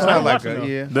 I don't know. It's I not don't like watch a, them,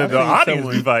 though. yeah. the audience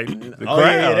be fighting. The Oh crowd,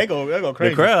 yeah, they go crazy.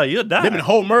 the crowd, you'll die. They've been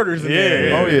whole murders in there.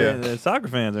 yeah, Oh, yeah. The soccer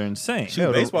fans are insane.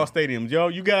 Shoot, baseball stadiums, yo.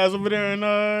 You guys over there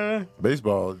in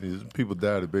Baseball, people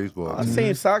died at baseball. I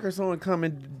seen soccer someone come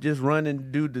and just run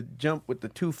and do the jump with the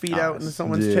 2 feet out into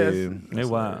someone's yeah. chest. They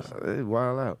wild. It's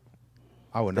wild out.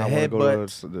 I would The not want to go to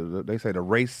headbutts. they say the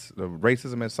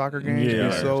racism at soccer games Yeah.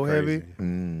 is so That's heavy.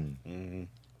 crazy.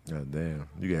 God damn.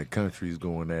 You got countries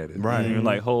going at it. Right. Even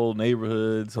like whole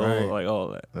neighborhoods, Right. like all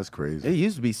that. That's crazy. It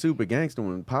used to be super gangster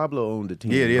when Pablo owned the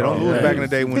team. Yeah, don't bro. lose back in the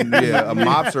day when a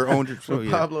mobster owned your When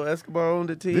Pablo Escobar owned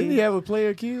the team. Didn't he have a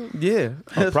player killed? Yeah.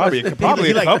 Probably he a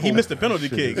couple. he missed a penalty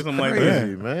kick or something like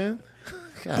Crazy, that. man.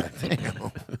 God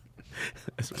damn.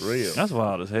 It's real. That's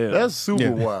wild as hell. That's super Yeah.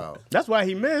 wild. That's why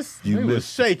he missed. You he was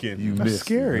missed. shaking. You That's missed.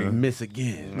 scary. It, Miss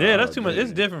again. yeah, that's too much.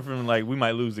 It's different from like we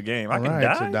might lose the game. I can Right,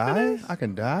 die. to for die? this? I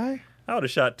can die? I would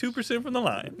have shot 2% from the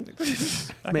line.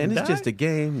 I Man, can it's die? just a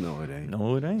game. No, it ain't.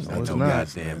 No, it ain't. It's it's no not.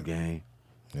 goddamn game.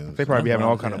 They probably be having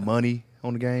all kind of money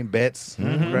on the game, bets,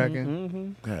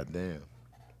 cracking. God damn.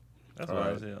 That's All wild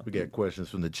right. as hell. We got questions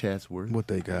from the Chatsworth. What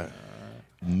they got?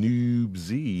 Noob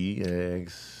Z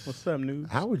asks, What's up, news?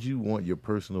 how would you want your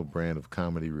personal brand of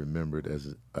comedy remembered as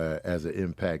an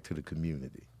impact to the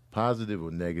community? Positive or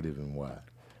negative, and why?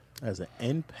 As an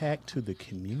impact to the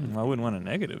community. I wouldn't want a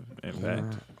negative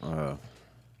impact.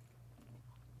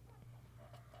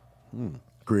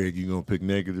 Greg, you gonna pick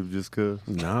negative just cause?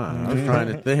 Nah, I was trying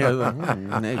to think. I was like,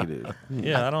 negative.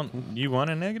 Yeah, I don't. You want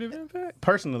a negative impact?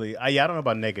 Personally, I don't know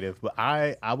about negative, but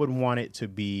I would want it to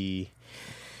be.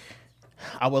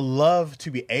 I would love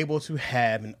to be able to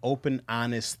have an open,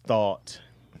 honest thought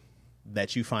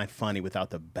that you find funny without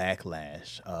the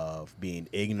backlash of being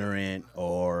ignorant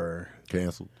or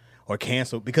Canceled.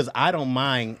 canceled, because I don't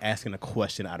mind asking a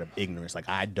question out of ignorance. Like,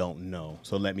 I don't know.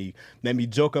 So let me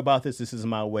joke about this. This is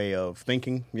my way of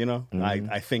thinking, you know?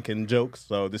 I think in jokes.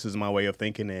 So this is my way of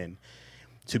thinking, and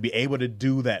to be able to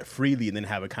do that freely and then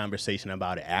have a conversation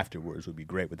about it afterwards would be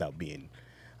great without being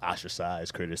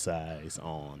ostracized, criticized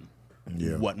on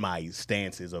what my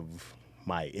stance is of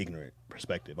my ignorant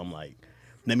perspective. I'm like,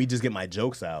 let me just get my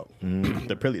jokes out.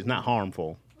 It's not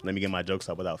harmful. Let me get my jokes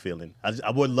out without feeling. I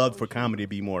would love for comedy to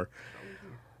be more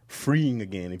freeing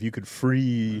again. If you could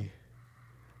free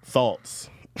thoughts,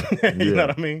 you know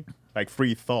what I mean? Like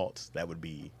free thoughts, that would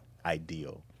be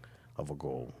ideal of a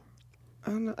goal. I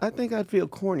don't know. I think I'd feel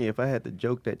corny if I had the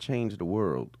joke that changed the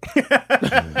world.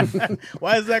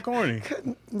 Why is that corny?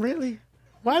 Really?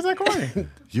 Why is that corny?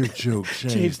 Your joke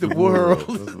Changed the world.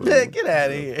 Get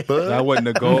out of here. That wasn't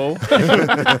the goal.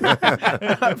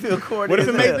 I feel corny. What if it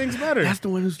as made hell. things better? That's the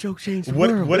one whose joke changed the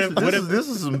What, world. what if This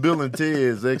is some Bill and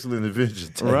Ted's Excellent Adventure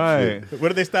type Right. shit.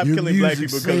 what if they stop Your killing black music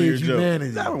people because of your saved joke?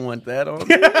 humanity. I don't want that on.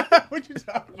 What you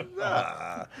talking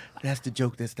about? That's the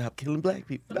joke that stopped killing black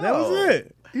people. That was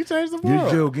it. You changed the Your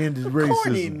world. joke ended Corny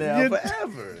racism. now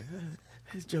forever.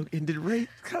 His joke ended rape.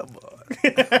 Come on.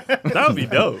 That would be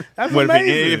dope. That's What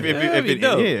amazing. That'd be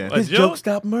dope. yeah, A His joke? joke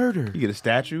stopped murder. you get a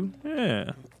statue.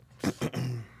 Yeah.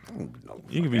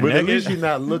 You can be But at naked. least you're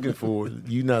not looking for it.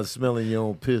 You're not smelling your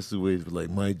own piss the way it's like,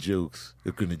 my jokes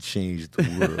are going to change the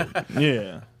world.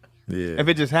 Yeah. Yeah. If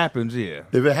it just happens, yeah.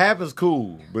 If it happens,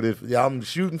 cool. But if I'm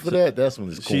shooting for that, that's when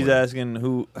it's cool. She's asking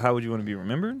how would you want to be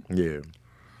remembered? Yeah.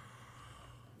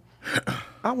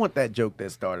 I want that joke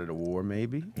that started a war,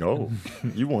 maybe. Oh,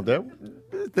 you want that one?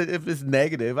 If it's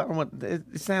negative, I don't want.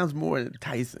 It sounds more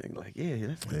enticing. Like, yeah,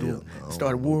 that's what Hell no,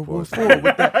 started no World War part. IV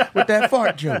with that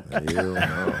fart joke. Hell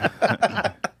no.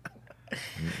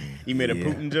 You made a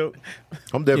Putin joke.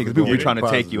 I'm Yeah, definitely because people be going trying to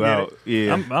take you out.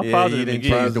 Yeah. I'm Yeah, positive you it didn't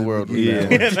gives- change the world. With Yeah.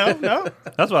 that. No.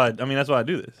 That's why that's why I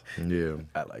do this. Yeah.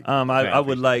 I like. I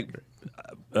would like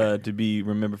to be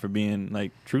remembered for being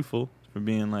like truthful, for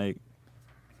being like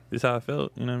this is how I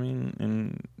felt, you know what I mean?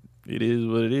 And it is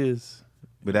what it is.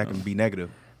 But that can be negative.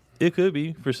 It could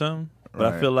be for some, but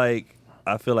Right.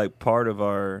 I feel like part of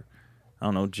our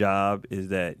job is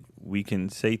that we can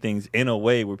say things in a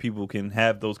way where people can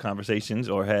have those conversations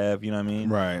or have, you know what I mean?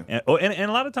 Right. And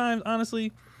a lot of times,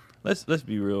 honestly, let's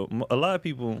be real. A lot of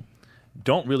people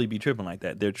don't really be tripping like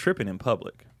that. They're tripping in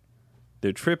public.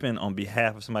 They're tripping on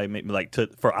behalf of somebody,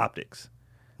 for optics.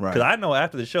 Right. Because I know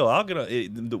after the show,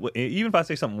 even if I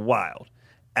say something wild,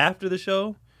 after the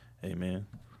show, hey man,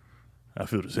 I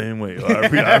feel the same way.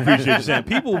 I appreciate you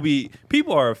saying.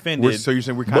 People are offended. So you're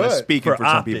saying we're kind of But speaking for for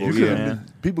some optics, people. you Yeah. could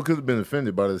have People could have been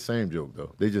offended by the same joke,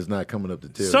 though. They just not coming up to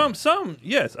tell you. Some,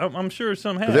 yes, I'm sure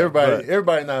some have. Because but-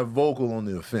 everybody not vocal on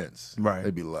the offense. Right.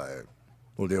 They be like,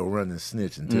 well, they'll run and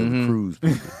snitch and tell the cruise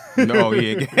people. No, yeah.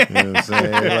 You know what I'm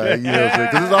saying? Like, you know what I'm saying?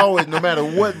 Because it's always, no matter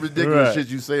what ridiculous Right. shit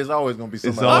you say, it's always going to be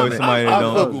somebody. always somebody that I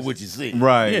don't- fuck with what you say.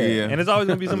 Right. yeah. Yeah. and it's always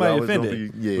gonna be somebody always gonna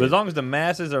offended. be- yeah. But as long as the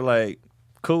masses are like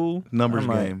cool, Numbers I'm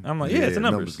like- game. I'm like, yeah, it's a Yeah,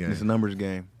 numbers. numbers game. It's a numbers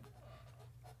game.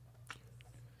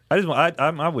 I just want.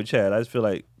 I'm with Chad. I just feel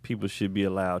like people should be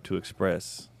allowed to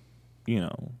express,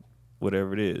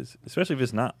 whatever it is, especially if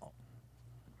it's not.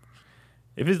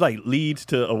 If it's like leads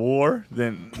to a war,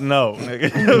 then no.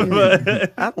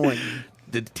 But, I don't want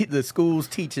the schools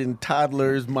teaching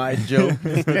toddlers my joke.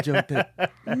 The joke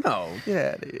that, no,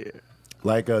 get out of here.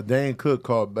 Like Dane Cook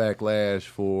caught backlash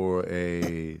for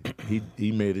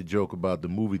he made a joke about the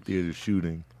movie theater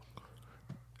shooting,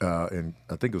 and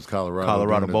I think it was Colorado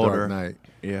during the Boulder. Dark Night,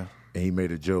 Yeah. and he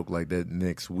made a joke like that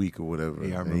next week or whatever.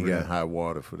 Yeah, I and he remember got that. high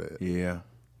water for that Yeah.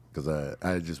 because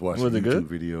I just watched Was a it YouTube good?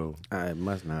 video. It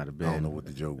must not have been. I don't know what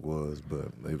the joke was, but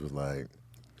it was like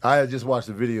I had just watched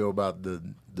a video about the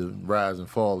rise and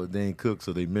fall of Dane Cook,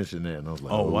 so they mentioned that, and I was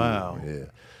like, Oh, wow. yeah.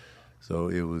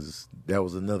 So that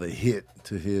was another hit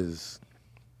to his.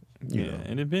 yeah,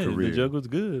 and it been career. the joke was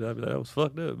good. I'd be like, that was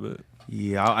fucked up, but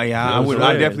Yeah, I was would.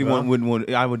 hilarious, I definitely bro. want.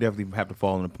 I would definitely have to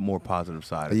fall on the more positive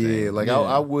side. Of Yeah, things. like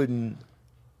I wouldn't.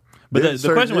 but there's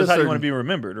the question was how there's you want to be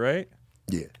remembered, right?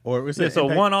 Yeah, Or was Yeah, it so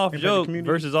impact- one-off impact joke the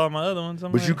community? versus all my other ones.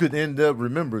 I'm but like, you could end up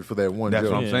remembered for that one That's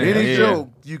joke. what I'm Yeah. saying. Any Yeah. joke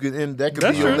you could end that could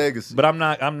That's be your true. legacy. But I'm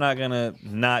not gonna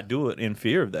not do it in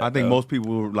fear of that. I think though. most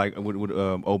people were like with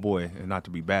oh boy, and not to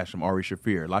be bashed him, Ari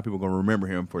Shaffir. A lot of people are gonna remember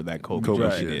him for that Kobe Kobe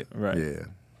joke he shit. did. Right.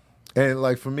 Yeah, and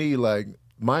like for me, like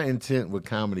my intent with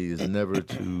comedy is never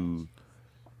to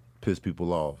piss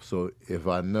people off. So if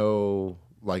I know,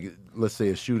 like, let's say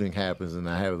a shooting happens and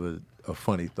I have a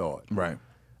funny thought, Right.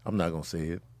 I'm not gonna say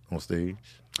it on stage,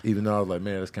 even though I was like,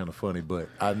 man, that's kind of funny. But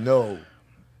I know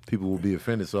people will be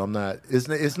offended, so I'm not. It's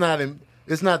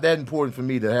not that important for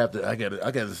me to have to. I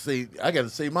gotta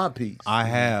say my piece. I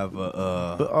have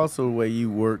But also, the way you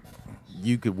work,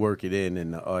 you could work it in,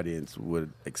 and the audience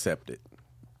would accept it.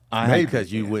 I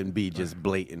Because you wouldn't be just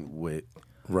blatant with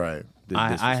Right. the I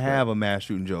disrespect. have a mass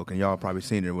shooting joke, and y'all probably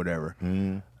seen it or whatever.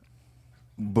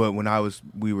 But when I was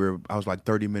like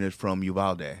 30 minutes from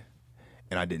Uvalde,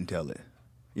 and I didn't tell it.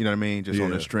 You know what I mean? Just on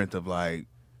Yeah. the strength of like,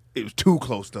 it was too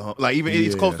close to home. Like even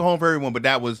it's Yeah. close to home for everyone, but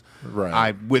that was Right.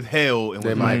 I withheld and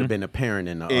There was might like, have been a parent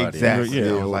in the audience. exactly. Yeah. I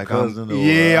Or was like, cousin or-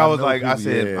 yeah, I was know like, I people-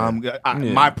 said,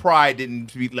 yeah. my pride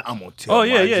didn't be. I'm gonna tell. Oh,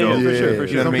 yeah, my yeah, joke. yeah, for sure, for Yeah. sure.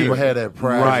 You know what I Some mean? people had that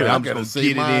pride. Right, I'm I'm gonna gonna say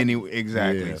get it mine. anyway.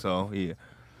 Exactly. Yeah. So yeah.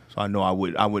 So I know I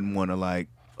wouldn't want to like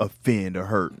offend or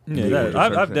hurt. Yeah, people.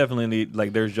 I've definitely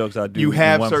like there's jokes I do. You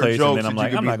have in one certain place, jokes and then I'm that you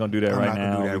like, could I'm be- not gonna do that I'm right not gonna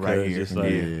now do that because right here. just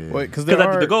like Yeah. Because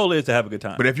the goal is to have a good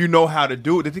time. But if you know how to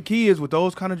do it, the key is with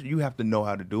those kind of, you have to know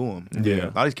how to do them. Yeah. A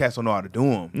lot of these cats don't know how to do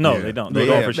them. no, Yeah. they don't. But They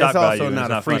go yeah, for That's shock value. also and not it's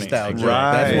a not funny. freestyle joke.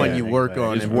 Right. That's one Yeah. you work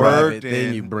on It's in worked private, then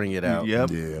and- you bring it out. Yep.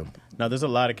 Yeah. now there's a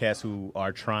lot of cats who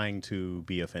are trying to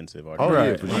be offensive. Or Oh, Right.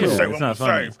 yeah, for Yeah. sure. It's not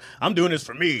funny. I'm doing this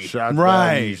for me. Shock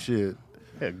Right. value shit.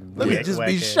 Let me just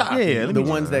be shocked. Yeah, The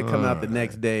ones that come out the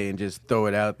next day and just throw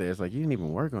it out there. It's like you didn't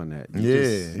even work on that. You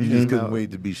just couldn't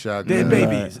wait to be shocked. Dead Yeah.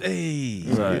 babies. Hey,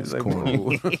 Right. It's like,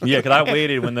 whoa. Yeah, because I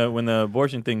waited when the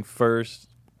abortion thing first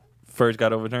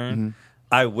got overturned.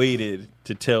 I waited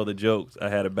to tell the jokes I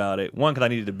had about it. One, because I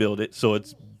needed to build it so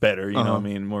it's better. You know what I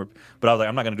mean? More. But I was like,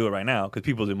 I'm not going to do it right now because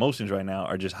people's emotions right now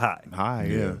are just high. High,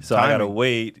 yeah. So I gotta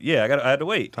wait. Yeah, I had to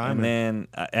wait, Timing. and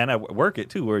then I work it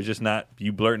too, where it's just not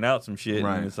you blurting out some shit,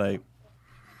 Right. and it's like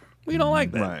we don't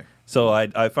like that. Right. So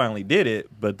I finally did it,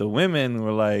 but the women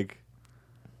were like,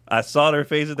 I saw their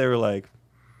faces. They were like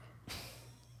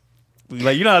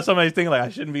you know how somebody's thinking like I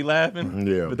shouldn't be laughing,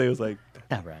 Yeah. but they was like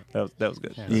All right. that was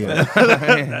good.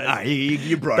 Yeah.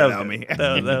 You brought That it was out good. me.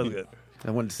 That was good. I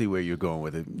wanted to see where you're going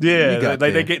with it. Yeah, You got they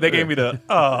there. gave me the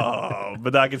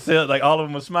but I could see like all of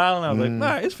them were smiling. I was like,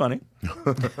 nah, it's funny. You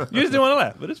just didn't want to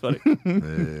laugh, but it's funny.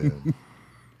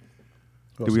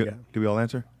 Yeah. Did we all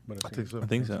answer? I think so. I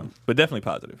think so, but definitely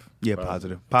positive. Yeah,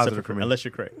 positive for me. Unless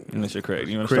you're Craig. Unless you're Craig,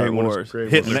 you want to Craig start wanna- wars, Craig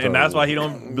Hitting- wanna and start that's why he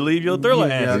don't believe your thriller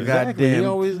Yeah, answers. goddamn. You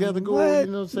always got to go,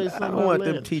 What? say I something. don't want them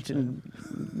outlandish. teaching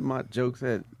my jokes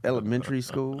at elementary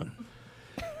school.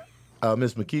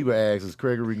 Miss McKeeba asks, is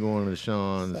Gregory going to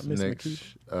Sean's What's up, Miss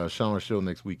next Sean's show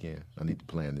next weekend? I need to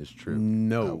plan this trip.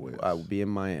 No, I will be in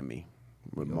Miami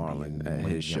with Marlon at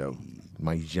his show.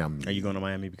 Miami. Are you going to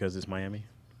Miami because it's Miami?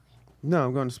 No,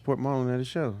 I'm going to support Marlon at his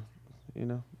show. You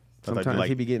know, thought you sometimes like-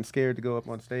 he be getting scared to go up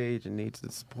on stage and needs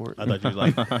the support. I thought you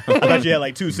like. I thought you had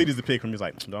like 2 cities to pick from. He's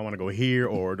like, do I want to go here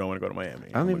or do I want to go to Miami?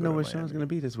 I don't even know where Sean's going to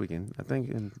be this weekend. I think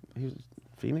he was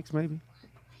Phoenix, maybe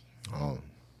Oh.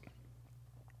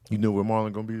 You know where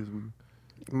Marlon going to be this week?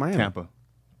 Miami.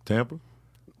 Tampa?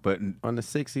 But On the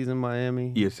 6th, he's in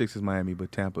Miami. yeah, 6 is Miami,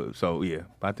 but Tampa. So yeah,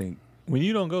 I think When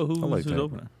you don't go, who's like who's Tampa.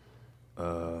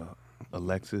 opening?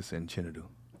 Alexis and Chinadu.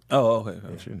 Oh, okay.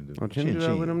 Oh, Chin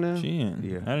out with him now? Chin.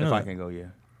 Yeah, I didn't if know I that. can go, yeah.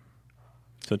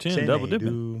 So Chin double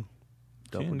dipping.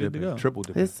 Double Chin good to dipping, go. triple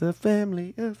dipping. It's a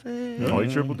family affair. Oh,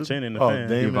 he tripled it? Chin in the Oh, fan.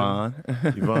 Damon. Yvonne.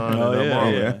 Yvonne Oh, and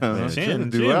yeah, Marlon. yeah. Man, Chin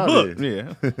do out booked.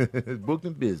 there. Yeah. Booked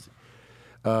and busy.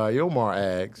 Yomar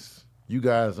asks, you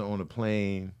guys are on a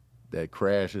plane that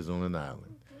crashes on an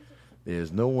island.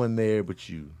 There's no one there but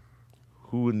you.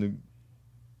 Who in the?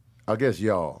 I guess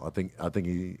y'all. I think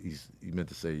he meant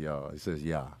to say y'all. He says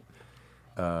y'all.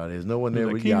 There's no one there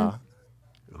Like but Keenan? y'all.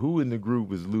 Who in the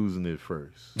group is losing it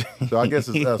first? So I guess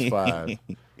it's us 5.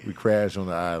 We crash on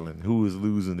the island. Who is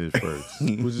losing it first?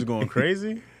 Who's just going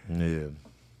crazy? Yeah.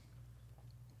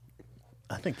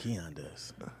 I think Keon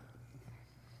does.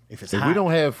 If it's If hot. we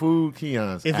don't have food,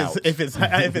 Keon's out. if it's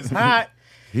hot,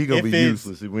 He gonna if be it's-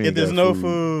 useless if we ain't if there's got no food.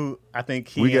 food, I think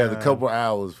Keon. We got a couple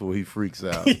hours before he freaks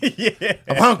out. Yeah.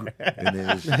 I'm hungry. And then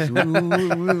it's just,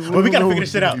 Well, we gotta figure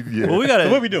this shit out. Yeah. Well, we So gotta.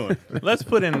 what we doing? Let's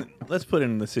put in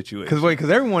the situation. Because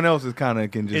everyone else is kind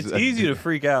of can just. It's easy to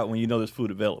freak out when you know there's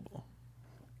food available.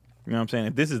 You know what I'm saying?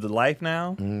 If this is the life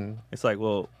now, it's like,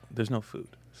 well, there's no food,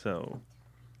 so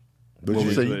But What you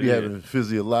we say do you it be is. having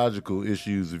physiological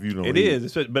issues if you don't it eat.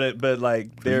 is. But like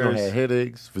You don't there's have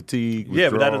headaches, fatigue, yeah,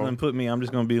 but that withdrawal. doesn't put me. I'm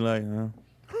just gonna be like, I'm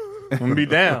gonna be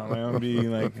down. Like, I'm gonna be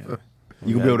like,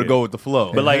 You can be able to go with the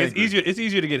flow. but like it's easier. It's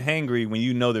easier to get hangry when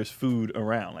you know there's food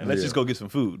around. Like let's Yeah. just go get some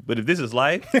food. But if this is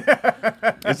life,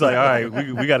 it's like all right,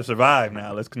 we got to survive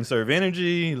now. Let's conserve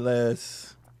energy.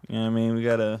 Let's you know what I mean. We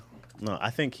gotta. No,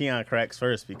 I think Keon cracks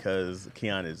first because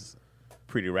Keon is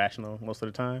pretty rational most of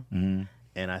the time. Mm-hmm.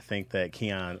 And I think that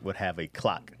Keon would have a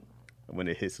clock when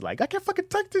it hits like, I can't fucking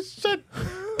take this shit.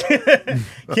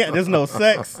 There's no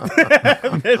sex.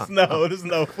 there's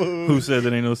no food. Who said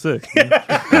there ain't no sex?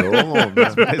 Hold on, man.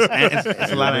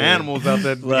 it's a lot of animals out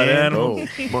there. A lot of animals.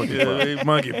 Oh, monkey Yeah, pie.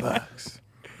 monkeypox.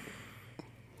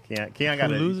 Keon got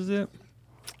Who to loses it?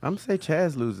 I'm gonna say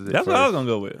Chaz loses it. That's what I was gonna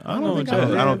go with. I don't know what think I y'all.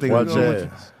 would. I don't think Why we're going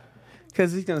with Chaz?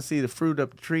 Because he's gonna see the fruit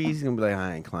up the trees. He's gonna be like,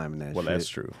 I ain't climbing that Well, shit. that's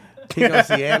true. He's gonna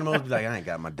see animals. Be like, I ain't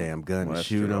got my damn gun to that's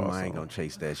shoot true them. I also. ain't gonna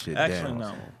chase that shit Actually,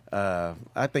 down. no.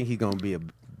 I think he's gonna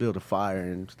build a fire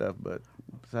and stuff. But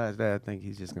besides that, I think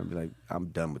he's just gonna be like, I'm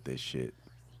done with this shit.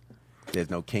 There's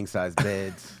no king size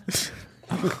beds.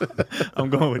 I'm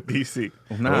going with DC.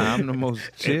 Nah, I'm the most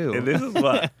chill. And this is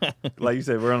why, like you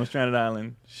said, we're on a stranded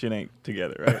island. Shit ain't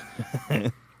together,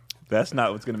 right? That's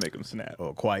not what's gonna make him snap.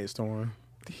 Oh, Quiet Storm.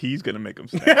 He's gonna make him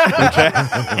snap.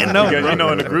 And no, because you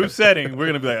know, in a group setting, we're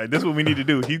gonna be like, "This is what we need to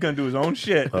do." He's gonna do his own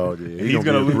shit. Oh yeah, He's gonna be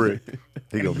a lose brick. it.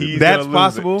 He gonna be. He's A brick. That's gonna lose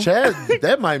possible. Chaz,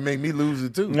 that might make me lose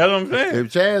it too. That's what I'm saying.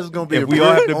 If Chaz is gonna be If a we brick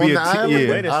all have to on be a the te- island, yeah.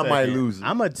 Wait a I might second. lose it.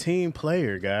 I'm a team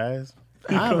player, guys.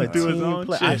 I'm a do his team own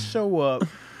player. shit. I show up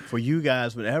for you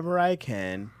guys whenever I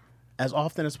can, as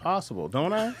often as possible,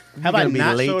 don't I? Have I gonna be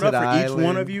not late showed to up the for each one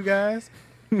island. of you guys?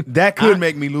 That could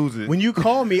make me lose it. When you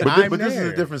call me, But, I'm but this is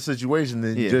there. a different situation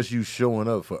than Yeah. just you showing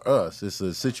up for us. It's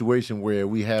a situation where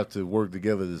we have to work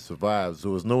together to survive.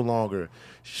 So it's no longer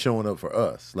showing up for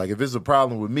us. Like if it's a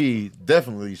problem with me,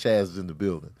 definitely Chaz is in the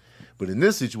building. But in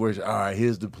this situation, all right,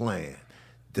 here's the plan.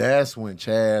 That's when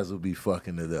Chaz will be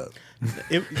fucking it up.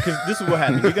 Because this is what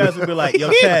happened. You guys would be like, yo,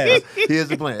 Chaz. Here's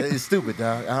the plan. It's stupid,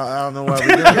 dog. I don't know why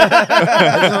we're doing it. I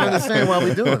just don't understand why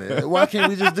we're doing it. Why can't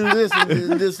we just do this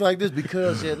and this like this?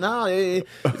 Because it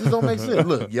just don't make sense.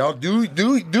 Look, y'all do what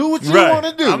you want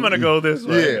to do. I'm gonna go this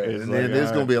way. Yeah, It's and like, then there's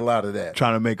all gonna be a lot of that.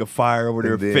 Trying to make a fire over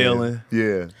there, And then- failing.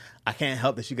 Yeah. I can't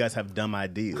help that you guys have dumb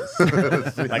ideas.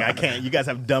 Like I can't. You guys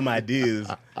have dumb ideas.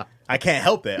 I can't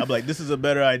help that. I'm like, this is a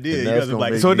better idea. And You that's guys are gonna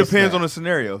like, make So it me depends snap. on the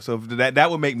scenario. So if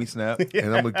that would make me snap.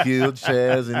 And I'm gonna kill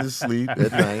Chaz in his sleep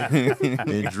at night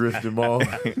and drift him off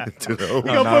to the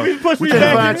ocean. yo, push We me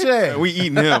can't back. find Chaz. We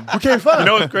eating him. We can't find You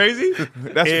know what's crazy?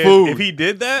 That's if, food. If he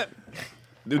did that,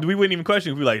 we wouldn't even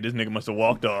question. We'd be like, this nigga must have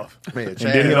walked off. Man, And Chaz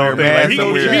then You he know over what I'm saying? there Like, mad he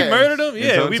somewhere. murdered him?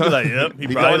 Yeah, So- we'd be like, yep, he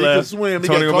He probably thought he could left. swim. He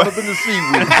Tony got caught up in the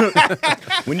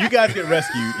seaweed. When you guys get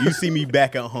rescued, you see me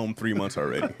back at home 3 months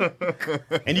already.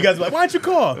 And you guys are like, why'd you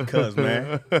call? Because,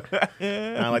 man, I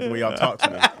don't like the way y'all talk to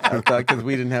me. I thought because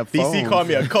we didn't have phones. DC called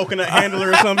me a coconut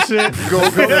handler or some shit. Go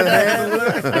handle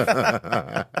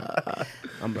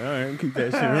I'm like, all right, keep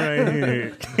that shit right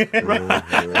here.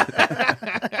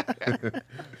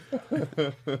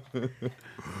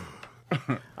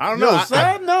 I don't know. No,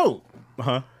 side note.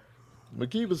 Huh?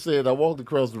 Makiba said, I walked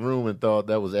across the room and thought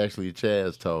that was actually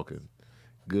Chaz talking.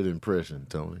 Good impression,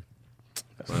 Tony.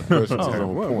 My impression was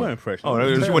on What point. impression? Oh,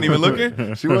 she wasn't even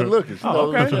looking? She wasn't looking. She thought it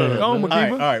was Okay. Chaz. Go on, man. All right,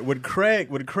 Makiba. all right.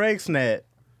 Would Craig snap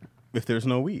if there's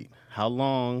no weed? How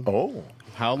long? Oh.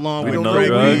 How long We would don't no know Craig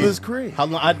drugs. weed be? was Craig. How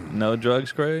long? No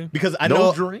drugs, Craig. Because I No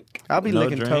know. drink. I'll be No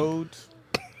licking drink. toads.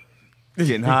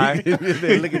 Getting high.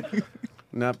 They're licking.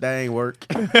 Nope, that ain't work.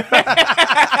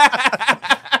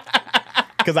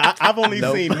 Because I've only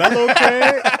seen mellow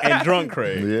Craig and drunk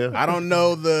Craig. Yeah. I don't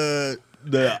know the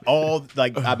all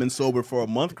like I've been sober for a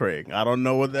month, Craig. I don't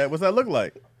know what's that look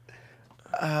like.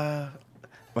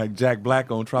 Like Jack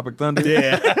Black on Tropic Thunder.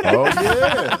 Yeah. Oh,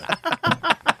 yeah.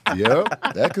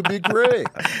 Yep. That could be Craig.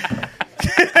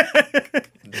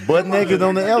 Butt naked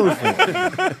on the elephant.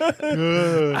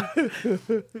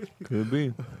 Could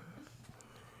be.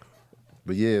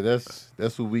 But yeah, that's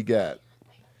what we got.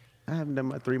 I haven't done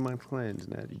my 3-month cleanse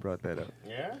now that you brought that up.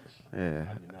 Yeah. Yeah.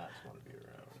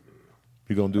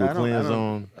 You gonna do a I cleanse don't-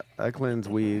 on? I cleanse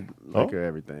weed, liquor,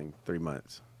 everything. 3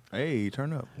 months. Hey,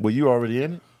 turn up. Well, you already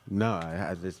in it? No,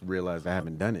 I just realized I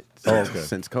haven't done it Oh, since, okay.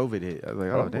 since COVID hit. I was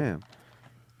like, oh, damn.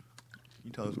 You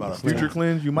tell us about a future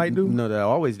cleanse you might do? No, that I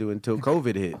always do until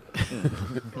COVID hit.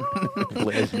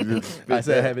 I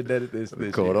said I haven't done it this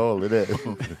Caught year. all of that.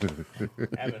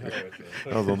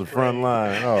 I was on the front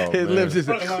line. Oh, His man. lips just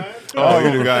Oh, on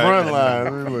you the the guy. front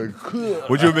line. Like,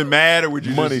 Would you have been mad, or would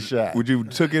you Money just, shot. Would you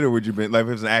took it, or would you been like if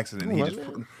it was an accident? He just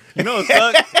You know what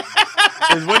sucks?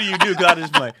 Is what do you do? Because I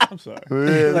just be like, I'm sorry.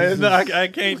 Like, no, I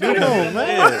can't do that.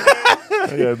 man.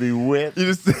 I gotta be wet. you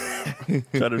just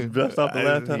Try to dust off the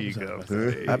laptop. Here you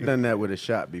go. I've done that with a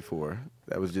shot before.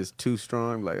 That was just too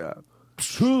strong. Like,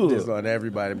 just on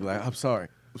everybody. Be like, I'm sorry.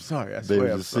 I They swear,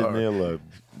 was I'm just sitting sorry. there like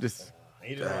Just,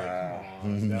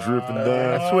 dripping I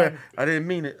down. swear, I didn't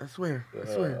mean it. I swear.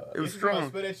 It was strong.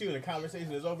 Spit at you and the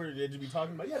conversation is over. They just be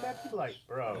talking about, yeah, man, people like,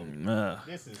 bro, Nah.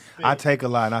 this is I take a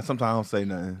lot, and sometimes I don't say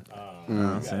nothing.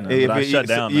 But I shut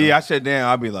down. Yeah, I shut down.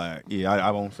 I'll be like, yeah,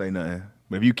 I won't say nothing.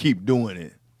 But if you keep doing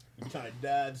it, You trying to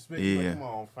dodge spit? Yeah. Like, come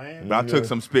on, fam. but I took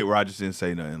some spit where I just didn't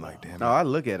say nothing. Like, damn. No, I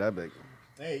look at it. I be like,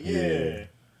 Hey, yeah.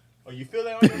 Oh, you feel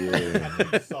that on you? I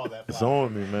think you saw that. It's fly.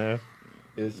 on me, man.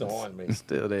 It's on me. it's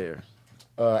still there.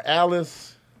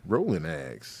 Alice Rowland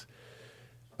asks,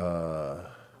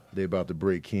 they about to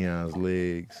break Keon's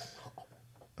legs.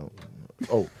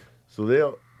 Oh, so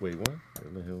they'll wait. What?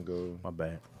 Let him go. My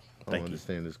bad. I don't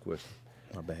understand this question.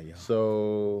 My bad, y'all.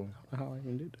 So, How I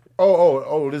even did that?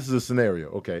 oh, this is a scenario.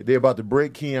 Okay, they're about to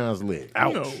break Keon's leg.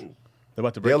 Ouch. They're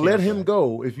about to break They'll let Keon's him leg.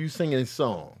 go if you sing a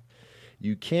song.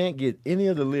 You can't get any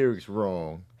of the lyrics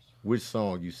wrong. Which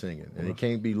song you singing? And it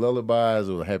can't be lullabies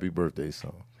or a happy birthday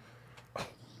song.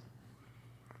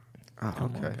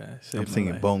 Oh, okay. I'm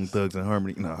singing Bone Thugs and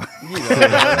Harmony. No.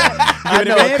 I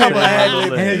know a couple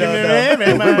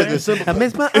Remember the simple. I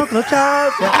miss my Uncle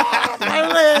Charles. My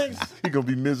legs. He gonna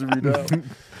be misery now.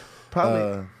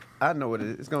 Probably. I know what it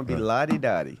is. It's going to be Lottie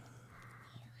Dottie.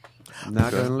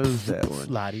 Not going to lose that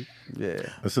one. Lottie. Yeah.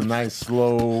 It's a nice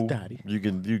slow. Daddy. You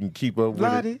can keep up with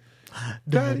Lottie it.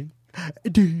 Dottie.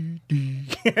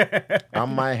 I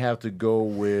might have to go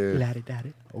with.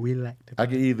 We like to. I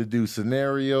could either do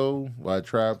Scenario by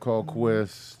Tribe Called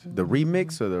Quest, The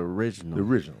remix or the original? the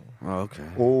original, Oh, okay.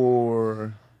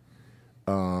 or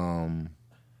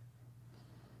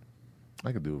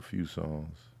I could do a few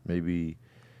songs. Maybe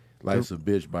Life's a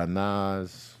Bitch by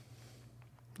Nas.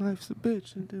 Life's a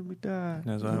bitch until we die.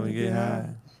 That's why we get high.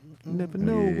 Never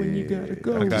know when you gotta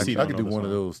go. I got I you. could do one of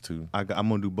those two. I'm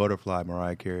gonna do Butterfly,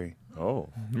 Mariah Carey. Oh,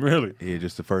 Really? Yeah,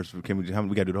 just the first. Can we? We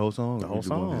gotta do the whole song. The whole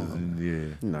song.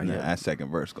 yeah. No, Nah, yeah. that second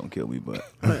verse gonna kill me, but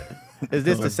Is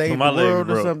this to save my the leg world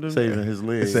or broke. something? Saving his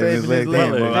legs. Saving his leg.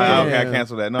 leg. Well, Damn. okay, I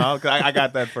cancel that. No, I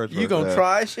got that first. You verse, gonna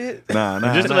try shit? Nah.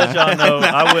 Just to let y'all know,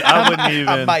 I wouldn't even.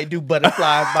 I might do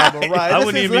Butterflies by Mariah. I This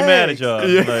wouldn't is even be mad at legs. y'all.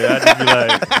 Like, I'd just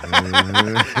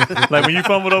be like, like when you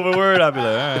fumbled over a word, I'd be like,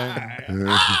 all right.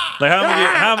 Like how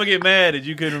am I gonna get mad that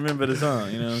you couldn't remember the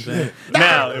song? You know what I'm saying?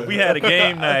 Now, if we had a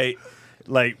game night,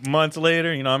 like months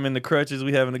later, you know, I'm in the crutches,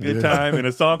 we having a good time, and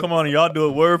a song come on and y'all do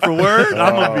it word for word,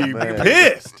 I'm gonna be man.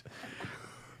 pissed.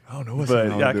 I don't know what's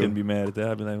But yeah, I couldn't be mad at that.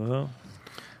 I'd be like, well,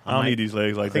 I don't need these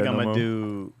legs like I think that I'm no gonna more.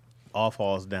 do "All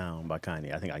Falls Down" by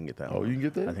Kanye. I think I can get that. Oh, one. you can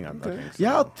get that? I think I Okay. think so.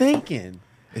 Y'all thinking?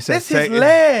 It's This that is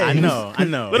legs. I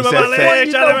know. What It's about my that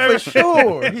legs? You Y'all know ever- for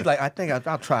sure. He's like, I think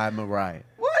I'll try Mariah.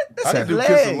 What? This I is could do legs.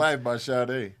 Kiss of Life by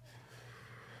Sade.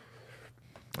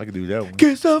 I could do that one.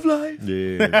 Kiss of life.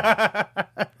 Yeah.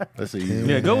 That's an easy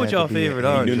Yeah, one. go with y'all favorite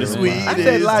artist. doing the man. sweet. I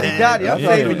said Lottie Dottie. I'm Yeah.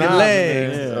 saving your Nah,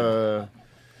 legs. man.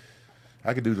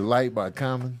 I could do The Light by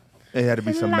Common. It had to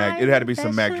be some Mac. It had to be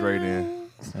some Mac Dre then.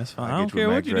 That's fine. I I don't get you care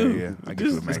with what Mac you Dre, do. yeah. I get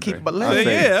you with Mac keep Dre. my I'll legs.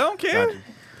 say Yeah, it. I don't care. Got you.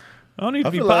 I don't need I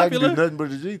to be feel like I can do popular. nothing but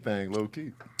the G thing, low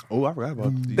key. Oh, I forgot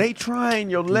about these. They trying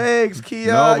your legs, Kia.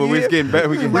 No, but we just getting better.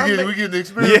 We getting We getting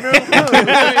experimental. Shit,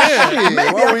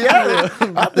 while we at it,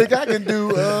 I think I can do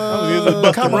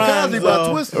Kamikaze by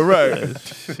Twister.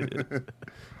 right.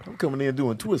 I'm coming in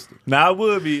doing Twister. Now I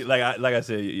would be like I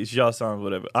said, it's y'all song,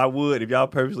 whatever. I would if y'all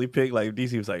purposely pick like if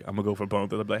DC was like, I'm gonna go for Bone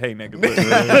Thugs. I'd be like, hey nigga, look,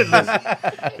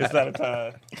 it's not a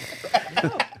time.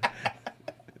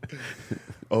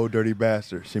 Oh, dirty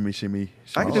bastard. Shimmy, shimmy.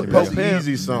 I can shimmy, do That's Pope an Pimp.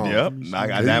 easy song. Yep.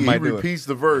 That He might do it. repeats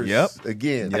the verse Yep.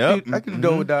 again. Yep. I can do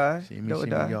or die. Shimmy, Do or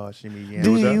shimmy, die. y'all. Shimmy, yeah.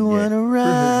 Do Yeah. you wanna Do the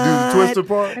ride Twister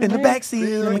part. in the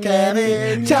backseat of the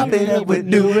mechanic? Chop it up with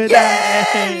do it. Yeah.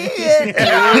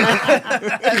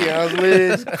 Yeah, his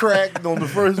legs cracked on the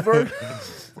first verse.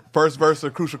 First verse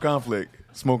of Crucial Conflict.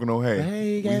 Smoking no hay.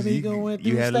 Hey, got me going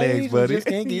through You had stages, legs, buddy. just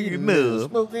can't get You enough. know.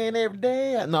 Smoking every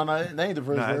day. No, that ain't the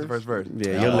first Nah, verse. that's the first verse.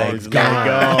 Yeah, your Oh, legs it's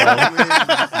gone.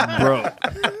 Bro.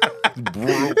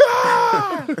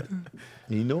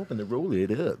 You know, I'm gonna roll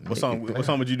it up. What song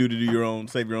would you do to do your own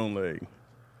save your own leg?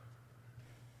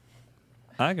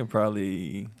 I can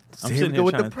probably. I'm Here sitting we here go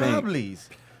with trying the to think. Problems.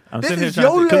 I'm This sitting here is trying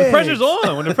to your think. Because the legs. pressure's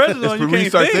on. When the pressure's on, you When you can't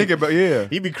start think. thinking about, yeah.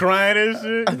 He be crying and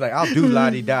shit. He's like, I'll do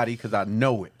Lottie Dottie because I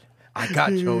know it. I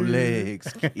got your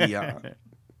legs, Kia.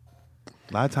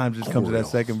 A lot of times it just comes to that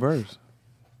second verse.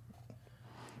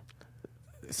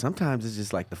 Sometimes it's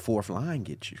just like the fourth line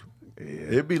gets you.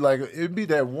 It'd be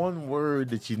that one word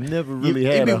that you never really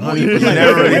it had be 100%. You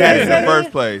never really had it in the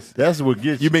first place. That's what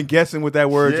gets you. You've been guessing with that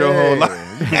word your whole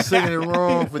life. You've been singing it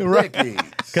wrong for decades.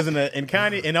 Because in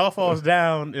Kanye, in All Falls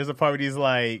Down, there's a part where he's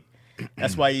like,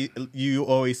 that's why you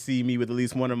always see me with at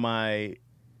least one of my,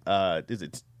 is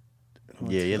it?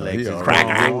 Yeah, your legs Yeah, is right.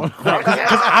 cracked.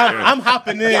 I'm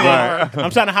hopping in. I'm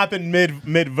trying to hop in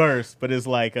mid verse, but it's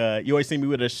like you always see me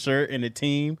with a shirt and a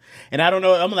team, and I don't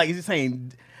know. I'm like, is he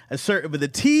saying a shirt with a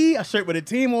T, a shirt with a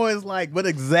team, or is like what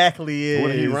exactly is? What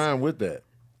did he rhyme with that?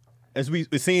 As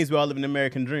it seems we all live in the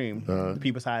American dream. The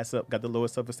people's highest up, got the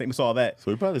lowest self-esteem. It's all that.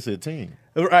 So he probably said team.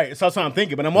 Right, so that's what I'm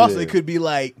thinking. But I'm also, Yeah. it could be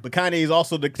like, but Kanye is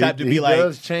also the type to He be like,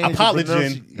 does change the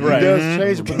apologizing. He Right. does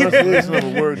change the pronunciation of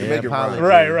a word to make it rhyme.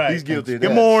 Right. He's guilty of Good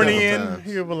that morning. several times.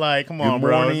 He'll be like, come Good on,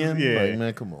 bro. morning. Yeah. Like,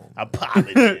 man, come on.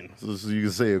 Apologizing. So you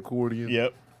can say accordion.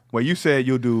 Yep. Well, you said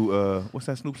you'll do, what's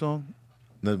that Snoop song?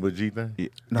 Nothing but G thing. Yeah.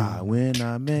 Nah, when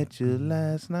I met you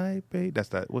last night, babe. That's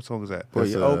that. What song is that? Before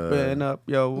you That's, open up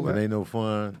your When ain't no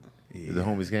fun. The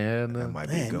homies can't have That none. might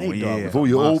Man, be Nate going. Dogg Yeah. Before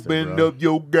you monster, open bro. up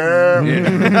your girl,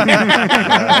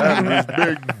 have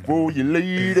respect before you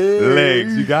lead it.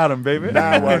 Legs, you got them, baby.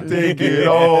 Now I take it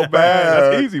all back.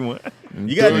 That's an easy one.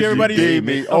 You gotta do everybody's. gave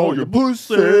me all your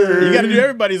pussy. You gotta do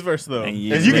everybody's verse though. And And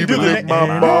you you can do lick the.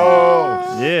 my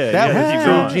balls. Yeah, That yeah, was keep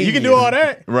true going. genius. You can do all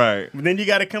that. Right. But then you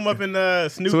gotta come up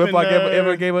and Snoop. So if and, I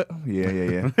ever gave up,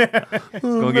 yeah. It's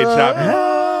gonna get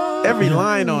choppy. Every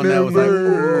line on that was like,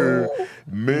 ooh.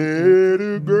 Met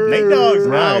a girl. Nate Dogg's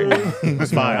Right. album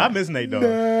was fire. I miss Nate Dogg.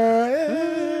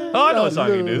 Oh, I know what song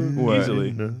you do What?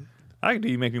 easily. I can do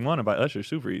 "You Make Me Wanna" by Usher.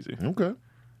 Super easy. Okay.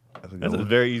 That's a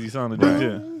very easy song to do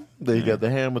too. There you got the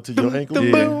hammer to your ankle.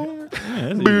 Yeah.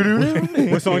 Yeah, that's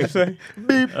easy. What song you say?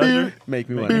 Usher, Make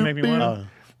me "You want. Make Me Wanna."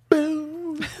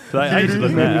 So I used to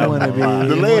listen to that album a lot.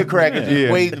 The leg cracker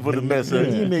just waiting for the mess up.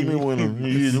 You make me wanna.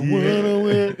 You the one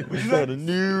with. We start a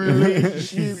new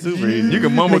relationship. Super easy. You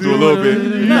can mumble through a little bit.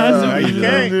 No, that's you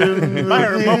can't. I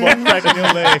heard Momo cracking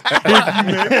your leg.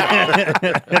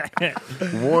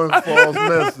 One false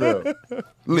mess up.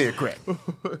 Leg crack.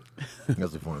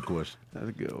 That's a fun question. That's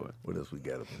a good one. What else we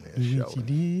got up in there?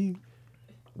 Shouting.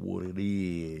 What it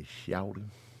is,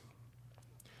 shouting.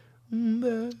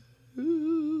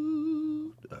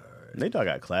 Nate Dogg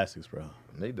got classics, bro.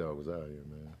 Nate Dogg was out here,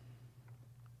 man.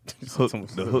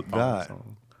 The hook god.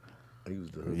 He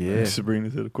was the Yeah. Sabrina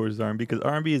said, of course, it's R&B because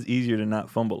R&B is easier to not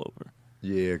fumble over.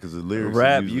 Yeah, because the lyrics.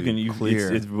 Rap, are you can usually you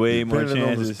it's way more depending on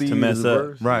the chances speed to of mess the up.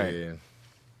 verse. Right. Yeah.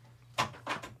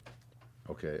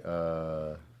 Okay.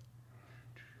 Oh,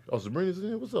 Sabrina's in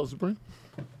here. What's up, Sabrina?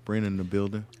 Brina in the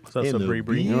building. What's up, In the Sabri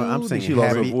Bree? You know, I'm She singing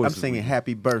lost her happy. voice I'm this singing week.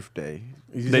 happy birthday.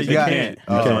 They got can't. it.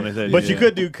 You Oh. can't say But that. you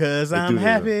could do "Cause I'm do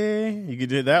that. Happy." You could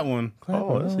do that one.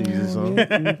 Oh, that's an easy song.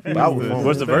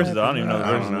 What's the verses? I don't even know the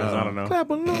I verses. don't know. Clap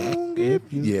along if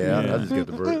you. Yeah, I just get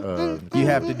the verse. You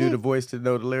have to do the voice to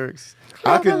know the lyrics.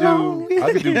 I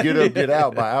could do "Get Up, Get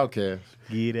Out" by Outkast.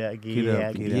 Get out, get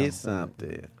out, get Get out.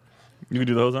 something. You can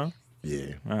do the whole song?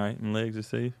 Yeah. All right, and legs are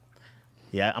safe.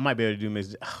 Yeah, I might be able to do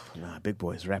Miss. Oh, nah, Big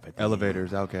Boy's rap at the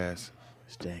Elevators, Outcast.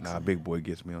 Miss Jackson. Nah, Big Boy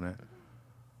gets me on that.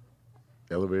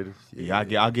 Elevators. Yeah,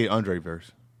 I'll get Andre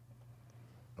verse.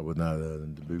 I would not the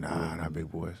Big Boy. Nah, not Big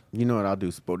Boys. You know what? I'll do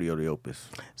Spodio the Opus.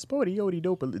 Sporty Yodi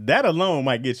Dope. That alone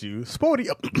might get you. Sporty.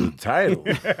 The title.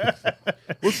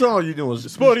 What song you doing?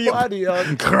 Sporty-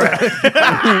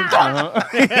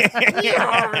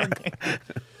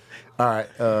 All right,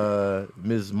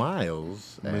 Ms.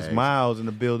 Miles. Miss asks, Miles in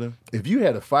the building. if you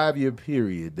had a 5-year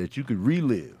period that you could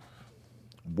relive,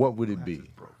 what would it be?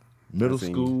 Middle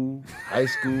school, high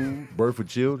school, birth of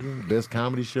children, best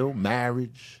comedy show,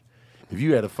 marriage. If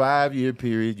you had a 5-year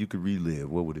period you could relive,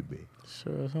 what would it be?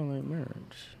 Sure, something like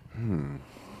marriage.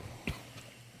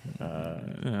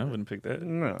 Yeah, I wouldn't pick that.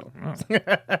 No,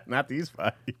 not these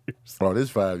 5 years. Oh, this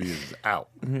 5 years is out.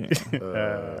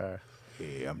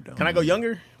 Yeah, I'm done. Can I go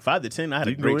younger? 5 to 10. I had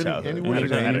a You can great go childhood. anywhere in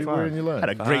your I had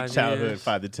life. a great 5 childhood. years.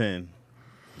 5 to 10.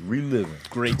 Reliving.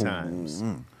 Great times.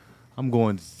 I'm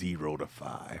going 0 to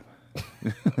 5.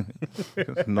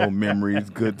 No memories,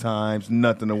 good times,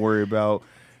 nothing to worry about.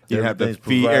 You have to Everything's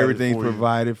feed. provided Everything's for you.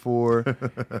 provided for.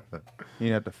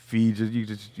 You have to feed. You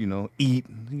just eat.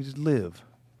 You just live.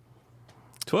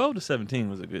 12 to 17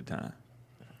 was a good time.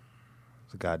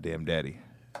 It's a goddamn daddy.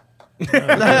 You're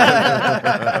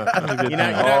not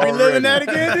reliving that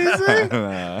again, DC? Like,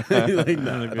 nah, 12,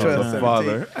 As a 17.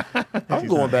 father. I'm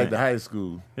going back to high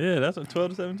school. Yeah, that's what 12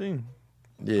 to 17.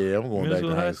 Yeah, I'm going Middle back school,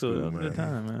 to high high school. school, That was a good man.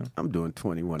 time, man. I'm doing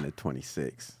 21 to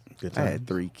 26. Good I had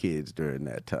 3 kids during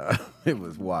that time. It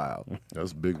was wild.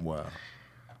 That's big wow.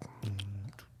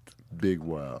 Big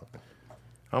wow.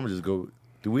 I'm gonna just go.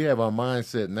 Do we have our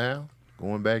mindset now?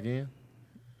 Going back in?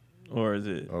 Or is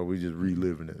it? Or are we just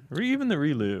reliving it? Even the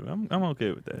relive. I'm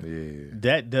okay with that.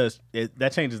 Yeah.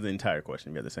 That changes the entire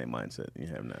question. You have the same mindset you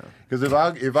have now. Because if I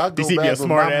go DC be a back with my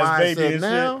smart-ass baby mindset and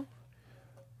now,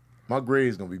 my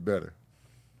grade's gonna be better.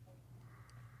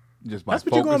 Just by That's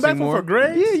what you're going back focusing more. for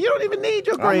grades? Yeah, you don't even need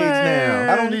your grades man.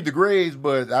 now. I don't need the grades,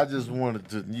 but I just wanted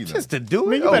to, Just to do it.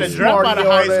 Man, you better Oh, drop smart out of you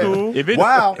high all that. school. If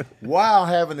it's while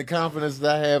having the confidence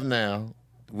that I have now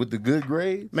with the good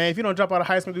grades. Man, if you don't drop out of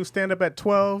high school and do stand up at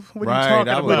 12, what are Right, you talking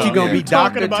that about? was- What, you gonna be What you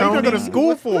talking Dr. about? You gonna go to Tony?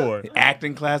 school for?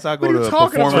 Acting class. I What go are you to talking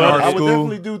performing about? arts I would school.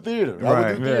 definitely do theater. I Right.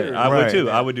 would do theater. I would Right. too.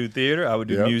 I would do theater. I would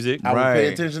do Yep. music. I would pay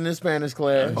Right. attention in Spanish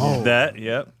class. That,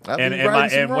 yep. I'd be And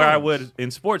writing some where I rhymes. would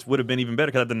in sports would have been even better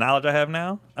because the knowledge I have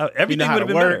now, everything how would have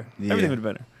to been work. better. Yeah. Everything would have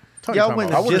been better. Tony Y'all talking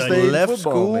wouldn't I have would've just stayed in left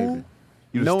football, school maybe.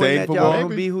 You knowing stayed that for y'all ball?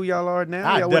 gonna be who y'all are now.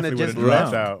 I Y'all wouldn't have definitely just would've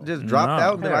dropped left, out. just dropped No.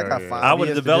 out and been like, I Hell got yeah. 5 I would years have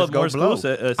to just developed go more blow.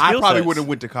 skill I probably sets wouldn't have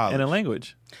went to college. and a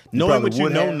language. Knowing Probably what you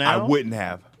wouldn't know have. now, I wouldn't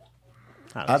have.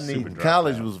 I need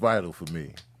college was vital for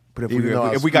me. But if Even though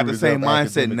I we got the screwed same up mindset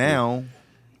academically. now,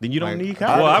 then you don't Like- need Well,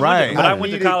 college. I Right. went to, but I went to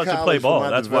needed college to play college ball. for my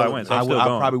That's why I went. So I'm still I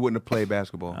going. probably wouldn't have played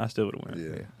basketball. I still would have went.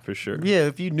 Yeah. For sure. Yeah,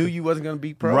 if you knew you wasn't gonna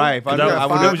be pro, Right. If I, That was- I it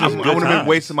would was just have good been times.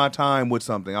 wasting my time with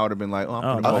something. I would have been like, oh, I'm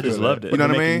Oh, gonna I just that. loved it. You know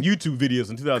what I Making mean? YouTube videos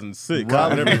in 2006.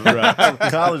 College, Whatever was right.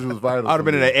 college was vital. I would have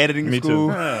been for in an me. editing Me too.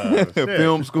 school, Oh, shit.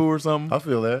 film school or something. I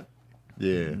feel that.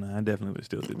 Yeah. Nah, I definitely would have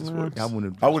still did the sports. I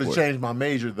wouldn't. I would have changed my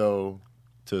major though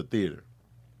to theater.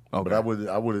 Okay. But I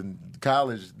wouldn't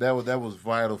college that was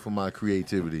vital for my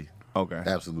creativity. Okay.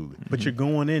 Absolutely. But you're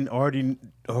going in already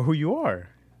who you are.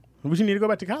 What you need to go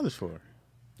back to college for?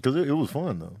 Because it was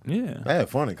fun, though. Yeah. I had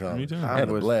fun in college. Me too. I had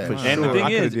a I was blast. for And sure. the thing I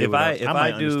could've is, did if without- I if I I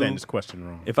might do understand this question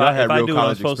wrong. if Y'all I had if I real do what I'm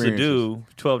college supposed to do,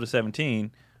 experiences. 12 to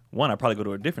 17, one, I probably go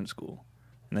to a different school,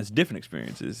 and that's different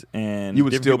experiences. And You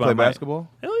would different still people play I might- basketball?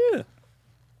 Hell yeah,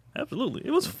 absolutely.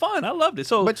 It was fun. I loved it.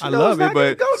 So But you I know, love it's not it,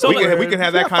 but gonna go we nowhere. can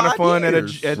have You that got kind of 5 fun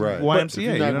years. at Right. YMCA. But if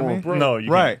you're You not know what I going mean? pro- no, you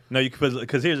Right. can't. No, you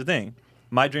because here's the thing.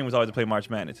 My dream was always to play March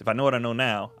Madness. If I know what I know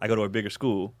now, I go to a bigger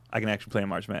school. I can actually play in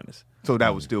March Madness. So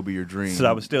that would still be your dream. So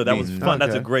that was fun.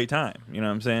 That's a Okay. great time. You know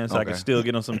what I'm saying? So I Okay. could still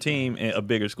get on some team in a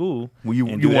bigger school. Well, you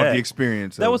and you do want that. the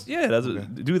experience. That of- was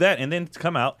do that and then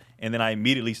come out and then I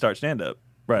immediately start stand up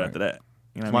right after that.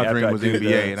 You know My what I mean? dream After was I did NBA,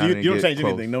 that. and So I you didn't don't get change close.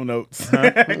 anything. No notes.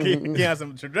 you have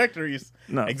some trajectories.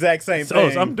 No. Exact same So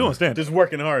thing. I'm doing stand-up. Just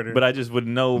working harder. But I just would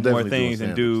know more Definitely doing things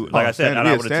and stand-up. do like I said. stand- And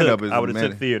I yeah, would have stand-up took. is I would have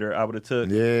amazing. took theater. I would have took.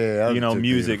 Yeah, I You know, took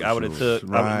music. theater I for would have sure. took.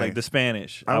 I would Right. like the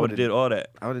Spanish. I I would would've- have did all that.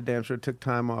 I would have damn sure took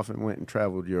time off and went and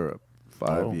traveled Europe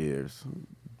 5 years.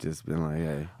 Just been like,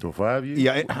 hey. For 5 years?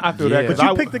 Yeah, I feel Yeah. that. 'cause But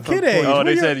you I- picked the kid age. Oh, What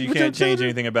they your- said you what your can't change children?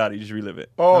 anything about it. You just relive it.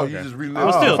 Oh, Okay. you just relive.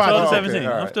 But still, 12 to okay, 17.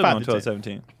 all I'm right. still 5 going to 12 to 10.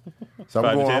 17. So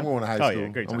 5 to I'm 10? going to high Oh, school. yeah,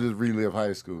 great I'm time. just relive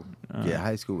high school. Yeah,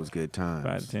 high school was good times.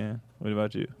 5 to 10. What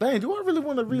about you? Dang, do I really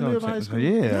want to relive high school?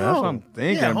 Yeah, that's what I'm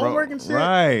thinking, yeah, bro. homework and shit.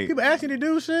 Right. People ask you to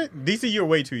do shit. DC, you're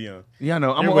way too young. Yeah, I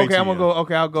know. You're way Okay, too I'm gonna young. go.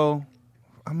 Okay, I'll go.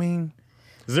 I mean,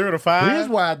 0 to But 5. here's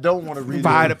why I don't want to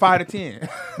relive. 5 to 10.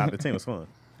 5 to 10 was fun.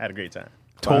 I had a great time.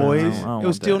 Toys. I don't It want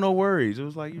was still that. no worries. It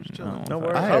was like you was chilling. No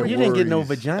worries. I Oh, had you didn't get no worries.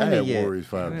 vagina I had yet. worries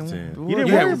 5 to 10. You didn't You worry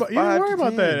had about, you 5 didn't to worry about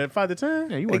 10. that at 5 to 10.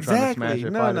 Yeah, you weren't trying to smash Exactly.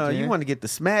 it. No, 5 no, to 10. you want to get the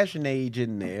smashing age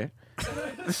in there.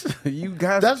 You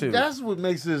got to. That's what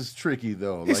makes this tricky,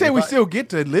 though. He Like, said if we I- still get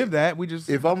to live that. We just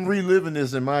If I'm reliving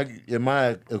this, am I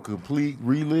a complete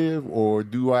relive, or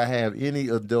do I have any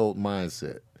adult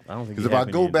mindset? I don't think Because you if I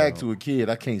have go any back adult. to a kid,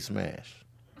 I can't smash.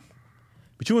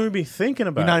 But you wouldn't be thinking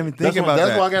about you're not it. even That's thinking why, about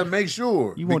that's why I that. got to make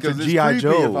sure. You want because the it's G.I. creepy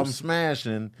if I'm Joes.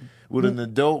 smashing with an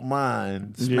adult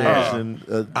mind,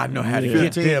 smashing. I know how to Yeah.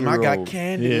 get them. I got 15-year-old.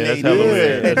 candy. Yeah, that's They hella do.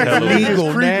 weird. And That's it's hella weird. legal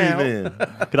It's creepy now. then.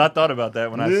 Because I thought about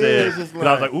that when I Yeah, said, it's just because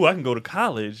I was like- like, ooh, I can go to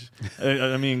college.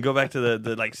 I mean, go back to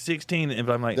the like 16, and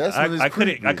but I'm like, That's when it's I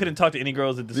couldn't creepy. talk to any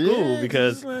girls at the school Yeah,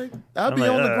 because it's like, I'll I'm be like,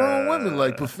 on the grown women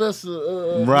like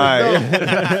Professor. Right.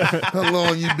 How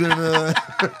long you been?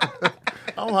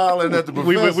 I'm hollering at the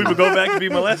professor. we would go back and be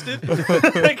molested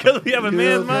because we have a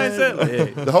man's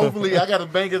mindset. Like, Hopefully, I got to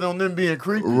bank it on them being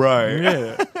creepy. right.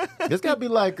 yeah, It's got to be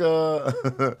like, or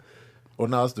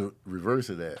no, it's the reverse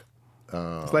of that.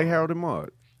 It's like Harold and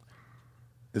Maude.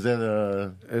 Is that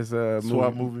a It's a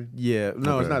swap movie? Yeah,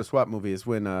 no, it's Okay. not a swap movie. It's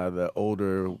when the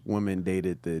older woman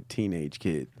dated the teenage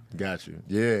kid. Got you.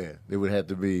 Yeah, it would have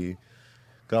to be.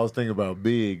 'Cause I was thinking about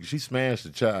Big. She smashed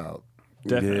the child,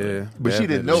 definitely. Yeah, but she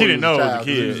didn't know. She he didn't was know a it was a child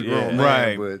 'cause he was kid, a grown yeah. man.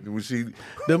 Right. But when she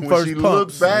Them when first she pumps.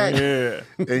 looked back Yeah.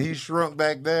 and he shrunk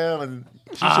back down, and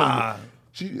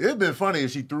it'd been funny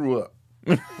if she threw up.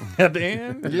 At the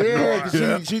end, Yeah,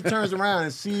 'cause she turns around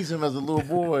and sees him as a little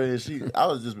boy, and I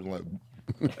was just like,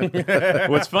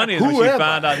 what's funny is when Who she am I?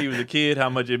 found out he was a kid, how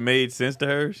much it made sense to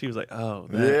her. She was like, oh,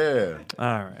 that. yeah,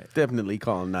 All right. Definitely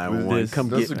call 911. This- Come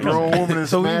that's get a me. grown woman. that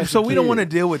So smashed so a we don't kid. want to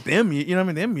deal with them. You know what I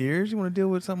mean? Them years. You want to deal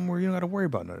with something where you don't got to worry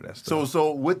about none of that stuff.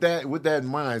 So with that in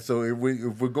mind, so if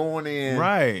we're going in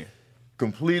right.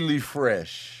 completely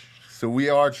fresh, so we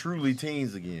are truly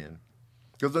teens again.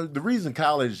 Because the reason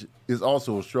college is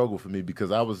also a struggle for me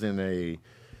because I was in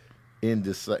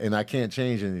this, and I can't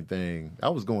change anything. I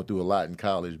was going through a lot in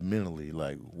college mentally,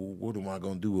 like what am I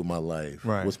going to do with my life?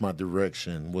 Right. What's my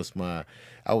direction?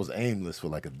 I was aimless for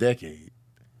like a decade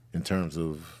in terms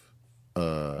of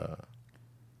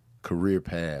career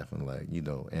path and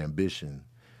ambition.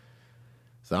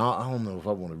 So I don't know if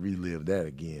I want to relive that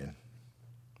again.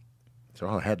 So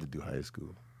I had to do high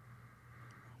school.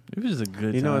 It was a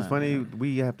good You know, time. it's funny.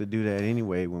 We have to do that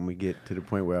anyway when we get to the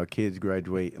point where our kids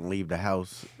graduate and leave the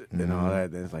house and all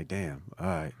that. Then it's like, damn, all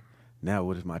right, now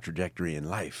what is my trajectory in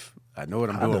life? I know what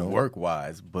I'm I know. doing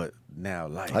work-wise, but now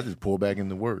life. I just pull back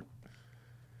into work.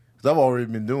 Because I've already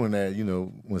been doing that,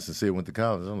 when Sincere went to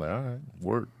college. I'm like, all right,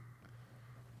 work.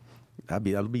 I'll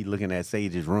be looking at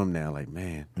Sage's room now, like,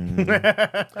 man, I'm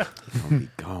gonna be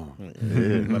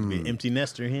gone. Must be an empty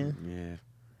nester here. Yeah.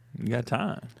 You got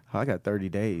time. I got 30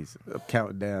 days.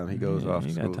 Counting down. He goes off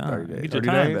You school got time. 30 days. Get your 30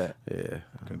 time days? back. Yeah.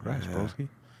 Congrats, broski.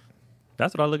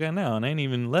 That's what I look at now, and they ain't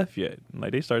even left yet.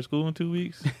 Like, they start school in 2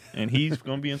 weeks, and he's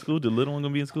going to be in school. The little one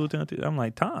going to be in school. I'm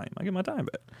like, time. I get my time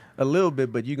back. A little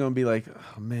bit, but you're gonna be like,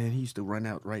 oh man, he used to run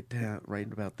out right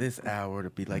about this hour to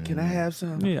be like, can I have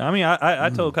some? Yeah, I mean, I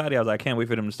told Cody, I was like, I can't wait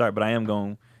for them to start, but I am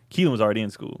going to Keelan was already in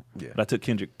school, Yeah. but I took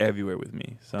Kendrick everywhere with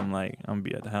me. So I'm like, I'm gonna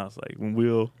be at the house like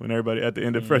when everybody at the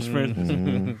end of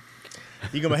freshman.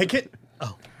 You gonna hey kid?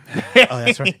 Oh,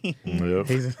 that's right. Yep.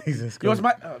 He's in You school. want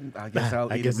my? I guess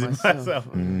I'll eat it myself.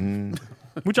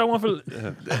 Which I want for.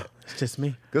 It's just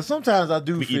me. Because sometimes I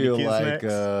do We eat the feel kids' like,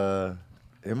 snacks.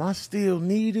 am I still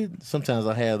needed? Sometimes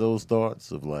I have those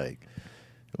thoughts of like,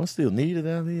 am I still needed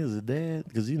out here as a dad?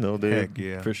 Because they're Heck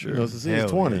yeah. For sure. You know, since he's Hell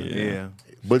 20. Yeah.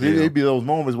 But it'd be those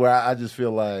moments where I just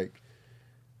feel like,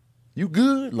 you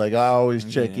good? Like I always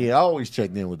check in. I always check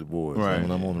in with the boys Right. when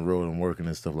I'm on the road and working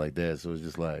and stuff like that. So it's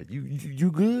just like,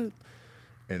 you good?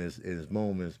 And it's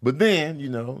moments. But then,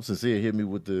 Sincere hit me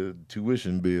with the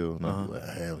tuition bill. And I'm like,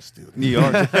 I am still.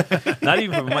 Not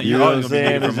even for money. You You're know what always I'm gonna be saying?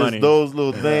 needing It's for money. just those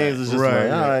little things. It's just Right.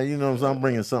 like, all right, you know what I'm saying? I'm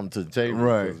bringing something to the table.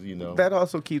 Right. 'cause, That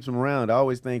also keeps them around. I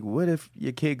always think, what if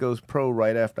your kid goes pro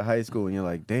right after high school, and you're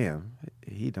like, damn,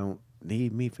 he don't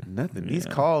need me for nothing. These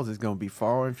Yeah. calls is gonna be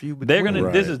far and few between. They're gonna.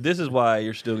 Right. This is why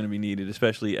you're still gonna be needed,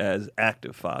 especially as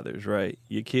active fathers, right?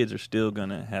 Your kids are still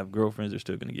gonna have girlfriends. They're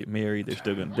still gonna get married. They're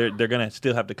still gonna. They're gonna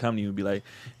still have to come to you and be like,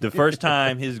 the first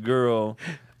time his girl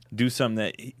do something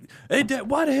that, hey, Dad,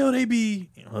 why the hell they be?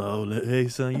 Oh, hey,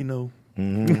 son,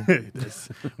 that's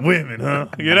women, huh?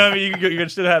 You know what I mean? You're gonna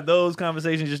still have those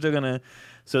conversations. You're still gonna.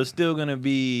 So it's still gonna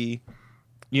be,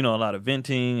 a lot of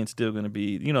venting. It's still gonna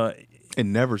be, It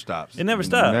never stops. It never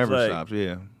stops, Never like- stops.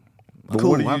 Yeah. But Cool,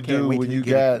 what do I you can't do wait when till you you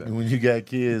get got it. when you got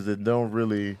kids that don't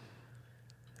really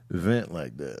vent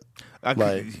like that?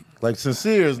 Like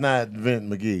Sincere is not Vent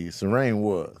McGee. Serene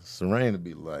was. Serene would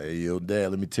be like, hey, yo, Dad,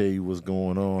 let me tell you what's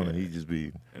going on, and he just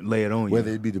be lay it on you.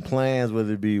 whether it be the plans,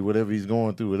 whether it be whatever he's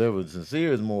going through, whatever.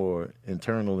 Sincere is more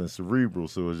internal and cerebral,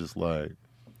 so it's just like,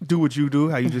 do what you do.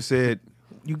 How you just said,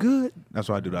 you good? That's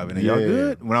what I do. Y'all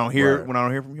good? When I don't hear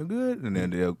from you, good, and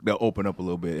then they'll open up a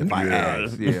little bit if I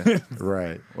ask. Yeah.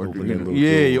 right. Or Open that little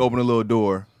yeah, door. you open a little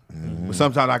door. But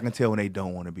sometimes I can tell when they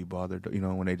don't want to be bothered.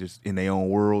 When they just in their own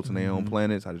worlds and their own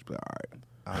planets. I just be like, all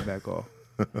right, I'll back off.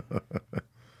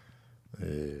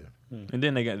 Yeah. And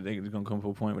then they're gonna come to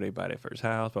a point where they buy their first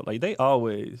house, but like they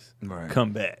always Right.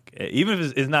 come back, even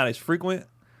if it's not as frequent.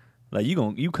 Like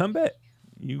you come back,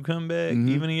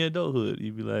 even in your adulthood.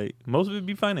 You be like, most of it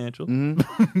be financial,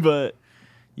 but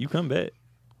you come back.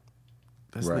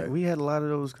 That's Right. like, we had a lot of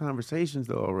those conversations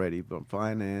though already, from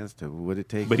finance to what it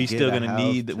takes. But to he's get still a gonna house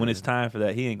need to- when it's time for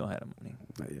that. He ain't gonna have the money.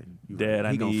 Dad,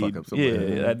 I he gonna need. fuck up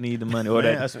somewhere. Yeah, I need the money. Or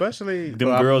Man, that especially them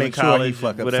Well, girls in make sure he college,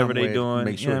 fuck up whatever they somewhere. doing.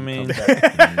 Make sure you know he what I comes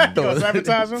mean? back. You gonna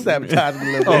sabotage him? Sabotage him a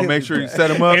little bit. Oh, make sure you set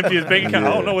them up. Empty his bank account.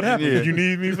 I don't know what happened. Did you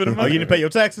need me for the Oh, money? you didn't pay your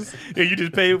taxes? Yeah, you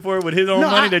just paid for it with his own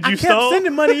money that you I kept stole.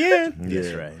 sending money in. Yeah.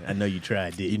 That's right. I know you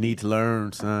tried, did You need to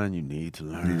learn, son. You need to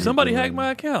learn. Somebody hacked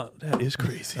my account. That is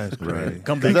crazy. Right.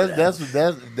 Come 'Cause back. that's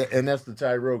the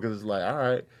tightrope, because it's like, all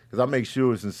right, because I make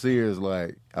sure Sincere is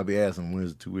like, I'll be asking,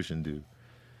 when's the tuition due?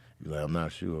 You're like, I'm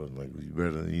not sure. I'm like, well, you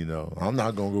better, I'm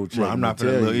not gonna go check. Right, I'm and not tell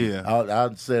finna look, you. yeah.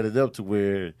 I'll set it up to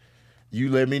where you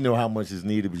let me know how much is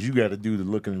needed, but you got to do the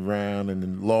looking around and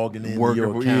then logging in Working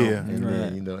your for- account, yeah. and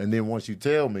then and then once you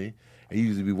tell me, I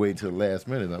usually be waiting till the last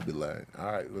minute. And I'll be like, all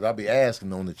right, well, I'll be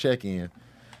asking on the check-in.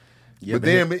 Yeah, but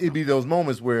then it'd be those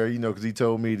moments where, because he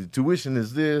told me the tuition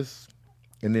is this,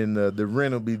 and then the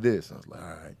rent will be this. I was like, all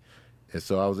right. And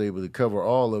so I was able to cover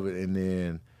all of it and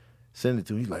then send it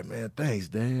to him. He's like, man, thanks,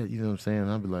 Dad. You know what I'm saying?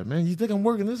 I'll be like, man, you think I'm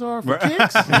working this hard for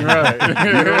kicks? Right.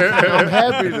 You know what I'm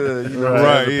happy to,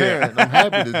 Right, as a yeah. parent, I'm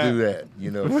happy to do that.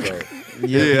 So,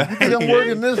 Yeah. you think I'm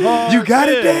working this hard? You got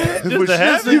it, Dad. Just to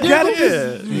have You it. got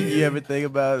it. Yeah. You ever think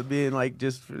about being like,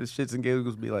 just for the shits and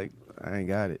giggles, be like, I ain't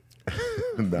got it.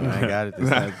 No. I ain't got it. This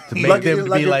time. To make Like, them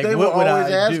like be if like, they were what would always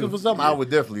I asking do? for something, I would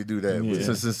definitely do that. But Yeah.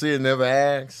 since Sincere never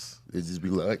asks, it just be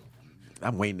like,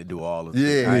 I'm waiting to do all of Yeah.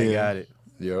 this. I ain't Yeah. got it.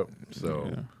 yep.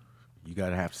 So. You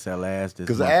gotta have to sell ass.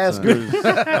 Because askers,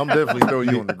 I'm definitely throwing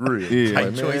you on the grill. Yeah.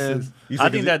 Like, Tight choices.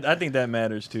 man, I think that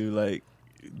matters too. Like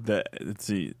the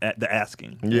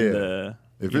asking. And Yeah.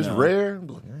 If you it's know. rare, I'm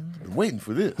like, man, I've been waiting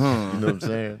for this. You know what I'm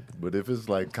saying? But if it's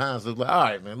like constant, like, all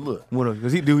right, man, look,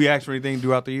 Do he ask for anything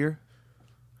throughout the year?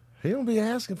 he don't be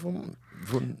asking for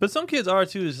But some kids are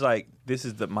too. Is like this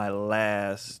is my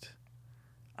last.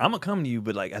 I'm gonna come to you,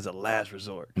 but like as a last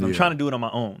resort. I'm Yeah. trying to do it on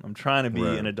my own. I'm trying to be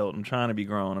Right. an adult. I'm trying to be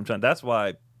grown. That's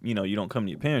why you don't come to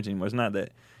your parents anymore. It's not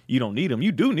that you don't need them.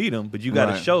 You do need them, but you got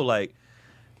to Right. show like.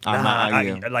 I'm Nah, not-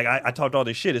 yeah. I talked all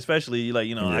this shit, especially like I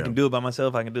Yeah. can do it by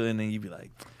myself. I can do it, and then you be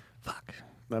like, "Fuck."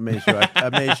 I made sure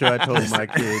I told my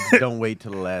kids, don't wait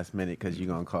till the last minute because you're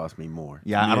gonna cost me more.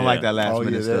 Yeah, I don't like that last Oh,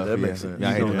 minute yeah, that- stuff. that yeah. makes sense. Yeah, I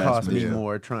You're hate gonna the cost last me minute.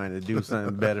 more trying to do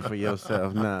something better for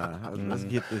yourself. Nah, let's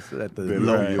get this at the Better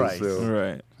low for price. yourself.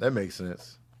 Right. That makes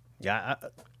sense. Yeah,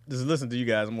 just listen to you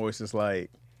guys, I'm always just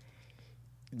like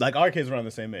our kids are around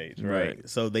the same age, right? Right.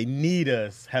 So they need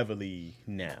us heavily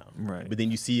now, Right. But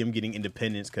then you see them getting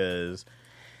independence because,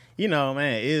 you know,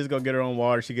 man, Iz go get her own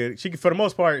water. She for the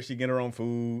most part, she get her own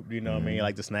food. You know what I mean,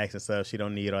 like the snacks and stuff. She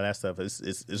don't need all that stuff.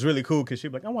 It's really cool because she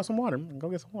be like, I want some water. Go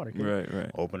get some water. Kid.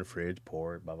 Right. Open the fridge,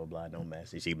 pour it, blah blah blah. Don't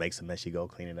mess. She makes a mess. She go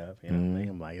clean it up. You know what I mean?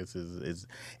 I'm like,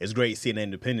 it's great seeing the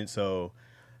independence. So,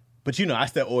 but you know, I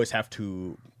still always have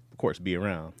to, of course, be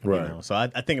around. Right. You know? So I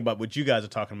think about what you guys are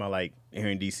talking about, like here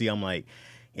in DC. I'm like,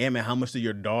 yeah, man, how much do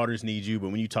your daughters need you? But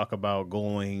when you talk about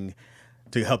going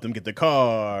to help them get the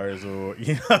cars, or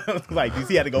you know, like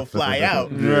DC had to go fly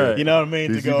out. Right. You know what I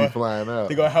mean? DC be flying out.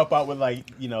 To go help out with like,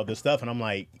 you know, the stuff. And I'm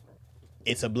like,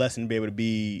 it's a blessing to be able to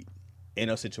be in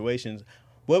those situations.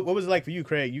 What was it like for you,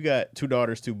 Craig? You got 2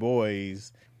 daughters, 2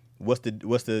 boys. What's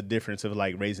the difference of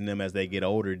like raising them as they get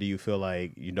older? Do you feel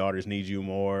like your daughters need you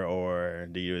more, or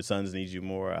do your sons need you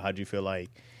more? How do you feel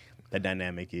like that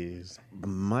dynamic is?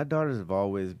 My daughters have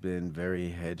always been very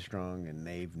headstrong, and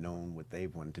they've known what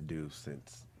they've wanted to do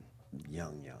since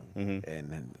young. Mm-hmm.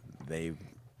 And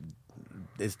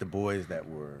it's the boys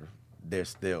they're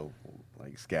still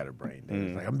like scatterbrained. They're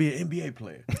just like, I'm being an NBA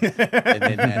player. And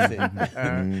then that's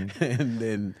it. And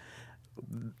then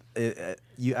I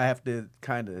have to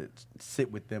kind of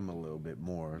sit with them a little bit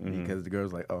more because the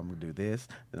girl's like, oh, I'm going to do this,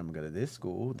 then I'm going to go to this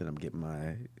school, then I'm getting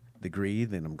my degree,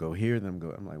 then I'm go here, then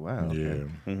I'm like, wow, okay.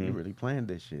 You really planned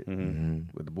this shit.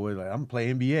 With the boys like, I'm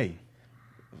playing NBA.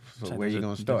 So where you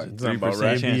gonna start? There's a 3%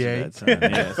 right. chance of that,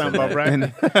 son. Yeah, Sound about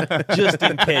right? just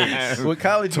in case. What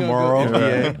college Tomorrow. You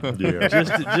gonna go NBA?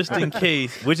 Yeah. Just in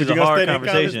case, which is You a gonna hard stay in college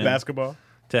conversation basketball?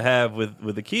 to have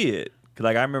with a kid. 'Cause,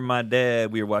 like, I remember my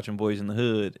dad, we were watching Boys in the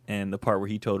Hood, and the part where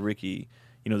he told Ricky,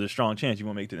 you know, there's a strong chance you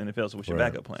won't make it to the NFL, so what's your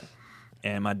Right. backup plan?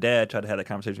 And my dad tried to have that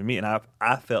conversation with me, and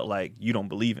I felt like you don't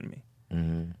believe in me.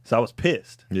 So I was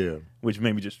pissed, Yeah. which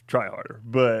made me just try harder.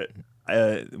 But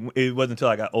it wasn't until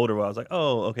I got older where I was like,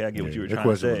 oh, okay, I get what you were That trying to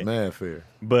question say. was mad fair.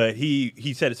 But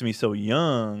he said it to me so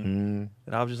young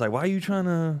that I was just like, why are you trying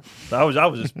to? So I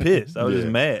was just pissed. I was just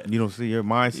mad. You don't see your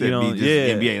mindset You know, be just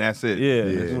yeah. NBA, and that's it.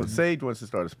 Yeah. Well, Sage wants to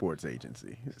start a sports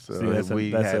agency, so See, that's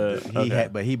okay.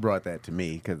 but he brought that to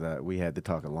me because we had to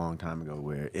talk a long time ago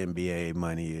where NBA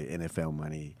money, NFL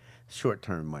money, short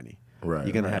term money. Right.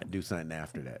 You're gonna have to do something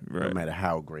after that, no Right. matter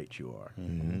how great you are.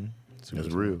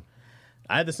 That's real.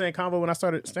 I had the same convo when I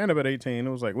started stand up at 18. It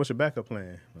was like, what's your backup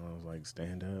plan? And I was like,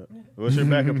 stand up. What's your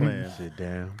backup plan? Sit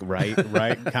down. Right.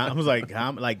 I was like,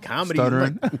 comedy.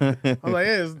 Stuttering. I was like,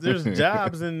 yeah, there's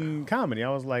jobs in comedy. I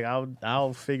was like,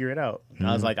 I'll figure it out.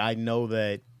 I was like, I know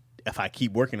that if I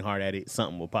keep working hard at it,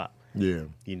 something will pop. Yeah.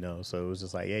 You know, so it was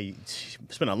just like, yeah, you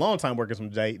spent a long time working some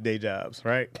day jobs,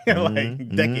 right?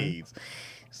 Like decades.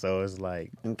 So it's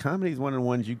like, And comedy is one of the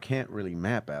ones you can't really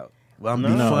map out. Well, I'm No,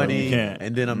 gonna be you funny, can't.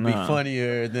 and then I'm gonna Nah. be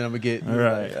funnier, and then I'm gonna get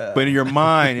Right. But in your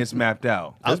mind, it's mapped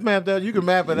out. It's mapped out. You can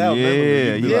map it out. Yeah, mentally.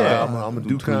 You can be like, yeah. I'm gonna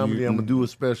do comedy. I'm gonna do a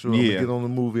special. I'm Yeah. gonna get on the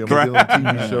movie. I'm gonna get on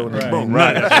a TV show. And then boom.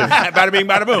 Right. Bada bing,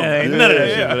 bada boom. Ain't none of that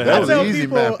shit. That was I an easy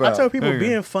map I out. tell people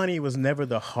being funny was never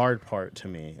the hard part to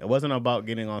me. It wasn't about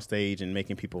getting on stage and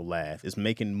making people laugh. It's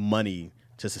making money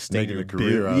to sustain Making your a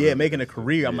career out Yeah, of it. making a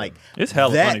career. I'm like, It's hella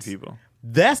funny that's- people.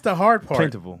 That's the hard part.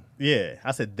 Plentiful. Yeah,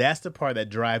 I said that's the part that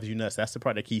drives you nuts. That's the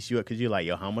part that keeps you up because you're like,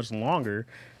 yo, how much longer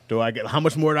do I get? How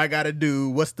much more do I got to do?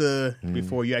 What's the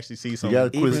before you actually see something? gotta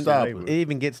quit stopping. It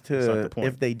even gets That's not to the point.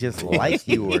 if they just like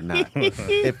you or not.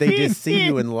 If they just see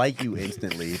you and like you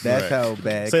instantly, that's how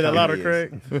bad. Say that louder,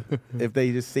 comedy is. Craig. If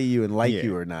they just see you and like Yeah.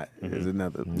 you or not is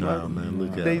another. Nah, man,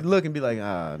 look They out. look and be like,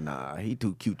 nah, he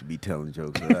too cute to be telling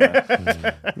jokes.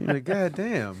 You're like, God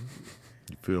damn.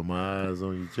 You feel my eyes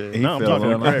on your chest. No, I'm talking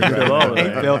to Craig. He felt all of Right?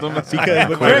 that. Felt them. Because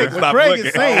what Craig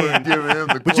is saying. Giving him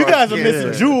the But you guys are Clark missing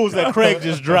Kent. jewels that Craig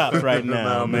just dropped right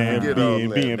now, No, man. man, get on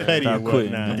Being that, petty man. and Stop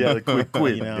quitting. whatnot. You gotta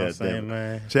quit. You know what I'm saying,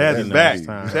 man? Chaz is That's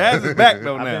back. nice. Chaz is back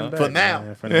though I've now. been For back, now.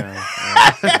 man, for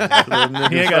now.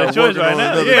 He ain't got a choice right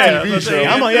now. Another Yeah, TV show.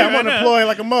 I'm unemployed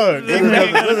like a mug. Let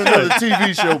another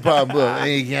TV show pop up.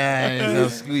 Hey guys, I'll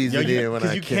squeeze it in when I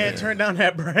Because you can't turn down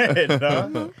that bread,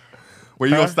 dog. Were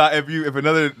you gonna stop if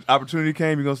another opportunity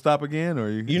came? You gonna stop again, or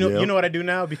you? You know, Yeah. you know what I do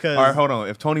now because All right, hold on.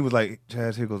 If Tony was like,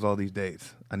 Chaz, here goes all these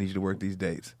dates. I need you to work these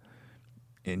dates,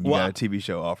 and you Well, got a TV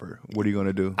show offer. What are you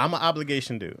gonna do? I'm an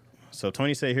obligation dude. So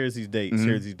Tony said, "Here's these dates.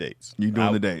 Here's these dates." You doing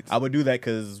I- the dates. I would do that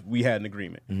because we had an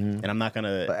agreement, and I'm not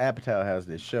gonna. But Apatow has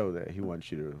this show that he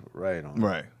wants you to write on.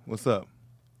 Right. What's up?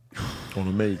 on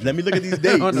the major. Let me look at these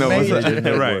dates. On the No, what's major.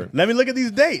 up? Right. Let me look at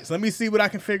these dates. Let me see what I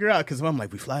can figure out. Because I'm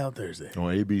like, we fly out Thursday, On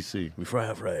ABC. we fly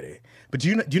out Friday. But do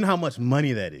you know how much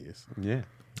money that is? Yeah.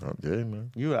 Okay,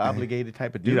 man. You're an obligated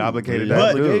type of dude. You're obligated Yeah.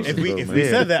 type But of dude. if we Yeah.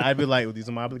 said that, I'd be like, well, these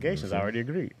are my obligations. I already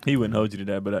agreed. He wouldn't hold you to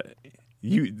that, but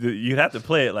you'd have to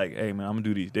play it like, hey man, I'm gonna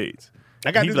do these dates.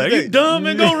 I got He'd to be do like, you this. dumb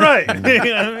and go right. You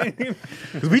know what I mean?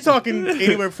 Because we talking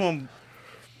anywhere from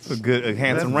A good, a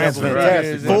handsome That's ransom.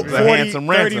 fantastic. fo- A 40, handsome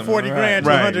 30, ransom. 40 grand to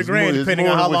Right. 100 grand, It's depending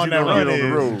more on how than what long you that gonna run get on the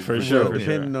is. road. For sure. For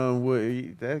Depending on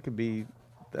what that could be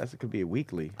a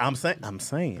weekly. I'm saying.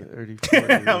 30,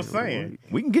 40, I'm saying.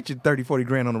 We can get you 30, 40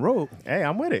 grand on the road. Hey,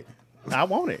 I'm with it. I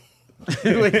want it.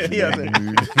 Yeah,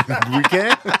 We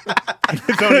can.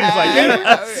 Tony's like,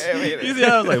 yeah. You see,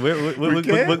 I was like, what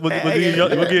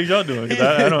gigs y'all doing? 'Cause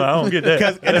I don't get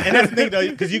that. And that's the thing though,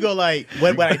 because you go like,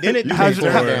 what I didn't do How's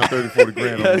your before, down 30, 40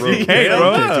 grand on the road? you can't, You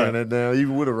bro. can't turn that down,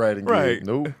 even with a writing gig. Right.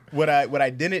 Nope. what I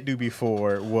didn't do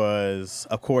before was,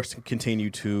 of course, continue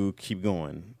to keep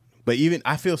going. But even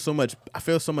I feel so much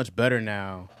better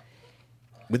now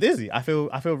with Izzy. I feel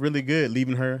really good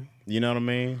leaving her. You know what I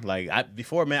mean? Like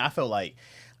before, man, I felt like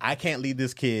I can't leave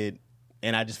this kid.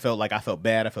 And I just felt like I felt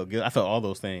bad. I felt good. I felt all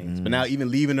those things. But now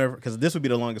even leaving her, because this would be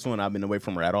the longest one I've been away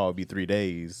from her at all. It'd be 3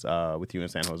 days with you in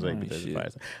San Jose. Because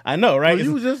shit. I know, right? Well,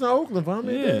 you was just in Oakland for how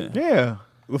many Yeah. days? Yeah.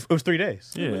 It was 3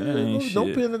 days. Yeah, that ain't Don't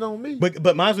shit. pin it on me.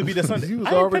 But mine would be the Sunday. You was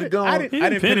I didn't already pin it- gone. I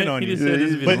didn't pin it on He you. just said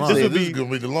this would be But the this longest. would this be is gonna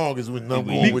be the longest when I'm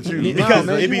Be- going with you. because Nah, man,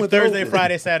 it'd you be went to Thursday, Oakland.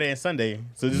 Friday, Saturday, and Sunday.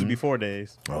 So this would be 4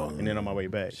 days, Oh. and then on my way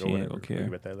back. She or ain't whatever. gonna care. We'll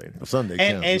get that later. Sunday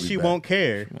And counts, she we'll be won't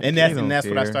care. And She that's don't what I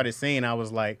care. started saying. I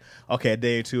was like, okay, a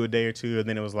day or two, and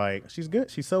then it was like, she's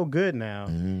good. She's so good now.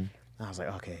 I was like,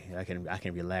 okay, I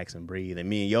can relax and breathe. And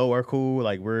me and Yo are cool.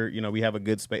 Like we have a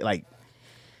good space. Like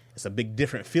it's a big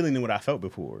different feeling than what I felt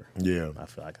before. Yeah.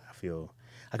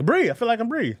 I can breathe. I feel like I can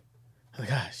breathe. I'm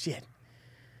like, ah, shit.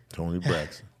 Tony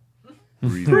Braxton.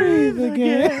 Breathe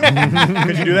again.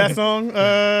 Could you do that song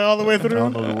all the way through? I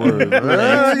don't know the words. I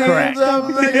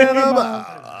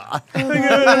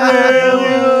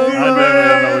bet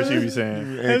I know what she be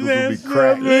saying. Ankles will be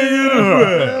cracked.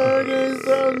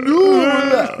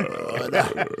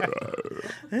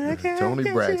 Tony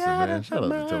Braxton, man. Shout out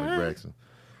to Tony Braxton.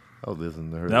 I was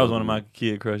listening to her. That was one of my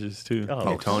kid crushes too.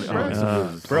 Oh, Tony. Braxton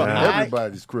was Bro,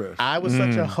 everybody's crush. I was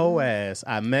such a hoe ass.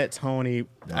 I met Tony.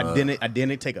 I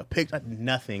didn't take a picture.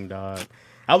 Nothing, dog.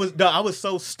 I was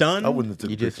so stunned. I wouldn't have took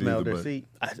You a just picture smelled either, her but- seat.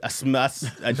 I just Smelled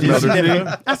her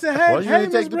sniffed. I said, hey, Why you hey,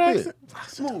 didn't Miss take the Braxton.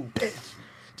 Smooth bitch.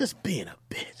 Just being a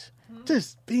bitch.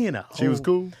 Just being a hoe. She was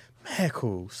cool. Mad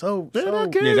cool. So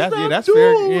Yeah, that's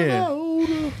fair.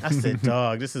 Yeah. I said,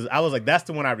 dog, I was like, that's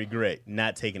the one I regret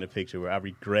not taking a picture where I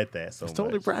regret that so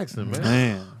Tony much. Braxton, man.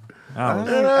 Man,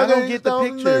 I don't get the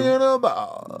picture.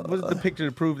 About. Was it the picture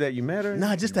to prove that you met her?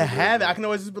 Nah, just to have it. I can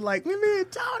always just be like, me and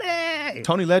Tony.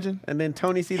 Tony Legend? And then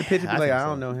Tony see the picture, I be like, think I so.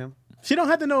 don't know him. She don't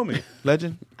have to know me.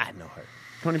 Legend? I know her.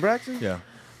 Tony Braxton? Yeah.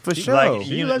 For sure. like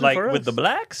She you legend like for us. with the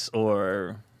blacks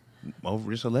or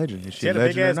Over, it's a legend. Is She she had a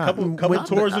big legend or ass not? couple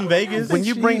tours in Vegas. When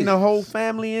you she bring is. the whole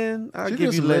family in, I'll She give did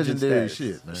you some legend legendary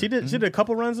status. shit, man. She did a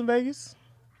couple runs in Vegas.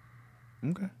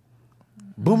 Okay.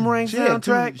 Boomerang She had,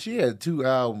 soundtrack. she had 2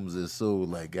 albums that sold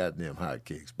like goddamn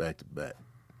hotcakes back to back.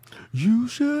 You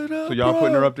should have. So y'all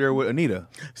putting her up there with Anita?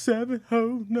 7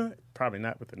 whole night. Probably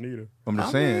not with Anita. I'm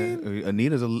just saying.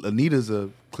 Anita's a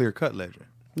clear cut legend.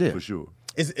 Yeah. For sure.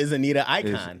 Is Anita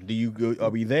icon? Are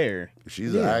we there?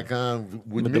 She's an icon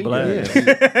with With me. the black. Yeah, she's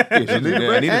Anita's And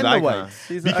an the icon. whites.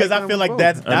 She's an Because I icon feel for like both.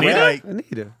 that's I feel Anita? like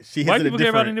Anita. she white hits it a people care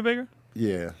about different. Anita Baker?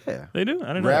 Yeah. Yeah. They do. I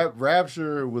didn't know.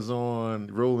 Rapture was on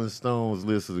Rolling Stone's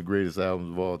list of the greatest albums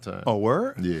of all time. Oh,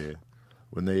 word? Yeah.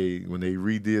 When they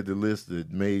redid the list,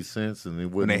 it made sense, and it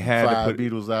wasn't they had to 5 put-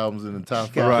 Beatles albums in the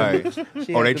top 5. Right.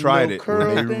 She Oh, had they them tried little it.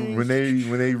 curl When things.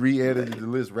 they re-edited the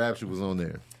list, Rapture was on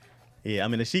there. Yeah, I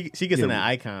mean, if she gets in that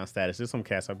icon status, there's some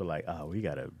cats I'd be like, oh, we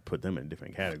gotta put them in a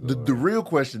different category. The real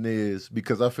question is,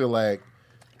 because I feel like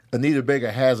Anita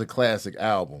Baker has a classic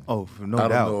album. Oh, for no I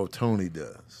doubt. don't know if Tony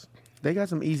does. They got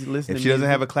some easy listening. If she doesn't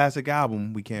have a classic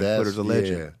album, we can't put her as a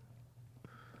legend. Yeah.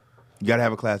 You got to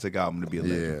have a classic album to be a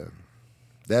legend. Yeah,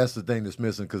 that's the thing that's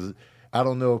missing because I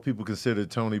don't know if people consider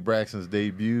Tony Braxton's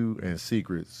debut and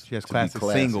Secrets. She has to be classic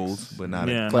classics. singles, but not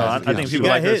Yeah, a no, I classic think hits. people She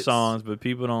got like her hits. songs, but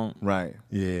people don't right.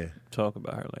 Yeah, talk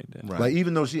about her like that. Right. like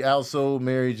even though she outsold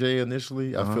Mary J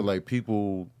initially, Uh-huh. I feel like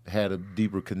people had a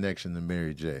deeper connection than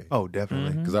Mary J. Oh,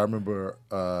 definitely. Because I remember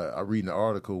I reading an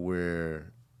article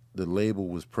where the label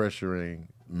was pressuring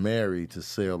Mary to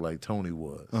sell like Tony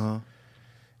was,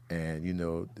 and you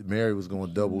know Mary was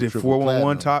going double. Did triple 411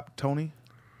 platinum. top Tony?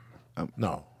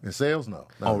 No, in sales, no.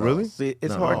 Not Oh, at really? all. See,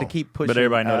 it's No. hard to keep pushing. But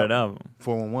everybody know out. that album.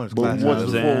 411 is But classic. what's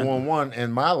what the I'm saying. 411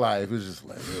 in my life? It was just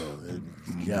like,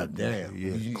 goddamn,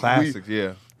 Yeah, We- classics.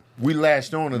 Yeah, We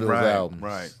latched on to those right, albums,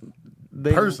 right.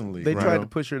 personally, they right? tried to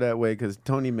push her that way because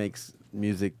Tony makes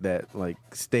music that like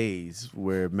stays.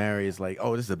 Where Mary is like,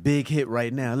 "Oh, this is a big hit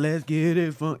right now. Let's get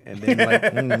it fun." And then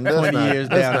like 20 years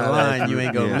down the line, you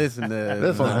ain't gonna listen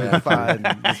to Fi and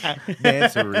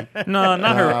Dancery. No,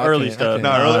 not her I early can't- I stuff. can't.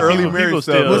 No, early People Mary still-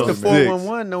 stuff. What's the Dicks.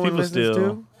 411? No one People listens still-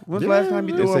 to. When's the last time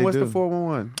you Yes, did they What's do. the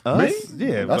 411? Us?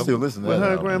 Yeah, I still listen to With that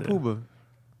her and album. Grand Pooba.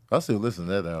 I still listen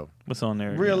to that album. What's on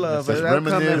there? Real love. That's that'll come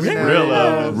Reminisce. every now Real and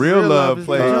Love. then. Real Love is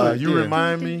plays. the joint. You Yeah.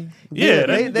 remind me. Yeah,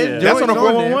 they that's That's on the joints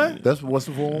there. 411? That's what's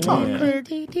the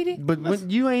 411. But when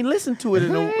you ain't listened to it,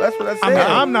 that's what I said. I mean,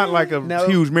 I'm not like a Now-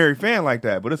 huge Mary fan like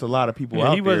that, but it's a lot of people Yeah,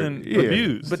 out he there. wasn't Yeah.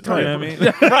 abused. But you know Tony- what I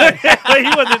mean? Right. Like,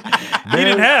 he wasn't. He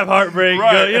didn't have heartbreak.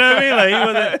 Right. You know what I mean? Like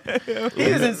he wasn't. He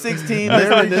isn't 16 Mary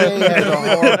listening J to has a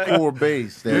hardcore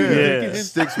base that Yeah.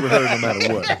 sticks with her no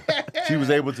matter what. She was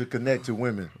able to connect to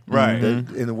women, Right.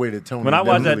 in a way that Tony. When I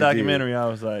watched that definitely did. documentary, I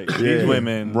was like, Yeah. these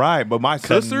women Right, but my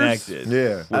sisters, connected.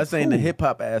 Yeah, I was saying the hip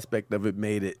hop aspect of it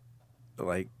made it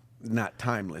like not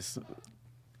timeless.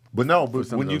 but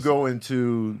some when of you those. go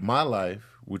into My Life,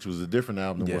 which was a different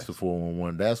album than Yes. What's the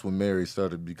 411, that's when Mary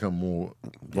started to become more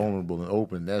vulnerable and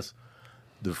open. That's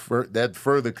that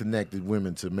further connected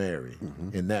women to Mary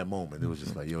in that moment. It was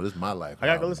just like, yo, this is my life. I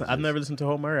gotta go album. listen. I've never listened to a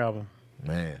whole Murray album.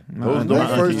 Man, My those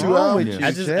auntie- first two wrong with albums. you?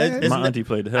 I just Chad? My auntie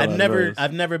played the hell out of those.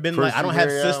 I've never been First like I don't have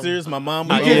Mary album. sisters. My mom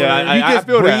was You over. just- Yeah, you I just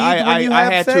feel that. breathe I when you I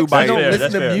have had sex. to by That's fair, listen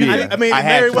that's to fair. music. I mean, I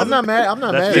had Mary to. wasn't. I'm not mad. I'm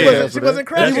not That's mad. fair. at She that. wasn't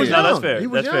crazy. He was No, that's young. fair. He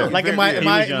was That's fair. young. Like in my He in was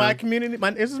my young. my community.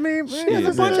 This is me. She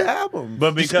has a bunch of albums.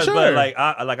 But because, Sure. but like,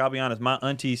 I'll be honest. My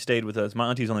auntie stayed with us. My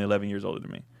auntie's only 11 years older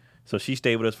than me, so she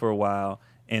stayed with us for a while.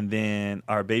 And then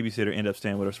our babysitter ended up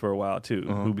staying with us for a while too,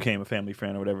 who became a family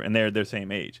friend or whatever. And they're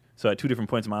same age. So at two different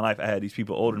points in my life, I had these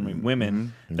people older than me,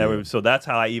 women that were. So that's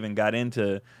how I even got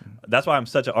into. That's why I'm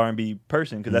such an R&B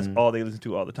person because that's all they listen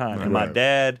to all the time. And my Right.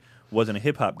 dad wasn't a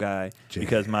hip hop guy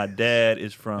because my dad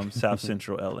is from South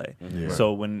Central LA.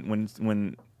 So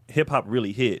when hip hop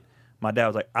really hit, my dad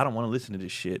was like, I don't want to listen to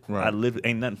this shit. Right.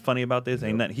 Ain't nothing funny about this.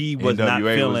 Ain't nothing. He was NWA not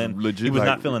was feeling. legit, He was like,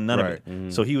 not feeling none right. of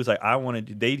it. So he was like, I wanted.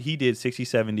 He did 60s,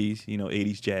 70s,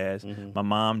 80s jazz. My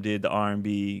mom did the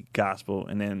R&B gospel,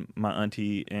 and then my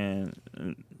auntie and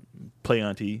play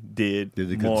auntie did Did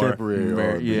the more. contemporary?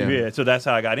 R&B. Yeah. Yeah, so that's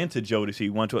how I got into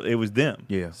Jodeci. It was them.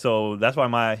 Yeah. So that's why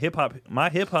my hip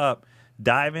hop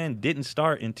dive in didn't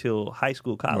start until high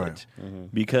school, college,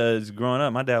 because growing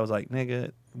up, my dad was like,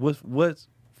 "Nigga, what's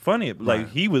funny?" Like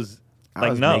he was I like,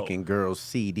 was "No." making girls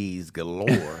CDs galore.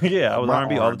 Yeah, I was My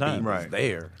R&B all the time. was Right.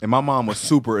 there. And my mom was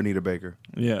super Anita Baker.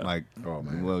 Yeah. Like, Oh,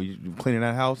 man. well, you cleaning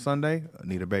that house Sunday?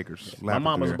 Anita Baker's. My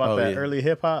mom was about Oh, that yeah. early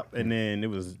hip hop, and then it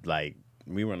was like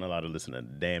we weren't allowed to listen to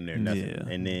damn near nothing. Yeah.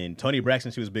 And then Tony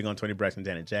Braxton, she was big on Tony Braxton,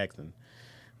 Janet Jackson.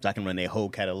 So I can run their whole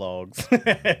catalogs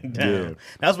down.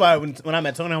 That's why when I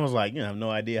met Tony, I was like, I have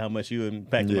no idea how much you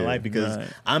impacted my Yeah. life because Right.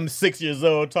 I'm 6 years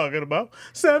old talking about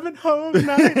 7 whole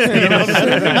nights.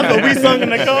 That's what we sung in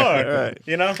the car. Right.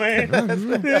 You know what I'm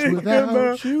saying?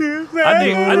 Without you. I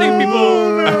think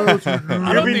people.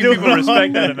 I don't be think doing people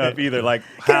respect that all enough either. Like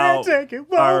how Can't take it,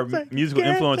 won't our take it, musical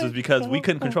can't influence was take it, because we won't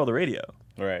couldn't take control the radio.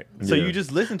 Right. So Yeah. you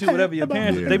just listen to whatever your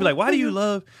parents. Yeah. They'd be like, "Why do you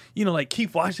love, like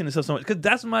Keith Washington and stuff so much?" Because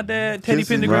that's what my dad, Teddy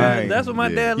Kisses, Pendergrass. right. That's what my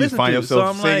Yeah. dad You listened find to. So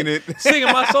yourself I'm singing like it. singing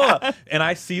my soul out, and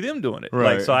I see them doing it. Like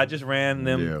Right. so, I just ran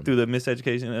them Yeah. through the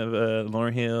miseducation of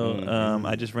Lauryn Hill.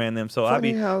 I just ran them. So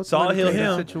Funny how so I'll it's hear like a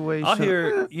him. situation. I'll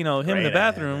hear him in the Great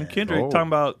bathroom. Kendrick Oh. talking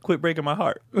about "Quit Breaking My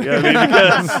Heart." You know what I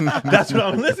mean? Because that's what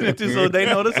I'm listening to, so they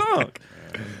know the song.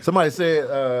 Somebody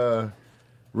said,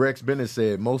 Rex Bennett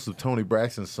said, most of Tony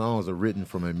Braxton's songs are written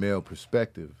from a male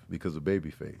perspective because of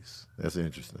Babyface. That's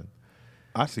interesting.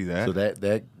 I see that. So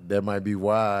that might be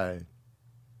why,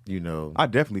 I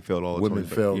definitely felt all the women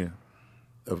Tony felt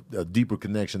Yeah. a deeper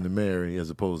connection to Mary as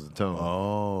opposed to Tony.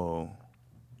 Oh.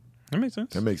 That makes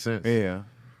sense. That makes sense. Yeah.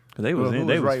 Because they Well, was who in,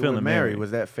 they was was right feeling with Mary?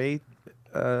 Was that Faith?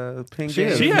 Pink She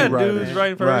Gang? She a had few dudes writers.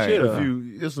 writing for Right. her shit. A up.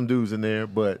 few, there's some dudes in there,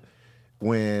 but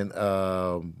when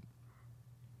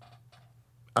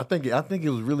I think it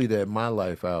was really that My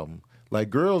Life album. Like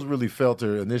girls really felt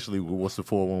her initially with What's the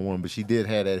 411, but she did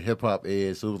have that hip hop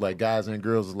edge. So it was like guys and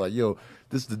girls was like, yo,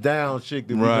 this is the down chick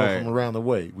that we Right. know from around the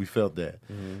way. We felt that.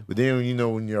 But then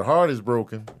when your heart is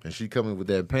broken and she coming with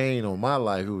that pain on My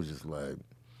Life, it was just like,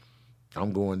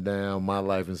 I'm going down, My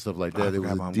Life and stuff like that. It was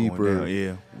forgot a I'm going deeper. down,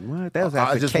 Yeah. What? That was I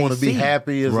after just want to be KC.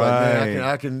 happy. It's like, man,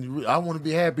 Right. I want to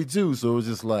be happy too. So it was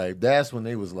just like, that's when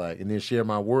they was like, and then Share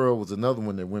My World was another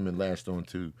one that women latched on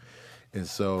to. And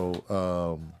so,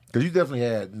 because you definitely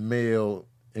had male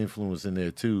influence in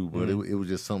there too, but it was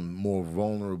just something more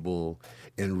vulnerable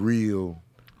and real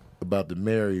about the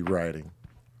Mary writing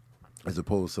as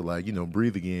opposed to like,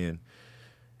 Breathe Again.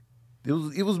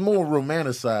 it was more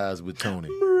romanticized with Tony.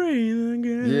 Breathe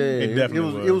again. Yeah, It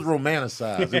definitely it was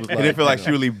romanticized. It was like, I didn't feel like you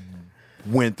she know, really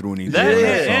went through anything. That, on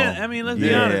that and, song. I mean, let's be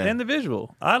Yeah. honest. And the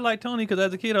visual. I like Tony because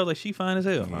as a kid, I was like, she fine as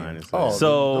hell. Oh,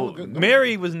 So don't-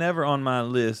 Mary was never on my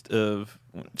list of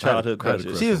childhood I had a crushes.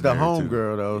 crush. She was the Mary, home too.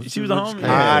 girl though. She was the home.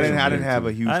 I Yeah. didn't have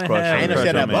a huge I didn't crush. have- on I ain't know her. she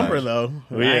had that Man. bumper though.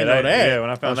 Yeah, I ain't know that. Yeah, when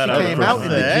I found that She out, came I out was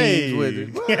in the like, jeans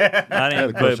with it. I had a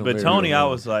didn't, crush on but Mary, Tony, though. I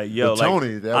was like, yo, But like,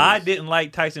 Tony, that I was- didn't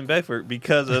like Tyson Beckford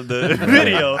because of the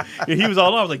video. He was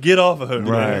all on. I was like, get off of her,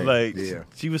 Right. Like, Yeah.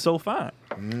 she was so fine.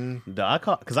 I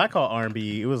call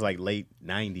R&B. It was like late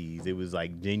 '90s. It was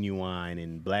like Genuine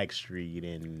and Blackstreet,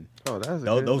 and Oh, that's a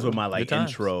those, good those were one. my like Good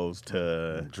times. intros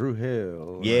to. Drew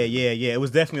Hill. Yeah. It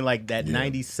was definitely like that Yeah.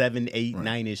 97, 8,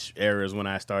 9-ish eras when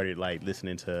I started like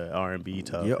listening to R&B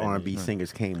tough. Your and- R&B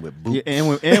singers came with boots. Yeah, and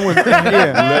when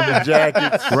yeah, leather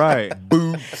jackets, right.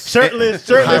 shirtless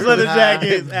leather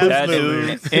jackets. Absolutely.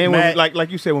 Tattoos. And when, Matt- like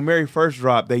you said, when Mary first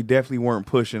dropped, they definitely weren't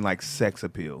pushing like sex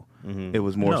appeal. It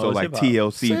was more No, so it's like hip-hop.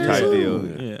 TLC type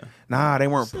deal. Yeah. Nah, they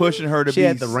weren't pushing her to She be.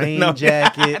 had the rain no,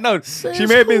 jacket. No, she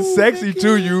may have been sexy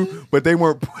to you, but they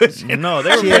weren't pushing. No,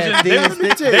 they were She had pushing. They things were,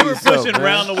 that- they were yourself, pushing man.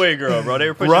 round the way, girl, bro. They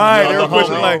were pushing. Right, the they were whole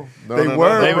pushing thing. like No, they no, no,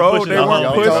 were, they were bro. pushing They the weren't whole-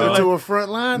 Y'all pushing. talking to Like, a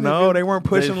front line? no, they weren't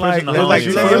pushing pushing like the they whole like When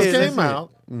she thing. first Yeah, came that's it.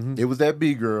 out, it was that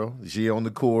B girl. She on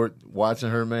the court watching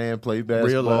her man play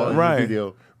basketball. love. in the Right.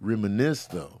 Video. Reminisce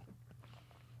though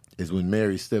is when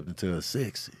Mary stepped into her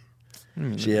sexy.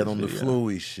 She had on the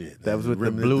flowy shit. That was with the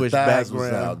Reminisce, bluish thighs was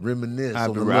background. out. Reminisce I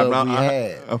on the agree. love we I-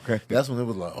 had. okay. That's when it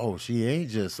was like, oh, she ain't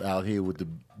just out here with the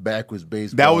backwards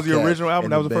baseball. That was the cap original album?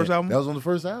 and That was the first back. album? That was on the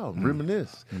first album.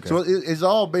 Reminisce. So it's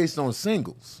all based on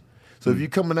singles. So if you're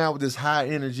coming out with this high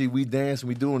energy, we dancing,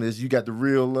 we doing this, you got the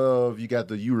real love, you got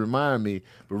the you remind me,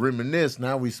 but Reminisce,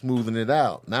 now we smoothing it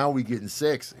out. Now we getting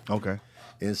sexy. Okay,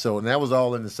 And so and that was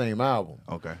all in the same album.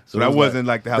 okay. So So it that was wasn't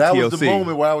like how that TLC. was the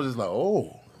moment where I was just like,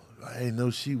 oh, I didn't know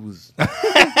she was. I'm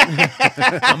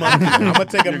gonna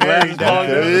take a Mary down.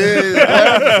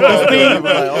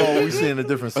 Like, oh, we seeing a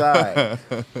different side.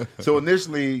 So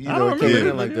initially, you know, it came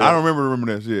Yeah. in like that. I don't remember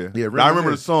Reminisce. Yeah, Yeah, I remember the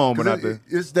Reminisce. song, but 'Cause not the.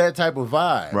 it's that type of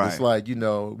vibe. Right. It's like, you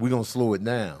know, we're gonna slow it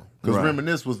down. Because Right.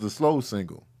 Reminisce was the slow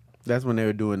single. That's when they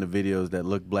were doing the videos that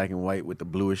looked black and white with the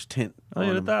bluish tint. Oh yeah,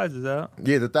 on the them. thighs is out.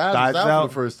 Yeah, the thighs Thighs was out out. for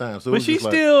the first time. So it But was she just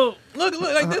like- still look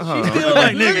like this. She still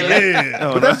like nigga.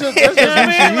 Yeah. But that's just You know what I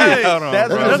mean? Like, Hold on, that's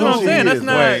bro. what I'm who she saying. That's is.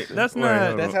 not. Wait, That's wait, not.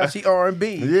 hold That's how she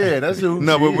R&B. Yeah, that's who.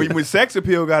 No, she but is. with sex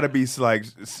appeal, got to be like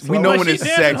we know Like, when she it's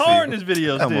dancing sexy. hard in this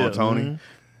video Come still. on, Tony.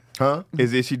 Huh?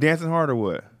 Is she dancing hard or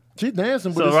what? She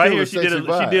dancing, but So it's right still here a she did sexy a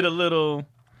vibe. she did a little,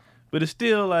 but it's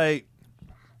still like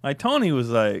Tony was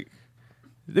like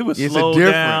it was It's a slowed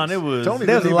difference. down. It was Tony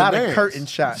There's a didn't lot even of dance. curtain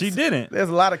shots. she didn't. There's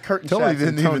a lot of curtain Tony shots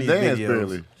didn't in even Tony's dance videos.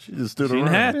 barely. She just stood She didn't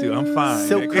around. have to. I'm fine.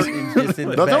 Silk curtains just in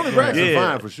the No, Tony background. Braxton Yeah.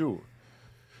 fine for sure.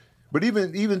 But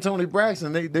even Tony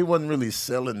Braxton, they wasn't really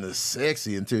selling the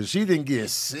sexy until she didn't get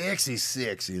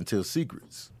sexy until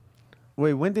Secrets.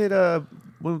 Wait, when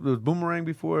was Boomerang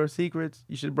before Secrets?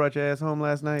 You should have brought your ass home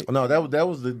last night. No, that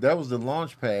was the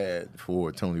launch pad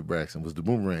for Tony Braxton was the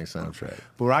Boomerang soundtrack.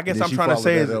 But what I guess Then I'm she trying to followed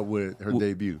say that is up with her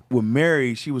debut. with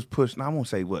Mary, she was pushing. I won't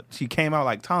say what she came out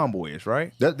like tomboyish,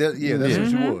 right? That's what she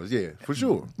was. Yeah, for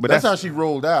sure. But that's how she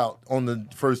rolled out on the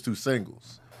first two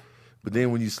singles. But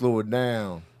then when you slow it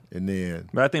down, and then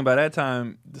But I think by that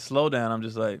time, the slowdown, I'm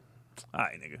just like, all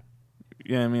right, nigga.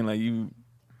 You know what I mean?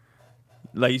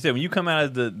 Like you said, when you come out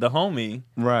as the homie,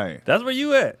 Right. that's where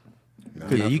you at.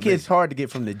 Yeah, it's hard to get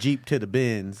from the Jeep to the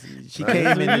Benz. She came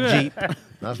in the Jeep.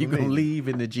 Not for You me. gonna leave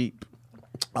in the Jeep.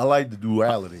 I like the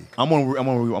duality. I'm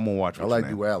gonna watch. I like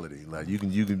duality. Like you can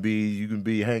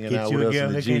be hanging Get out you with a us girl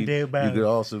in the who can Jeep. do You both. could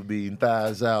also be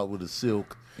thighs out with a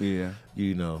silk. Yeah.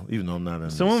 You know, even though I'm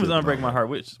not. So when was Unbreak My Heart?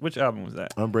 Which album was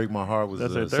that? Unbreak My Heart was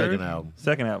That's the her third second album.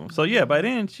 Second album. So yeah, by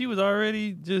then she was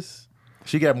already just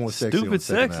She got more sexy. on the stupid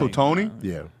second sexy. So album. Tony.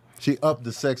 Yeah, she upped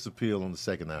the sex appeal on the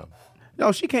second album.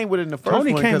 No, she came with it in the first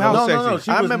Tony one. came 'cause out I was-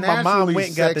 sexy. She I was remember my mom naturally went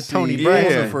and got the sexy Tony on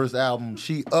Braxton. the first album.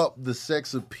 She upped the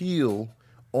sex appeal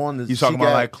on the. You talking she about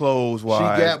got- like clothes She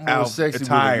wise? got more sexy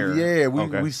attire. with it. Yeah,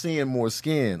 Okay. we seeing more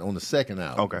skin on the second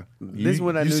album. Okay. This is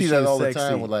when I you knew see she that was all sexy. the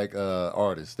time with like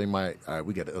artists. They might, all right,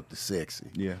 we got to up the sexy.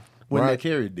 Yeah. When Mariah the-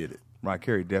 Carey did it. Mariah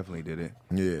Carey definitely did it.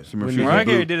 Yeah. She remember she was Mariah in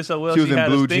blue- Carey did it so well. She was in had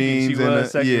blue us thinking jeans she and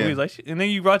was sexy. yeah. We was like, and then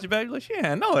you brought you back. You're like, she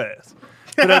had no ass.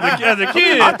 But as a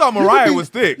kid, I thought Mariah was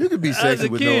thick. You could be as sexy a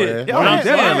with kid, no ass. but I'm yeah,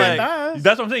 saying, definitely. like,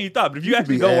 that's what I'm saying. You thought, but if you could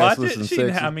actually be go watch assless it, and she didn't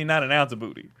sexy. have, I mean, not an ounce of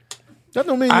booty. That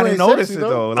don't mean you I ain't didn't notice sexy, it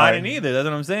though. I Like, didn't either. That's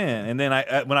what I'm saying. And then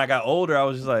when I got older, I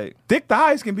was just like, thick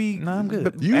thighs can be. Nah, I'm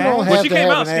good. You ass. don't Well, have she to came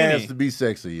have out an ass skinny. to be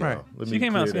sexy, y'all. Right. Let she me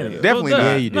came out clear that skinny. up. Definitely Well, not.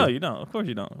 duh. Yeah, you No, do. you don't. Of course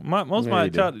you don't. Most of Yeah, my you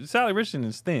do. child, Sally Richardson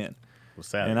is thin. Well,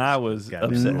 Sally And I was got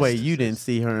upset. Wait, you didn't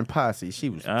see her in Posse. She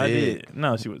was I thick. did.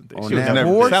 No, she wasn't thick. On She was that never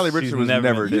horse? thick. Sally She's Richardson was never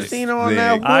never been You thick. seen her on thick.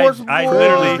 that I- horse? I boy?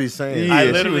 literally- Be saying Yeah, I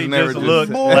she literally was never just just-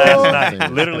 looked Boy. last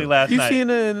night. Literally last You night. seen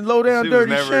her in Low Down She was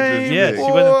Dirty never Shame? just- Yeah, she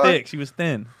boy? wasn't thick. She was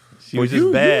thin. She was just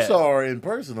you bad. saw her in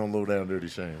person on Low Down Dirty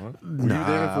Shame, huh? Were you there Nah,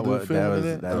 for the that film was of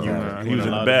that? that was Oh, that. he was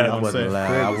in the allowed bad to I one. wasn't allowed. I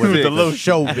Craig wasn't was the the low-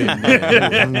 show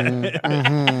business.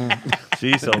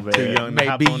 She's so Too bad. young to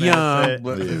hop Maybe on that young, set.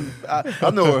 but I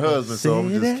know her husband, so I'm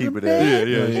Say just keep it that, at.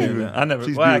 Yeah, Yeah, she was. I never.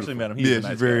 she's Well, I beautiful. actually met him. He's Yeah, a she's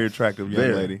nice very guy. attractive young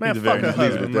Very. lady. Man, He's a fuck very her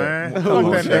nice husband, guy. man. Come Fuck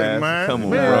on, that nigga, Chaz. man. Come on,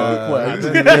 Man, bro. Well, I you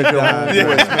just just let let your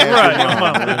homeboy smash your Right,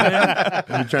 mama.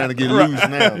 You're trying to get loose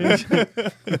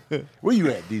now. Where you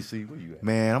at, DC? Where you at?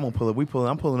 Man, I'm gonna pull up.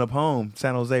 I'm pulling up home,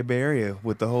 San Jose Bay Area,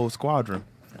 with the whole squadron.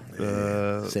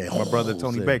 San My brother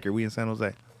Tony Jose. Baker. We in San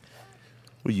Jose.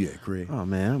 Where you at, Craig? Oh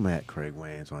man, I'm at Craig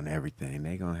Wayans on everything.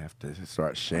 They gonna have to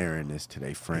start sharing this to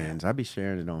their friends. I be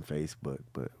sharing it on Facebook,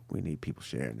 but we need people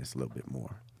sharing this a little bit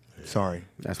more. Sorry.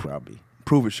 That's where I'll be.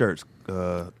 Prove It shirts.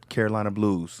 Carolina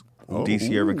Blues. Oh.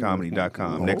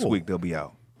 DCUrbanComedy.com. Next Oh. week they'll be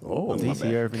out. Oh, DC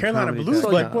Irving Carolina Comedy Blues,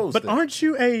 Dot like com. post but it. aren't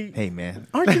you a Hey man,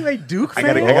 aren't you a Duke I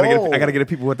fan? gotta get the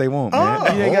people what they want,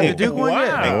 man. You ain't got the Duke one yet?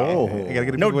 Wow. Oh. I gotta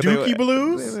get the No people what they Dookie want.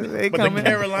 Blues, They but coming. the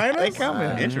Carolinas. They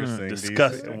coming. Interesting.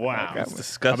 Disgusting. DC. Wow. It's I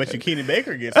disgusting. bet you Keenan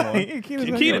Baker gets one.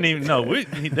 Keenan didn't even know. That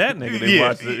nigga didn't Yeah.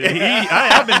 watch it.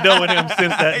 I've been done with him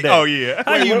since that day. Oh, yeah.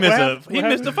 How Wait, you what miss happened? He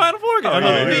missed the Final Four game. Oh,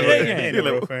 Yeah, he he ain't a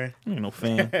real ain't. fan. You ain't no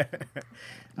fan.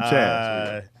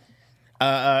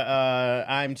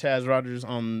 I'm Chaz Rogers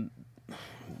on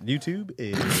YouTube.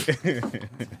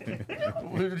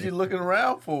 What are you looking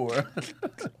around for?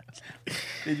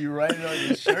 Did you write it on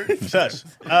your shirt? Shush.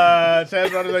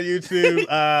 Chaz Rogers on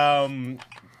YouTube.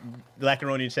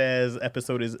 Lackaroni Chaz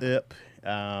episode is up.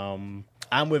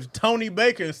 I'm with Tony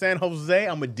Baker in San Jose.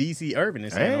 I'm with DC Irvin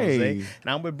in San Hey. Jose. And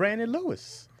I'm with Brandon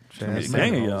Lewis in Chaz,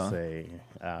 San Dang, y'all. Jose.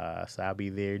 So I'll be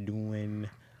there doing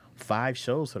 5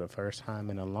 shows for the first time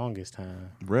in the longest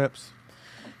time. Reps.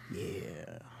 Yeah.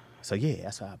 So yeah,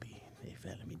 that's how I'll be. They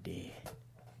feeling me dead.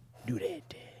 Do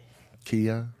that.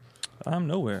 Keon. I'm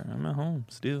nowhere. I'm at home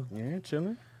still. Yeah,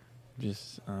 chilling.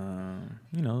 Just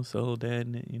soul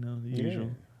dadding it. The Yeah.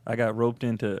 usual. I got roped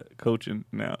into coaching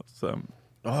now. So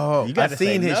Oh, You I got to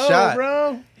seen say his no, shot.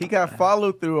 bro. He got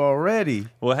follow through already.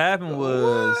 what happened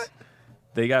was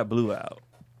they got blew out.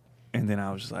 And then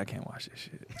I was just like, I can't watch this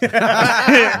shit.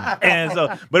 And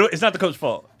so, but it's not the coach's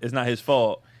fault. It's not his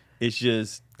fault. It's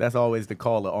just, That's always the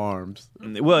call to arms.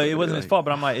 well, it wasn't his fault,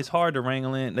 but I'm like, it's hard to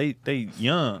wrangle in. They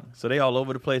young, so they all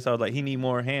over the place. I was like, he need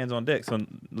more hands on deck. So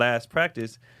last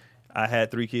practice, I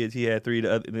had 3 kids. He had 3.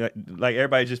 The other, like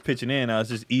everybody's just pitching in. It's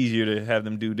just easier to have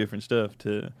them do different stuff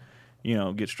to,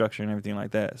 get structure and everything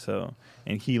like that. So,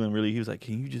 and Keelan really, he was like,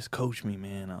 can you just coach me,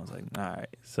 man? I was like, all right.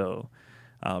 So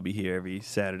I'll be here every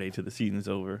Saturday till the season's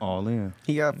over. All in.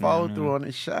 He got follow through on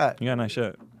his shot. You got a nice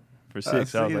shot for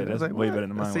 6. I was like, that's way better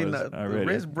than mine seen was the already.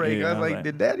 wrist break. Yeah, I was like,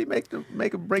 did Daddy make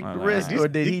break the I'm like, wrist, or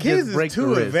did the he kids just break is the too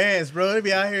wrist? advanced, bro. They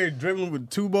be out here dribbling with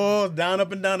 2 balls down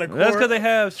up and down the court. That's because they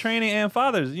have training and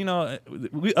fathers.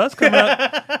 Us coming up,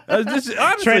 just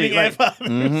honestly, training like, and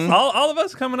fathers. all of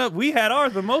us coming up, we had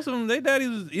ours, but most of them, their daddies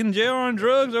was in jail on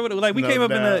drugs or whatever. Like we No came up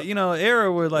doubt. in a era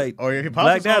where like Or if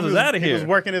black dads was out of He here. was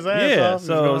working his ass Yeah, off. He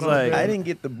so was it's going on like- I didn't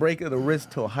get the break of the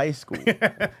wrist till high school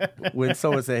when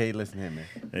someone said, "Hey, listen, man,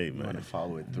 Hey, you want man. to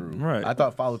follow it through." Right. I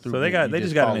thought follow through. So they meant you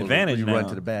just got an follow it advantage when you run now.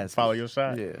 to the basket. Follow your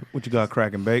shot. Yeah. What you got,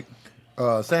 crack and bake?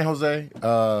 San Jose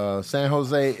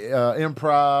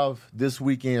Improv this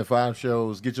weekend, 5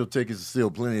 shows. Get your tickets. There's still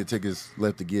plenty of tickets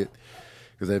left to get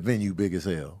because that venue big as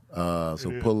hell.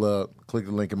 So pull up, click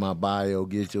the link in my bio,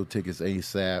 get your tickets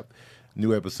ASAP.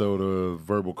 New episode of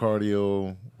Verbal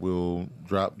Cardio will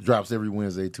drops every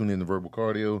Wednesday. Tune in to Verbal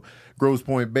Cardio. Grosse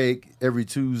Point Bake every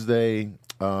Tuesday.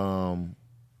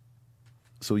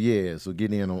 So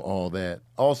get in on all that.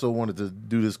 Also wanted to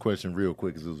do this question real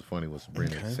quick because it was funny what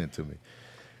Sabrina sent to me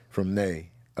from Nay.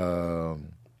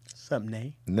 Something,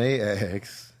 Nate. Nay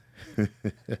asks,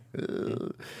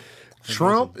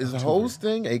 Trump is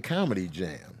hosting a comedy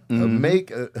jam, a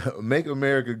Make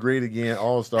America Great Again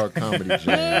All-Star Comedy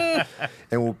Jam,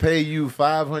 and will pay you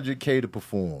 $500K to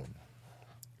perform.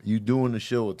 You doing the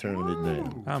show or turning it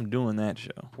down? I'm doing that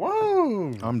show.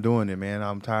 Whoa. I'm doing it, man.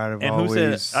 I'm tired of And always.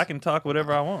 who said I can talk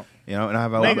whatever I want? And I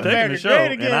have Make a I'm it taking America the show,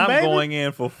 great and again, I'm baby. going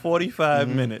in for 45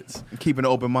 minutes. keeping an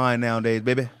open mind nowadays,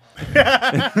 baby.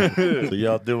 So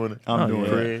y'all doing it? I'm doing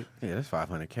Craig? Yeah, that's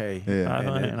 $500K. Yeah.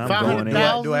 500, and I'm 500,000?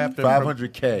 going in. Do I have to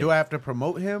 500K. Do I have to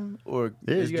promote him or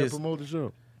Yeah, it's you got to just promote the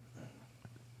show.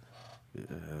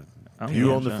 I'm You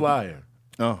going, on the son. flyer.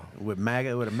 Oh. with a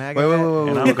MAGA Wait. And hat? I'm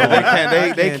going.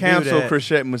 I They can't canceled do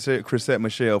that. Chrisette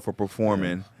Michelle for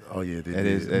performing. Oh yeah, they That did.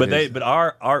 is- that But but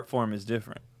our art form is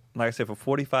different. Like I said, for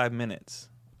 45 minutes,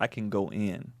 I can go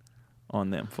in on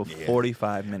them for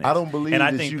 45 minutes. I don't believe and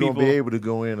I that think you're people, gonna be able to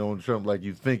go in on Trump like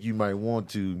you think you might want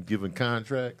to, given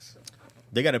contracts.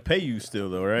 They got to pay you still,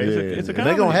 though, right? it's a They're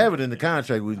gonna comedy. have it in the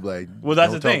contract. We like, Well,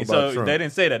 that's the don't talk thing. about So Trump. they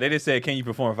didn't say that. They just said, "Can you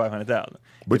perform 500,000?"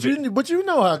 But you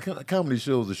know how comedy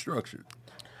shows are structured.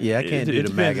 Yeah, I can't It do the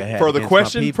depends. MAGA hat For the against my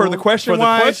question, people. for the question, For the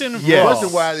wise, question, yes. Question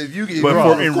why if you get But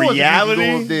of in course you can reality-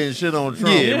 go up there and shit on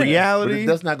Trump. Yeah, Yeah. reality.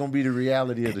 But that's not gonna be the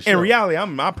reality of the show. In reality,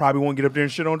 I probably won't get up there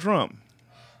and shit on Trump.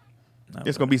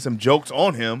 It's gonna be some jokes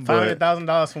on him, but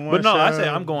 $500,000 for one. But no, I show. say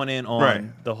I'm going in on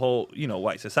Right. the whole,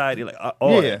 white society, like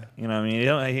all Yeah. that. You know what I mean? It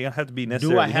don't have to be do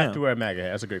necessarily I have him. to wear a MAGA hat?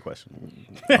 That's a great question.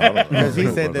 Because he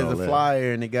said there's a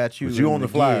flyer and it got you. But you in on the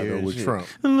gear flyer and though with shit. Trump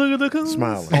Look at the cool.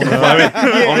 smiling. You in there?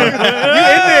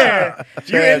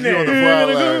 Chaz, you on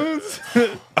the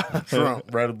flyer Trump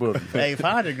right above you. Hey,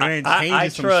 500 grand I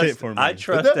changes some trust. shit for me. I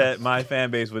trust that my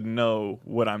fan base would know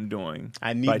what I'm doing.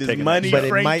 I need by this taking money. that But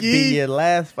shit. it might be Frankie. your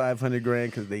last 500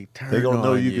 grand because they turn. They gonna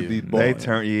know on you could be bought. they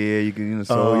turn. Yeah, you can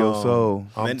soul your soul.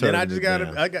 I'm And then I turning just it got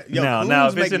down. I got yo, now, Coons if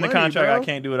it's make in the money, contract, bro. I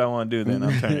can't do what I want to do. Then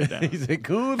I'm turning it down. He said,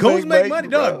 Coons make money,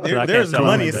 dog. I can't There's sell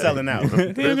money them is like selling out.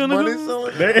 There's money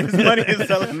selling. There is money is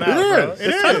selling out, bro. It It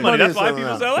is. is. Ton of money. That's why selling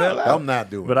people out. sell out. I'm not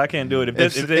doing But it. I can't do it if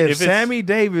If, it's Sammy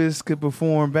Davis could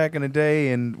perform back in the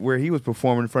day and where he was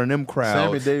performing in front of them Sammy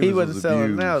crowds, Davis He wasn't was selling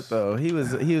abused. out though. He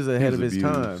was ahead of his abused.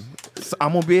 time.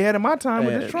 I'm gonna be ahead of my time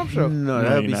with this Trump show. No,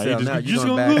 that'll be you're not. selling You out. just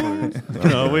You're gonna going go.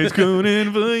 backwards. Always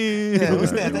cooning for you. Yeah,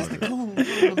 what's that? That's the cool.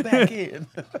 Back in.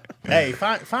 Hey,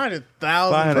 $500,000. That's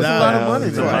a lot of money,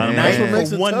 though. for a Man. night, That's what makes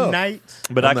for it one tough. night.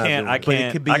 But I'm I not can't. doing I it. But can't.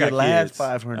 it could be I your got last kids.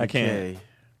 500K. I can't.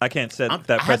 I can't set I that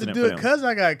had to precedent do for it them. because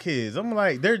I got kids. I'm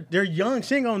like, they're young.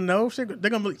 She ain't gonna know. She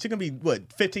gonna be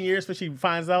what 15 years before she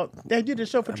finds out they did this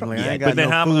show for Trump. Like, I Yeah, ain't but got then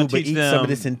no how am I gonna food, but teach eat some them- of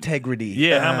this integrity.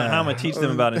 Yeah, how am I gonna teach them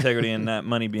about integrity and that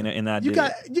money being and I You did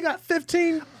it. got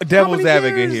 15. Devil's how many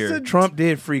advocate years here. to- Trump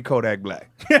did free Kodak Black.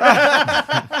 and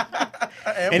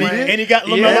he got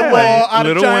LaMelo Yeah. Ball out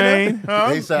Lil of China. Wayne. Huh?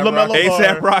 A$AP LaMelo Rocky. Ball.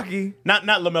 ASAP Rocky. Not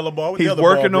LaMelo Ball. He's the other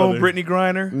working Ball on brother. Brittany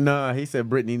Griner. No, he said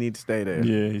Brittany needs to stay there.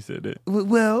 Yeah, he said that.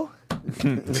 Well,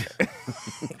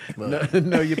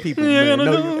 Know your people, man.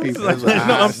 Know your people. That's no, what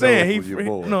I I'm saying know he. for your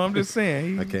boy. No, I'm just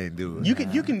saying I he. can't do it. You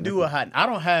can do a hot. I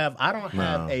don't have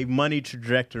No. a money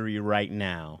trajectory right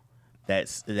now that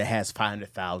has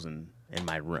 500,000 in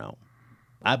my realm.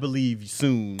 I believe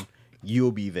soon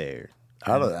you'll be there.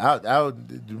 I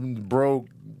broke.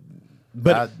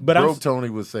 But broke Tony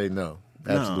would say no.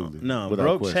 Absolutely. No, Without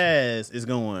broke question. Chaz is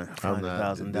going I'm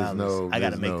not- $500,000. there's no- I got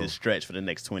to there's make no- this stretch for the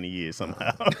next 20 years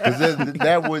somehow. 'Cause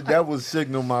that would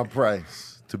signal my price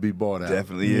to be bought out.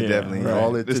 Definitely, Yeah, definitely. right.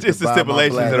 All it It's took just to the buy my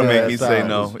stipulations black that'll make me ass say out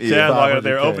no. was Yeah. Chaz walking out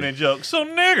there 500K. opening jokes. So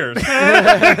niggers.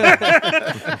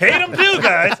 Hate them too,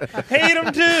 guys. Hate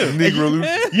them too.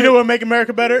 You know what make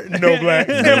America better? No black.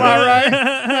 Am I right?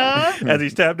 As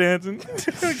he's tap dancing.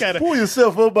 Gotta- Pull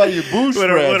yourself up by your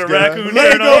bootstraps. with a guy. raccoon.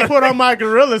 Let me go put on my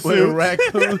gorilla With a suit.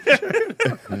 raccoon.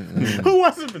 Who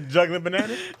wants to be juggling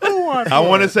bananas? Who wants I one?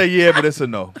 want to say yeah, but it's a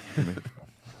no.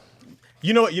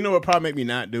 You know what probably make me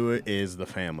not do it is the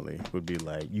family would be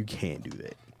like, you can't do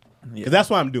that. Yeah. Because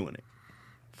that's why I'm doing it.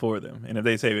 For them. And if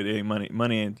they say it ain't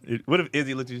money ain't. What if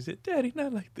Izzy looked at you and said, Daddy,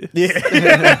 not like this? Yeah.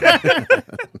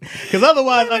 Because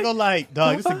otherwise, I go like,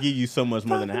 dog, this will give you so much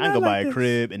more than that. I can go buy a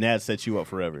crib and that set you up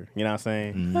forever. You know what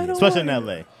I'm saying? Especially in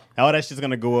LA. All that shit's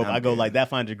gonna go up. I go like that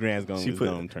 500 grand is gonna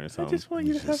turn something. want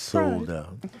you to have Sold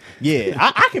out. Yeah,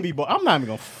 I can be bought. I'm not even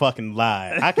gonna fucking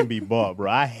lie. I can be bought, bro.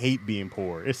 I hate being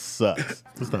poor. It sucks.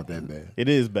 It's not that bad. It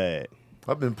is bad.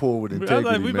 I've been poor with I was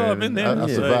integrity, like, we've man. all been there. I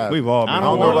Yeah. survived. We've all been. I I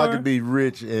don't know if War. I could be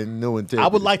rich and no integrity. I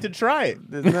would like to try it.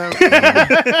 There's not,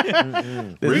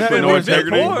 There's been nothing no worse than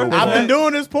integrity. poor. I've been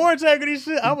doing this poor integrity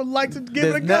shit. I would like to give it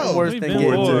a there's nothing go. worse We've than been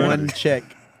getting poor. one check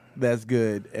that's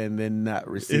good and then not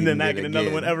receiving And then not it getting another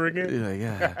again. one ever again?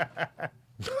 You're like,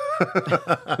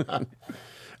 ah.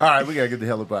 All right, we gotta get the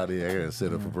hell up out of here. I gotta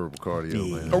set up for verbal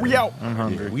cardio, man. Are we out?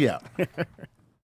 Yeah, we out.